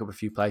probably make up a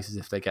few places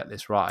if they get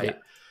this right. Yeah.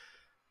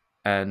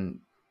 And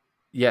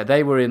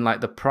they were in like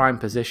the prime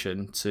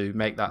position to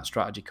make that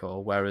strategy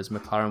call, whereas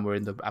McLaren were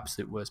in the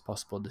absolute worst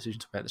possible decision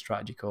to make the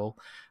strategy call,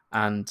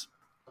 and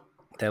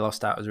they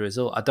lost out as a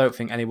result. I don't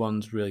think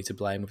anyone's really to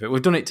blame with it.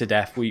 We've done it to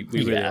death. We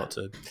really ought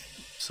to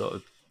sort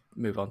of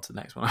move on to the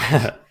next one.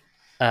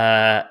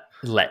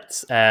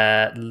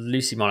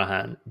 Lucy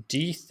Monaghan, do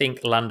you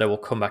think Lando will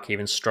come back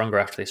even stronger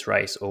after this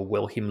race, or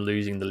will him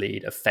losing the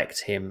lead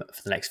affect him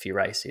for the next few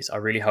races? I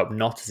really hope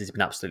not, as he's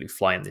been absolutely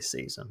flying this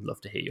season.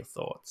 Love to hear your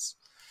thoughts.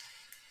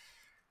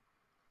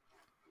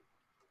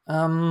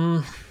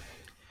 It's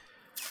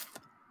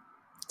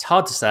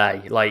hard to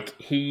say. Like,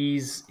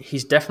 he's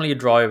definitely a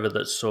driver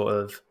that sort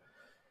of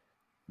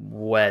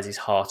wears his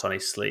heart on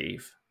his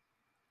sleeve,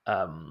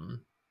 and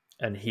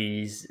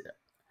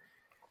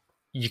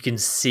you can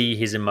see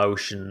his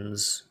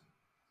emotions,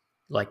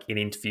 like in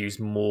interviews,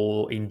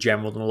 more in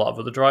general than a lot of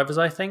other drivers,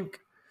 I think.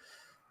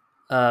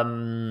 I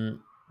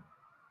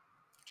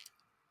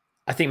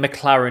think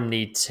McLaren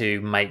need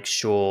to make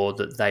sure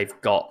that they've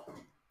got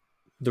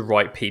the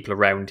right people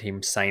around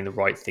him saying the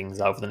right things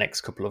over the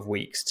next couple of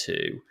weeks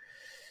to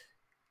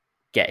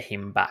get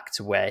him back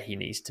to where he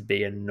needs to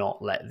be and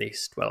not let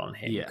this dwell on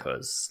him.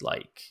 Because,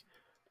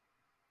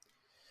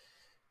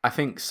 I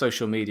think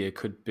social media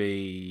could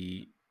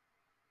be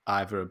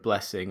either a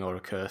blessing or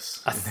a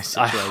curse.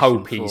 I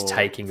hope he's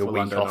taking a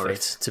week off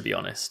it, to be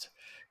honest.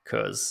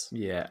 Because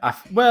I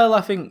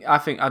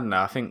don't know.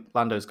 I think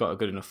Lando's got a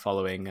good enough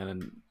following,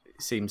 and it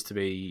seems to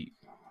be.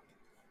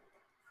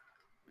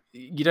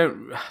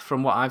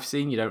 From what I've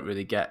seen, you don't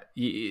really get.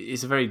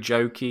 It's a very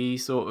jokey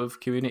sort of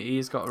community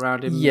he's got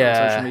around him on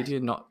social media.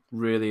 Not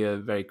really a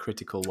very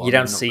critical one. You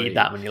don't see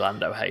that many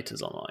Lando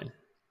haters online.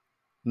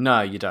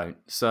 No, you don't.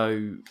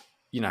 So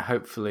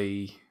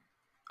hopefully,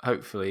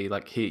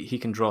 like he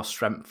can draw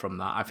strength from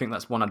that. I think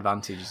that's one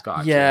advantage he's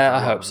got. Actually,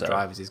 I hope so.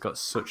 Drivers, he's got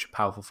such a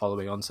powerful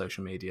following on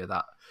social media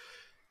that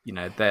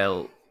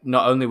they'll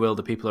not only will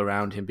the people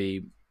around him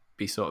be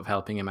sort of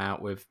helping him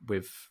out with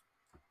the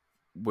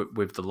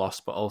loss,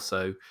 but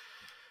also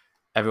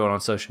everyone on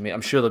social media.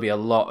 I'm sure there'll be a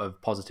lot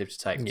of positive to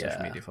take from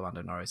social media for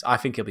Lando Norris. I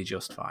think he'll be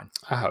just fine.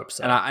 I hope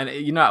so. And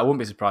I wouldn't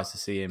be surprised to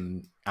see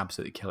him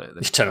absolutely kill it.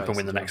 Just turn up and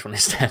win the next one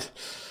instead.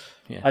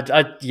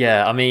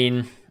 Yeah. I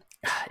mean,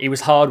 it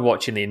was hard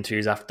watching the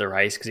interviews after the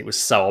race because it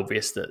was so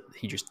obvious that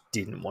he just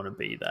didn't want to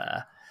be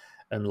there.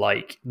 And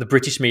like the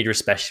British media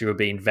especially were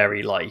being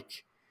very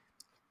like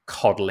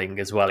coddling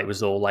as well. It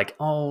was all like,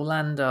 "Oh,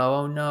 Lando,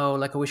 oh no,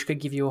 like I wish I could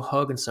give you a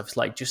hug and stuff." It's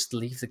like, just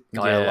leave the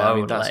guy alone. I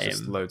mean, that's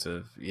just loads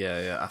of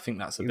I think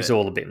that's it was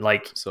all a bit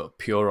like sort of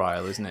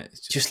puerile, isn't it?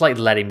 It's just like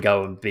let him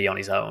go and be on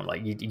his own.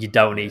 Like you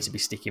don't need to be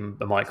sticking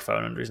a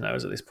microphone under his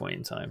nose at this point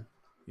in time.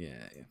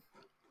 Yeah.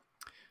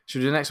 Should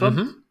we do the next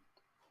one?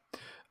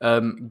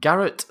 Mm-hmm.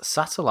 Garrett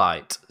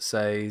Satellite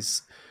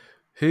says,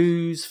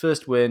 Whose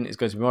first win is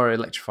going to be more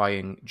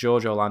electrifying,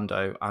 George or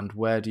Lando, and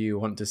where do you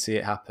want to see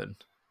it happen?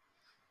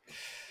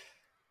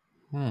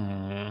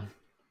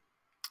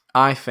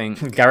 I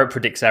think Garrett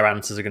predicts our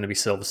answers are going to be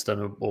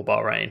Silverstone or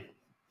Bahrain,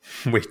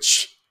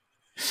 which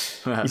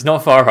he's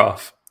not far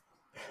off.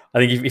 I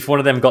think if one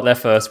of them got their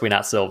first win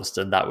at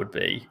Silverstone, that would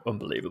be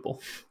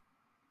unbelievable.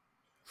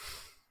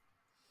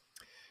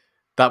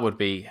 that would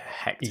be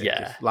hectic.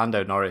 Yeah. If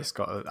Lando Norris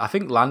I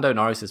think Lando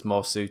Norris is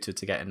more suited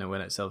to getting a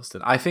win at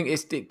Silverstone. I think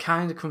it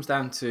kind of comes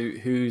down to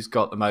who's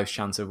got the most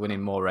chance of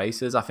winning more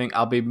races. I think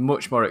I'll be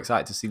much more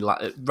excited to see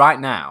right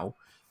now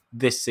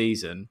this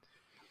season.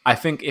 I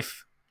think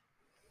if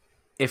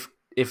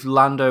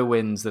Lando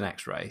wins the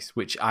next race,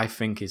 which I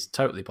think is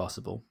totally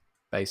possible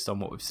based on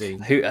what we've seen,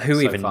 Who so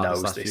even far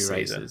knows last this few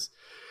season? races.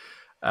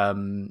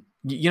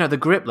 The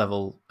grip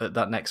level at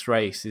that next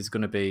race is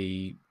going to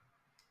be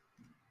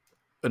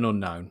an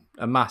unknown,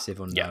 a massive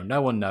unknown. Yeah.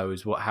 No one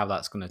knows how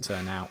that's going to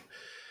turn out.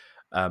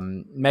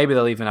 Maybe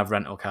they'll even have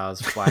rental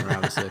cars flying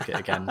around the circuit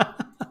again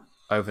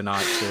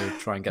overnight to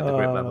try and get the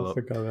grip level up.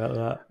 I forgot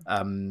about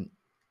that.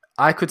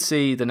 I could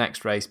see the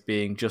next race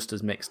being just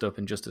as mixed up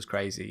and just as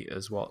crazy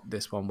as what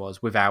this one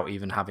was without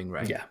even having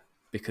rain. Yeah.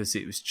 Because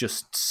it was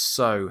just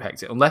so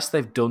hectic. Unless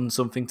they've done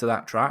something to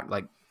that track,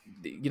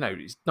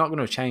 it's not going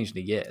to change in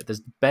a year. There's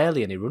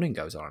barely any running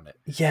goes on it.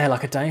 Yeah, I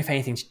don't know if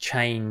anything's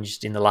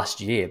changed in the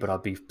last year, but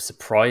I'd be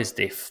surprised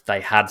if they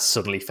had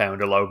suddenly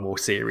found a load more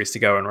series to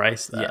go and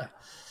race there. Yeah,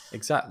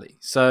 exactly.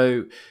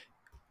 So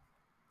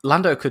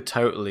Lando could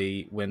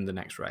totally win the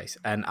next race,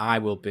 and I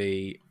will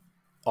be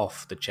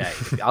off the chain.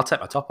 I'll take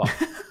my top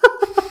off.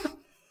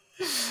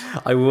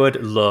 I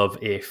would love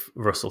if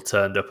Russell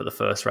turned up at the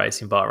first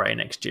race in Bahrain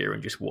next year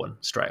and just won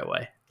straight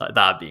away.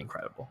 That'd be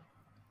incredible.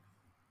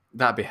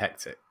 That'd be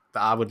hectic.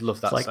 I would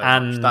love that so much.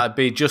 and That'd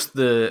be just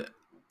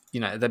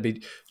that'd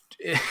be,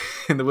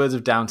 in the words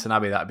of Downton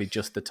Abbey, that'd be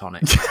just the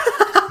tonic.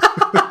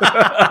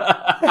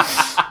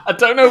 I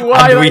don't know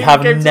why. And we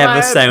have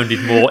never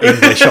sounded more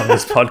English on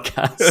this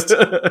podcast.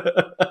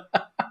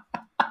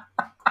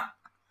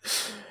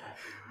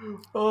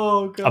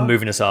 Oh, God. I'm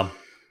moving us on.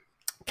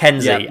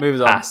 Kenzie moves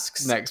on.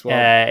 asks, Next one.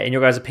 in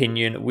your guys'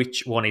 opinion,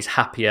 which one is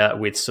happier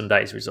with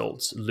Sunday's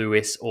results,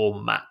 Lewis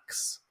or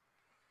Max?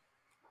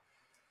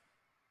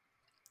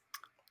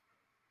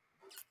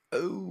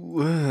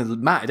 Oh,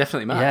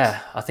 definitely Max. Yeah,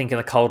 I think in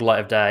the cold light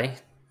of day,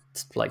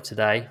 like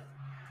today,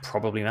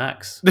 probably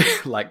Max.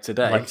 Like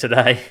today. Like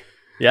today,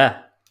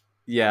 yeah.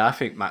 Yeah, I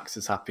think Max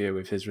is happier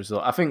with his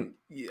result.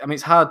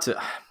 It's hard to...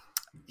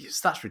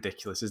 That's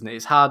ridiculous, isn't it?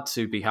 It's hard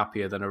to be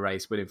happier than a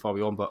race winning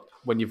Formula 1, but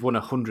when you've won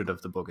 100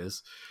 of the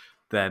buggers,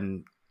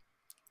 then,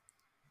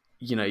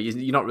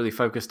 you're not really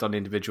focused on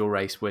individual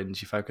race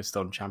wins. You're focused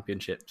on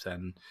championships,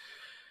 and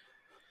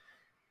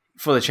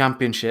for the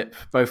championship,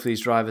 both of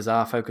these drivers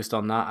are focused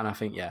on that, and I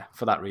think,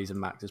 for that reason,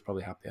 Max is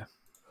probably happier.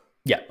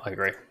 Yeah, I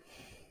agree.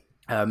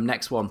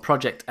 Next one,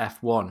 Project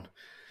F1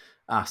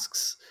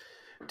 asks,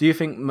 do you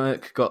think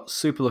Merck got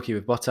super lucky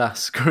with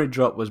Bottas? Grid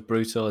drop was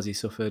brutal as he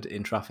suffered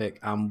in traffic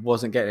and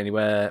wasn't getting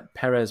anywhere.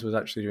 Perez was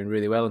actually doing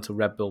really well until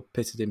Red Bull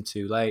pitted him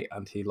too late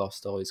and he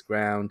lost all his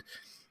ground.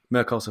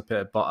 Merck also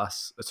pitted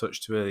Bottas a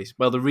touch too early.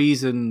 Well, the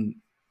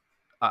reason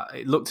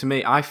it looked to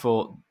me, I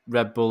thought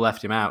Red Bull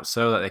left him out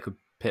so that they could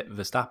pit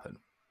Verstappen,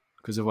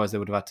 because otherwise they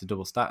would have had to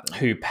double stack them.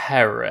 Who,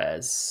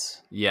 Perez?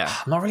 Yeah.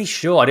 I'm not really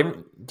sure. I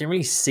didn't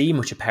really see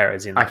much of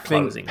Perez in that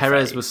closing I think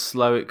Perez phase. was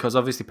slow, because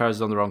obviously Perez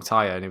was on the wrong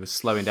tyre and he was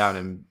slowing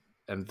down,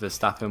 and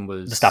Verstappen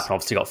was... Verstappen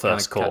obviously got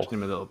first call. Catching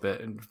him a little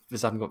bit, and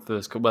Verstappen got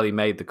first call. Well, he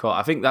made the call.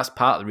 I think that's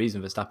part of the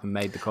reason Verstappen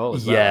made the call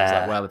as well.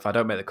 Yeah. It's like, if I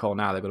don't make the call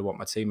now, they're going to want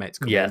my teammate to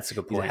come in. Yeah, that's a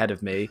good He's point. ahead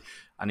of me.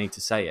 I need to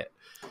say it.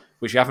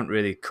 Which we haven't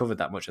really covered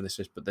that much on this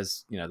list, but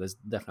there's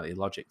definitely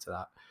logic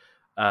to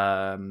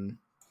that.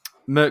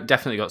 Merck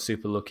definitely got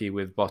super lucky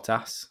with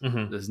Bottas.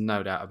 Mm-hmm. There's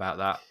no doubt about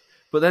that.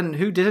 But then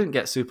who didn't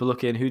get super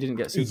lucky and who didn't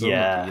get super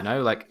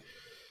unlucky?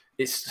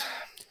 It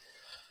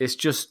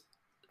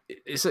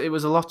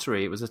was a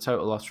lottery. It was a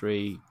total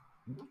lottery.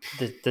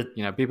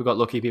 People got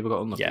lucky, people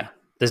got unlucky. Yeah.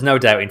 There's no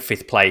doubt in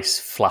fifth place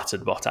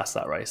flattered Bottas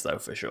that race, though,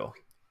 for sure.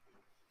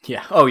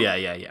 Yeah. Oh,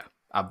 yeah.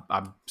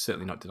 I'm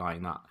certainly not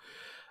denying that.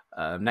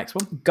 Next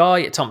one.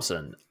 Guy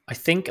Thompson. I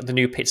think the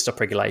new pit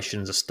stop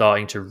regulations are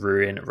starting to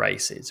ruin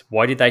races.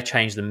 Why did they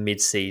change them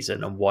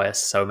mid-season and why are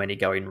so many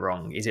going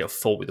wrong? Is it a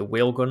fault with the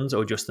wheel guns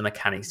or just the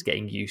mechanics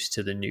getting used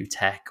to the new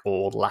tech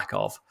or lack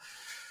of?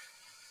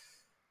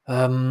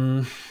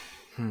 I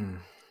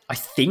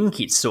think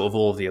it's sort of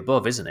all of the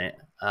above, isn't it?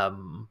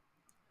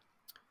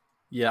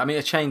 Yeah,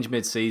 a change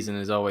mid-season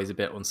is always a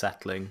bit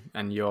unsettling,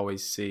 and you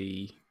always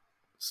see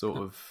sort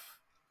of,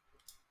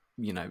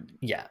 a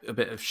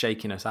bit of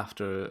shakiness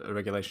after a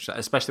regulation,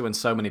 especially when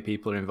so many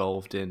people are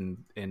involved in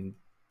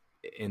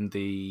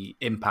the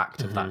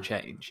impact of that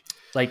change.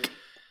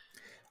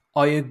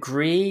 I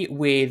agree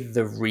with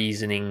the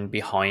reasoning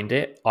behind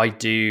it. I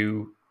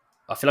feel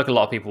like a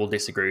lot of people will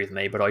disagree with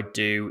me, but I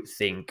do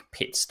think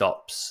pit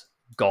stops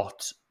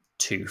got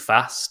too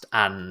fast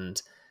and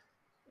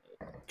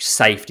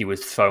safety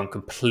was thrown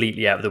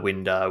completely out of the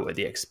window at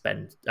the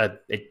expense,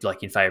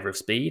 like in favour of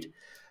speed.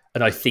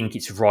 And I think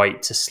it's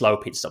right to slow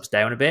pit stops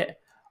down a bit.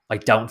 I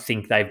don't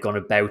think they've gone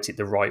about it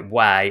the right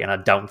way, and I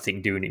don't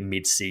think doing it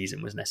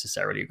mid-season was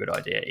necessarily a good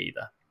idea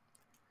either.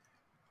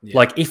 Yeah,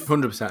 like if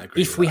 100%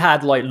 agree. If we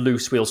had like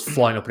loose wheels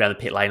flying up and down the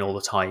pit lane all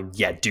the time,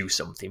 yeah, do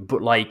something.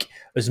 But like,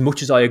 as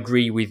much as I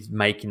agree with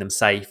making them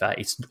safer,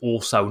 it's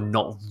also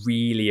not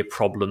really a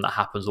problem that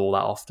happens all that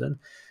often.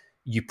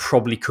 You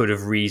probably could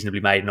have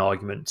reasonably made an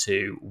argument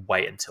to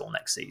wait until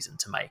next season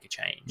to make a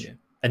change. Yeah.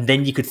 And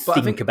then you could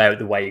think about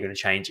the way you're going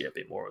to change it a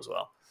bit more as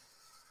well.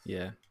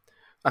 Yeah.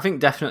 I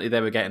think definitely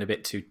they were getting a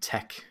bit too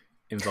tech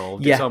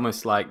involved. Yeah. It's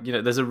almost like, you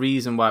know, there's a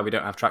reason why we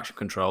don't have traction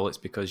control. It's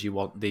because you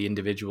want the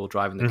individual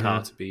driving the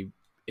car to be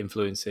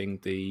influencing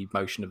the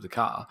motion of the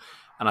car.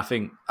 And I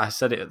think I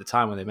said it at the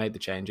time when they made the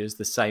changes,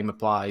 the same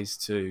applies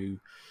to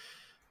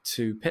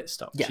pit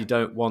stops. Yeah. You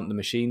don't want the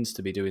machines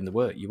to be doing the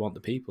work. You want the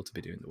people to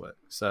be doing the work.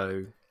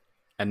 So,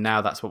 and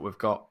now that's what we've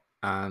got.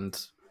 And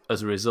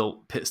as a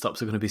result, pit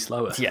stops are going to be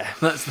slower. Yeah.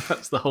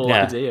 That's the whole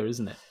idea,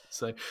 isn't it?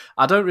 So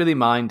I don't really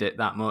mind it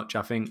that much.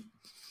 I think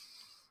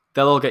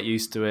they'll all get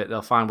used to it.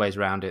 They'll find ways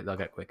around it. They'll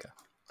get quicker.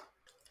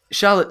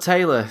 Charlotte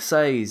Taylor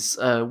says,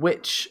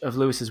 which of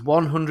Lewis's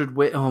 100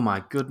 oh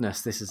my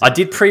goodness, this is... I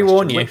did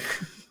pre-warn you.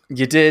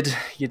 You did,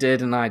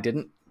 and I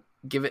didn't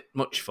give it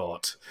much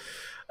thought.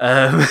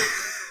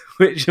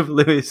 Which of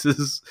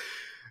Lewis's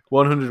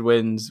 100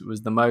 wins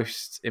was the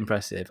most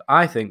impressive?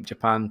 I think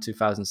Japan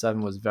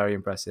 2007 was very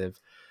impressive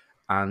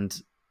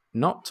and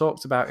not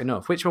talked about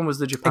enough. Which one was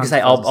the Japan?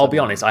 I'll be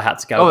honest, I had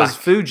to go back. It was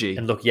Fuji.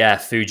 And look, yeah,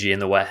 Fuji in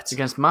the wet.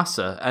 Against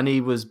Massa, and he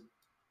was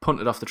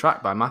punted off the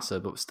track by Massa,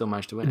 but still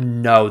managed to win it.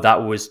 No,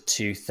 that was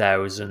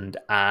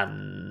 2008.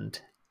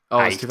 Oh,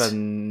 it was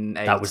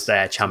 2008. That was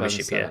their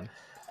championship year.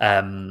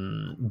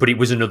 But it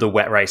was another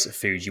wet race at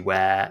Fuji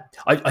where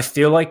I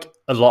feel like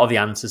a lot of the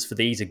answers for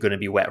these are going to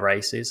be wet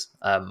races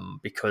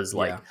because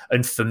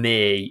and for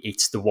me,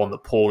 it's the one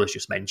that Paul has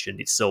just mentioned.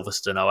 It's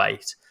Silverstone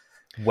 08.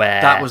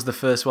 Where that was the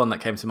first one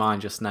that came to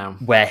mind just now.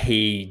 Where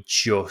he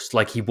just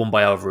he won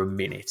by over a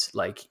minute.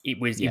 Like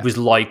it was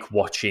like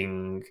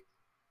watching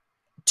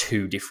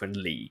two different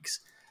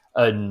leagues.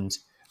 And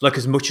like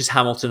as much as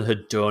Hamilton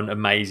had done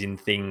amazing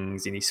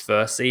things in his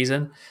first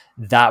season,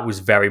 that was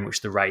very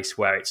much the race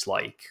where it's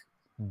like,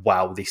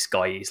 wow, this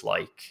guy is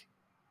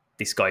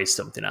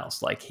something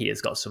else. Like he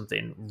has got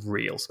something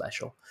real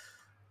special.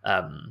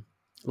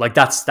 Like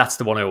that's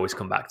the one I always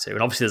come back to.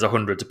 And obviously there's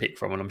 100 to pick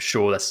from, and I'm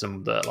sure there's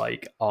some that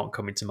like aren't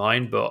coming to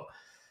mind, but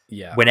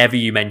yeah, whenever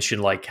you mention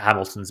like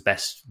Hamilton's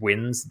best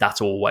wins, that's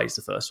always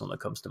the first one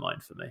that comes to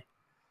mind for me.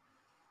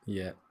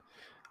 Yeah.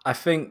 I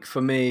think for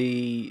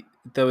me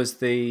there was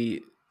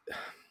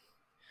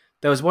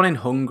one in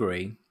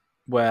Hungary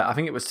where I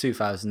think it was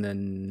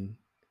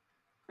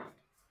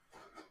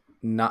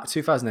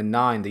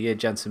 2009, the year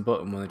Jenson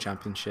Button won the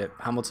championship.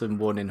 Hamilton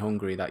won in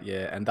Hungary that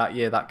year, and that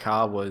year that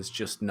car was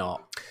just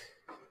not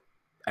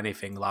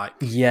anything like.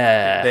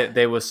 Yeah,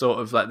 they were sort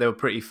of like they were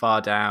pretty far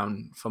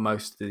down for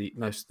most of the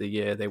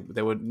year. They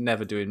were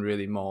never doing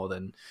really more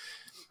than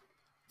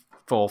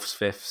 4th,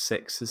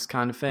 5th, 6th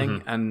kind of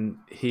thing, and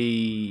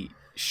he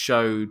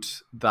showed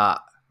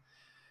that.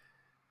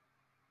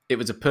 It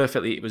was a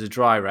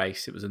dry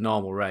race. It was a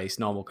normal race,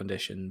 normal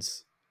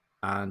conditions,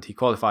 and he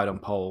qualified on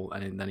pole,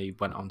 and then he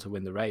went on to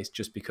win the race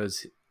just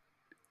because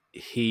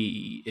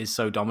he is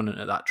so dominant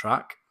at that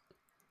track.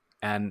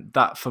 And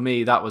that for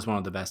me, that was one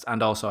of the best.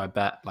 And also, I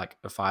bet like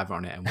a $5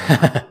 on it and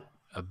won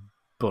a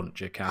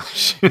bunch of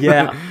cash.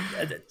 Yeah.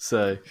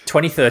 So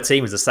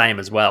 2013 was the same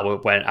as well.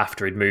 When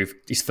after he'd moved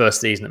his first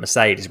season at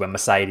Mercedes, when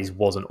Mercedes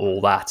wasn't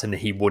all that, and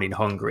he won in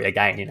Hungary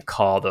again in a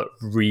car that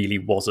really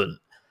wasn't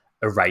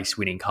a race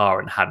winning car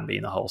and hadn't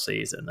been the whole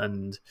season.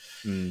 And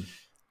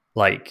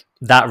like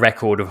that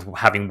record of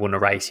having won a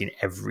race in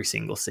every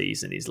single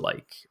season is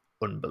like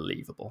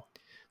unbelievable.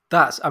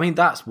 That's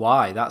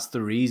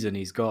the reason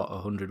he's got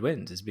 100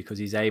 wins, is because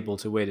he's able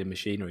to win in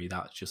machinery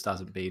that just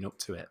hasn't been up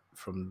to it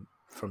from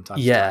time to time.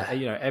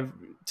 You know,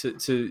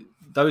 to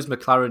those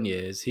McLaren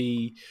years,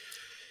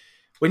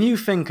 when you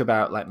think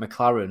about like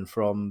McLaren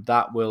from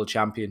that World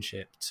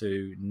Championship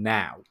to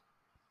now,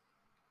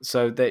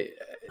 so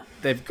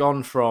they've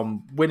gone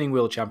from winning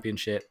World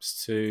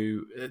Championships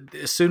to,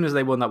 as soon as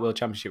they won that World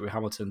Championship with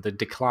Hamilton, the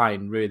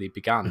decline really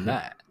began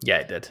there. Yeah,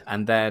 it did.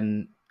 And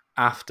then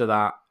after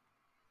that,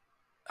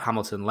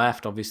 Hamilton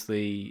left,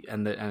 obviously,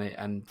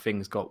 and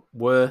things got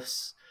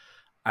worse.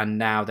 And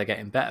now they're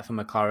getting better for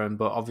McLaren,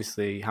 but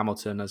obviously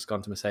Hamilton has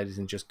gone to Mercedes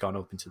and just gone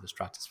up into the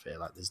stratosphere.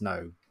 Like there's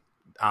no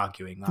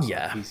arguing that.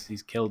 Yeah,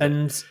 he's killed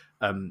it.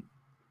 And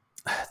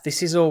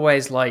this is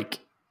always like.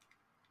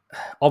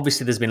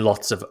 Obviously, there's been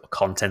lots of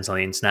content on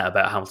the internet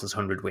about Hamilton's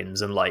 100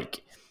 wins, and like,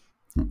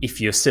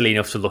 if you're silly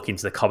enough to look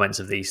into the comments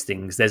of these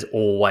things, there's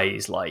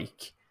always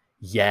like,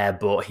 yeah,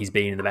 but he's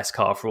been in the best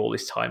car for all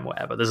this time,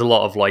 whatever. There's a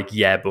lot of like,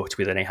 yeah, but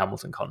with any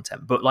Hamilton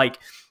content, but like,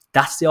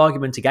 that's the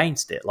argument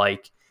against it.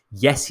 Like,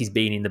 yes, he's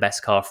been in the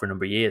best car for a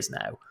number of years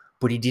now,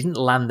 but he didn't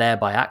land there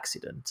by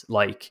accident.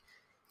 Like,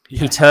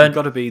 He turned. You've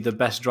got to be the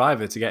best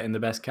driver to get in the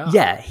best car.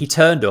 Yeah, he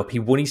turned up. He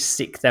won his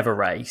 6th ever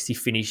race. He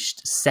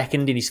finished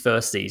 2nd in his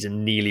first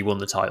season, nearly won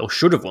the title.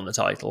 Should have won the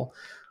title.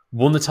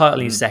 Won the title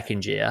in his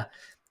second year.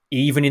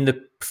 Even in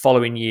the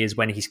following years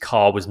when his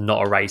car was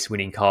not a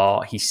race-winning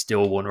car, he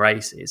still won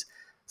races.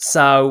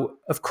 So,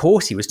 of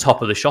course, he was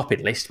top of the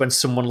shopping list when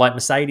someone like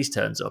Mercedes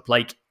turns up.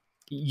 Like,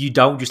 you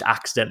don't just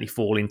accidentally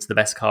fall into the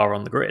best car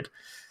on the grid.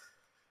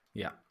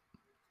 Yeah.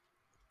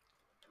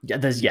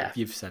 Yeah,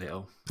 You've said it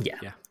all.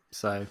 Yeah.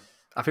 So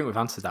I think we've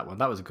answered that one.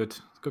 That was a good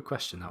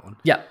question, that one.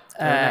 Yeah.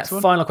 Next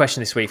one? Final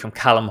question this week from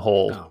Callum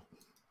Hall.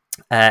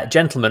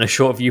 Gentlemen, a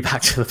short view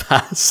back to the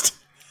past.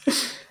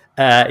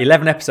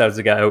 11 episodes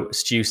ago,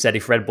 Stu said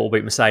if Red Bull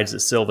beat Mercedes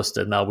at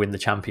Silverstone, they'll win the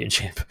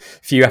championship. A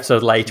few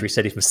episodes later, he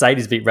said if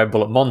Mercedes beat Red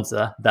Bull at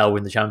Monza, they'll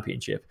win the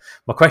championship.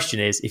 My question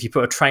is, if you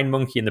put a trained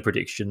monkey in the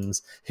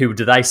predictions, who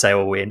do they say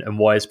will win, and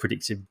why has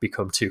predicting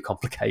become too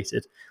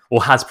complicated?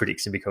 Or has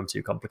predicting become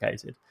too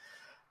complicated?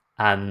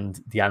 And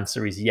the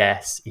answer is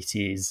yes, it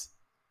is.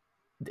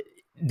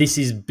 This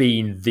has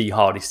been the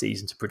hardest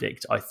season to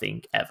predict, I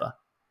think, ever.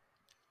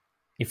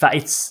 In fact,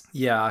 it's...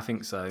 Yeah, I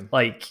think so.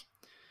 Like...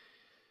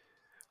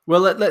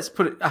 Well, let's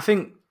put it... I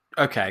think...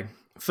 Okay,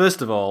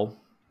 first of all,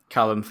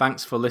 Callum,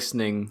 thanks for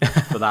listening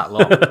for that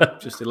long.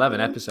 Just 11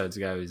 episodes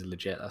ago is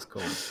legit. That's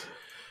cool.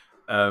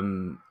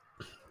 And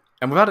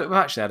we've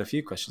actually had a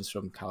few questions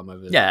from Callum over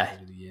the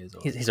years.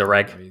 He's a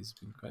reg. He's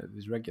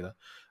regular.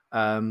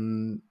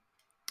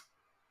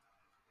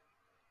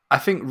 I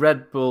think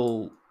Red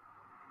Bull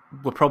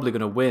were probably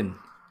going to win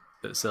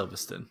at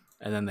Silverstone,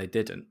 and then they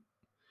didn't.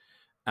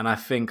 And I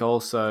think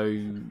also,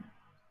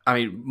 I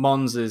mean,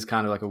 Monza is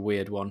kind of like a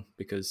weird one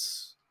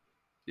because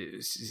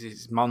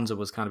Monza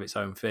was kind of its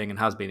own thing and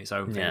has been its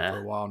own thing for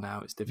a while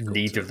now. It's difficult.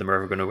 Neither of them are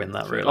ever going to win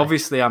that, really.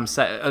 Obviously, I'm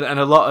set, and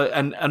a lot,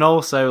 and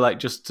also like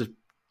just to,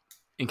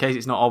 in case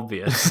it's not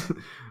obvious,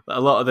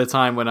 a lot of the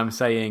time when I'm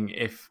saying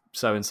if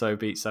so and so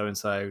beats so and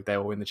so, they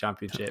will win the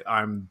championship.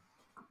 I'm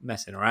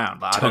messing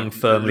around, like, tongue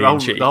firmly in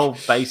cheek. The whole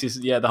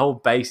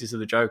basis of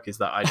the joke is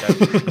that I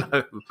don't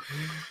know.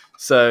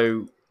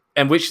 So,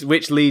 and which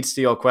leads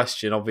to your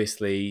question,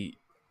 obviously,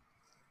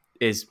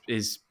 is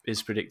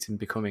predicting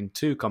becoming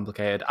too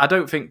complicated? I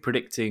don't think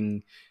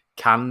predicting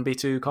can be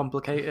too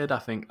complicated. I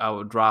think I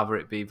would rather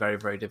it be very,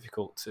 very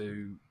difficult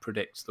to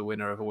predict the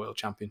winner of a world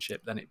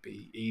championship than it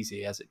be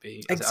easy as it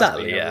be.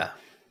 Exactly, yeah.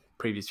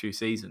 Previous few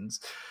seasons.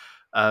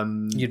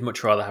 You'd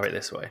much rather have it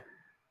this way.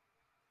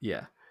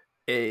 Yeah.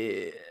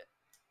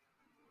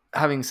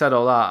 Having said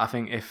all that, I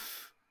think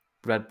if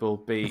Red Bull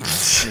beat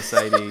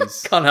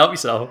Mercedes... Can't help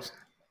yourself.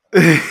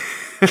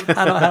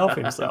 Cannot help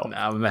himself. No,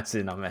 I'm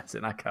messing.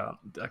 I can't.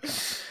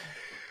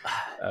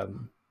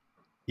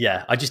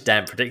 Yeah, I just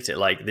don't predict it.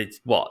 Like,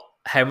 what?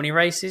 How many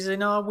races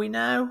in are we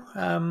now?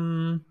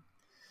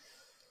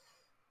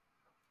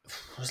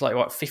 It was like,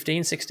 what,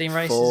 15, 16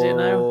 races in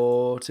now?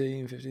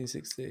 14, 15,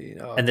 16.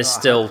 Oh, and there's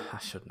still... I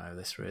should know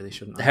this, really,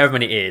 shouldn't I? However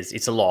many it is,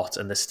 it's a lot,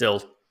 and there's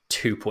still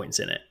 2 points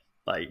in it.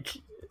 Like,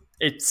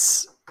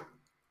 it's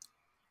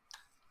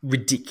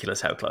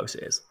ridiculous how close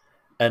it is.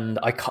 And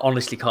I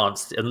honestly can't,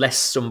 unless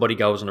somebody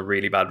goes on a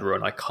really bad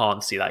run, I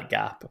can't see that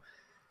gap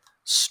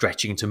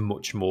stretching to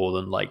much more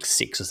than like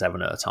 6 or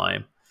 7 at a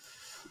time.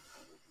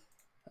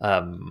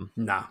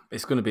 Nah,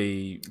 it's going to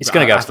be. It's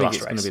going to go to the last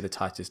race. It's going to be the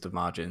tightest of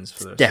margins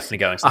for this. Definitely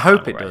going to. I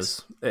hope it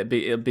does.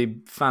 It'd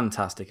be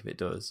fantastic if it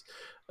does.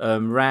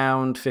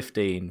 Round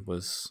 15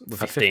 was.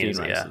 We've had 15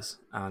 races,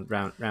 and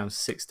round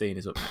 16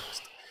 is up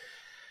next.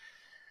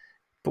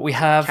 But we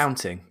have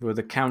counting. We're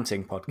the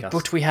counting podcast.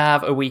 But we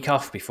have a week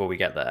off before we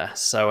get there,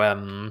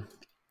 so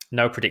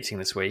no predicting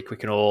this week. We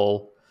can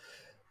all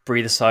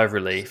breathe a sigh of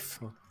relief.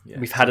 Yeah,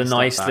 we've had a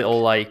nice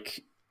little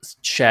like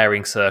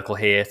sharing circle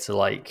here to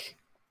like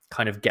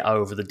kind of get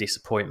over the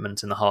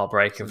disappointment and the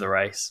heartbreak of the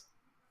race.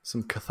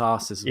 Some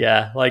catharsis.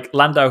 Yeah, like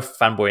Lando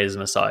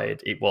fanboyism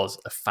aside, it was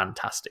a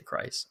fantastic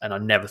race, and I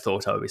never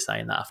thought I would be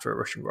saying that after a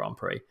Russian Grand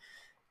Prix.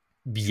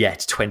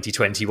 Yet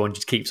 2021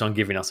 just keeps on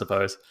giving, I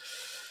suppose.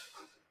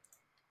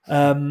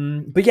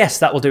 But yes,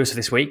 that will do us for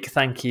this week.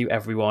 Thank you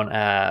everyone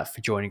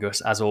for joining us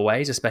as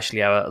always,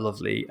 especially our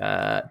lovely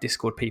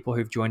Discord people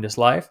who've joined us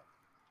live.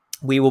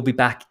 We will be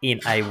back in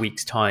a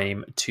week's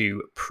time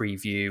to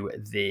preview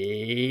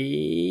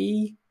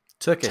the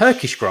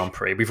Turkish Grand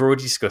Prix. We've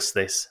already discussed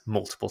this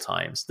multiple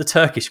times. The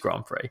Turkish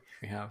Grand Prix.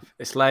 We have.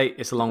 It's late.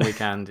 It's a long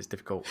weekend. It's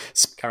difficult.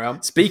 Carry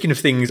on. Speaking of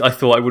things I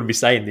thought I wouldn't be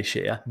saying this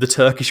year, the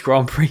Turkish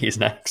Grand Prix is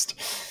next.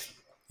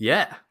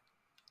 Yeah.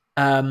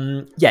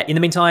 In the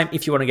meantime,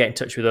 if you want to get in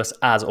touch with us,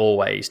 as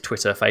always,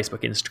 Twitter,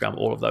 Facebook, Instagram,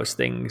 all of those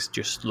things,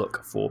 just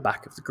look for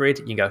Back of the Grid.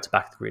 You can go to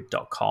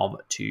backofthegrid.com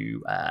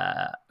to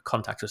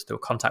contact us through a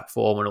contact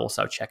form and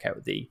also check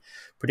out the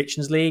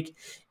Predictions League.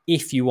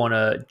 If you want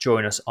to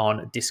join us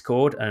on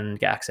Discord and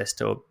get access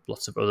to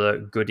lots of other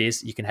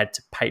goodies, you can head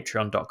to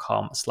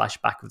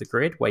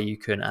patreon.com/backofthegrid, where you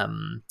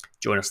can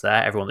join us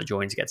there. Everyone that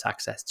joins gets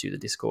access to the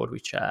Discord,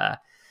 which I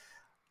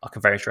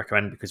can very much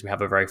recommend because we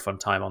have a very fun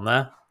time on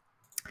there.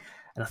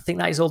 And I think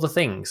that is all the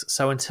things.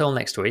 So until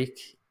next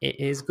week, it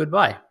is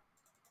goodbye.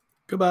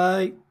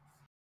 Goodbye.